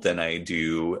world than I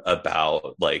do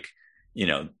about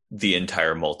the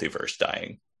entire multiverse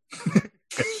dying.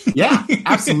 Yeah,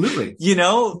 absolutely.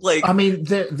 I mean,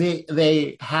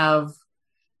 they have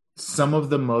some of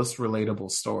the most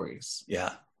relatable stories.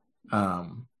 Yeah.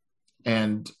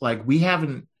 And we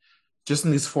haven't, just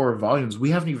in these 4 volumes,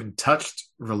 we haven't even touched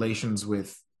relations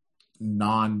with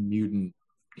non-mutant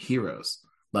heroes.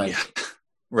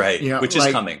 Right. Which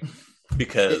is coming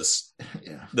because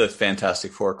the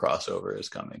Fantastic Four crossover is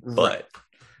coming. Right.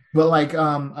 But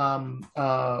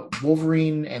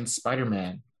Wolverine and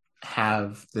Spider-Man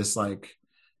have this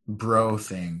bro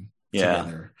thing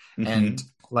together. Mm-hmm. And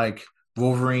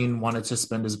Wolverine wanted to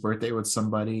spend his birthday with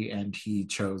somebody and he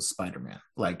chose Spider-Man.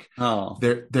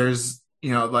 There's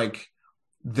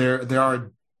there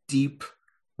are deep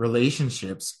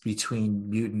relationships between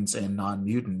mutants and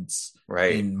non-mutants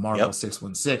in Marvel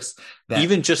 616 that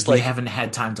even just we haven't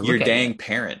had time to look at your dang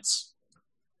parents.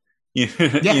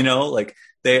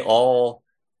 They all,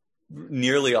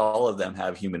 nearly all of them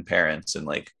have human parents, and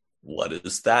what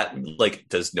is that?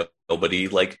 Does nobody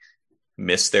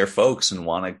miss their folks and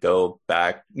want to go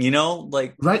back?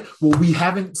 Right. Well, we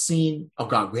haven't seen. Oh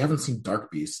God, we haven't seen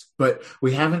Dark Beast, but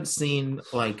we haven't seen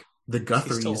the Guthries.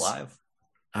 He's still alive.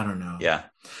 I don't know. Yeah.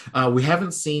 We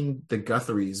haven't seen the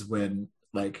Guthries when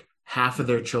half of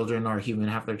their children are human,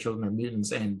 half of their children are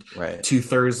mutants, and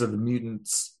 2/3 of the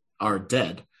mutants are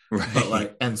dead.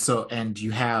 Right. But and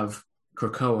you have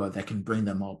Krakoa that can bring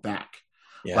them all back.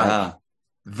 Yeah.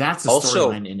 That's a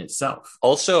storyline in itself.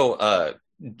 Also,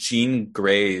 Jean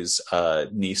Grey's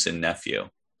niece and nephew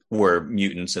were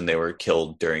mutants, and they were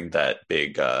killed during that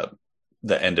big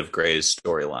the end of Grey's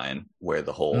storyline where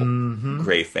the whole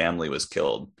Grey family was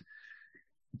killed.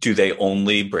 Do they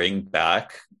only bring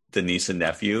back the niece and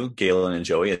nephew, Galen and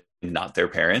Joey, and not their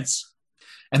parents?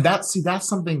 And that's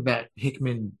something that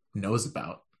Hickman knows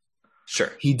about.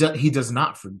 Sure. He does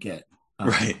not forget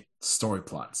story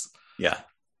plots. Yeah.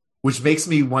 Which makes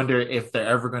me wonder if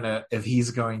he's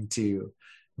going to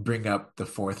bring up the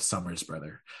 4th Summers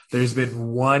brother. There's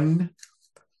been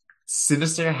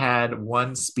Sinister had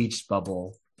one speech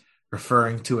bubble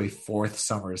referring to a 4th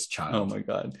Summers child. Oh my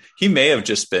God. He may have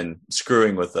just been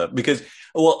screwing with them because,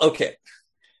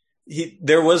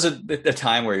 there was a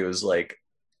time where he was the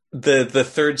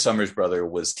 3rd Summers brother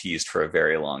was teased for a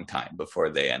very long time before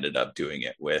they ended up doing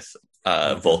it with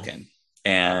Vulcan.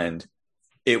 And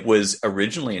it was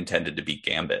originally intended to be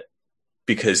Gambit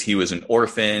because he was an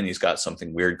orphan. He's got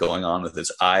something weird going on with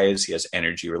his eyes. He has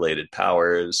energy related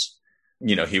powers.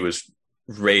 He was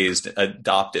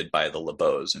adopted by the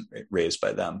LeBeaus and raised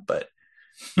by them. But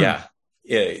yeah,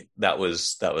 that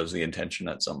was the intention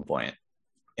at some point.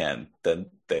 And then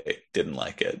they didn't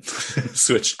like it.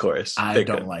 Switched course. I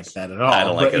don't like that at all. I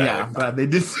don't like it either. I'm glad they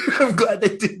did. I'm glad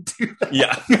they did do that.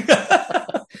 Yeah.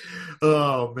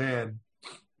 Oh man.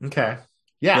 Okay.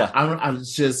 Yeah.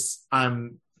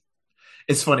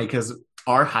 It's funny because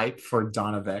our hype for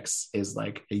Dawn of X is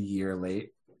a year late.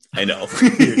 I know.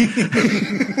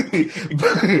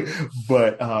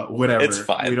 but whatever. It's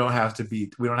fine. We don't have to be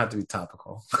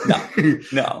topical.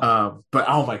 No. But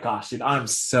oh my gosh, dude, I'm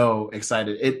so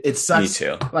excited. It sucks. Me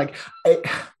too.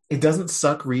 It doesn't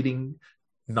suck reading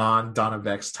non-Dawn of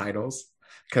X titles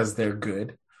because they're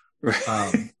good.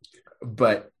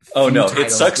 But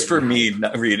it sucks for me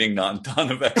not reading non-Dawn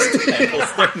of X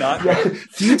titles. They're not.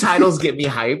 Few titles get me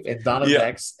hype, and Dawn of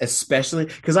X especially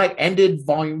because I ended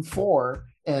volume 4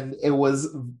 and it was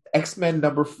X-Men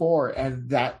number 4, and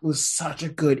that was such a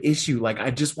good issue. I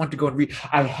just want to go and read.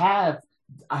 I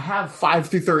have 5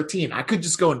 through 13. I could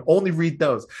just go and only read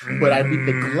those, but I'd be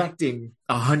neglecting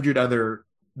 100 other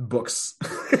books.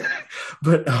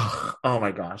 But oh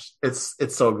my gosh,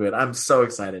 it's so good. I'm so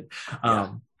excited.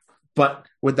 But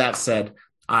with that said,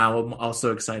 I'm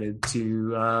also excited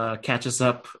to catch us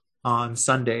up on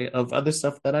Sunday of other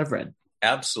stuff that I've read.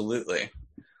 Absolutely.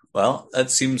 Well, that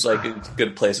seems like a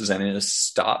good place as any to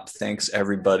stop. Thanks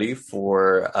everybody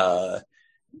for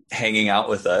hanging out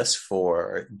with us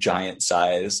for Giant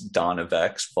Size Dawn of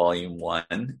X Volume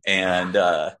 1. And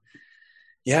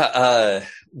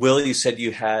Will, you said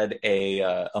you had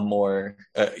a more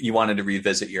you wanted to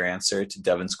revisit your answer to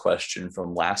Devin's question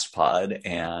from last pod,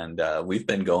 and we've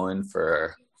been going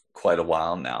for quite a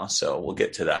while now, so we'll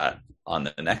get to that on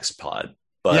the next pod.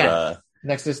 But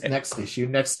next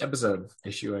episode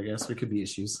issue, I guess. We could be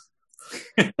issues.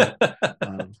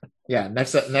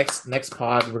 Next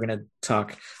pod we're gonna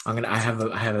talk. I have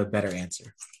a better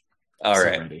answer. All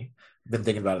right. Already. Been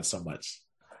thinking about it so much.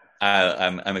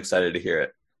 I'm excited to hear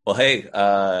it. Well, hey,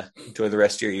 enjoy the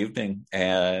rest of your evening,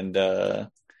 and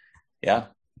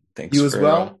thanks. You as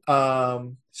well.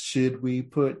 Should we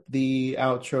put the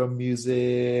outro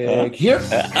music here? All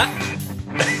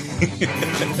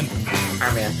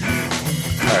right, man.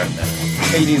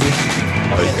 Take it easy.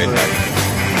 Always great.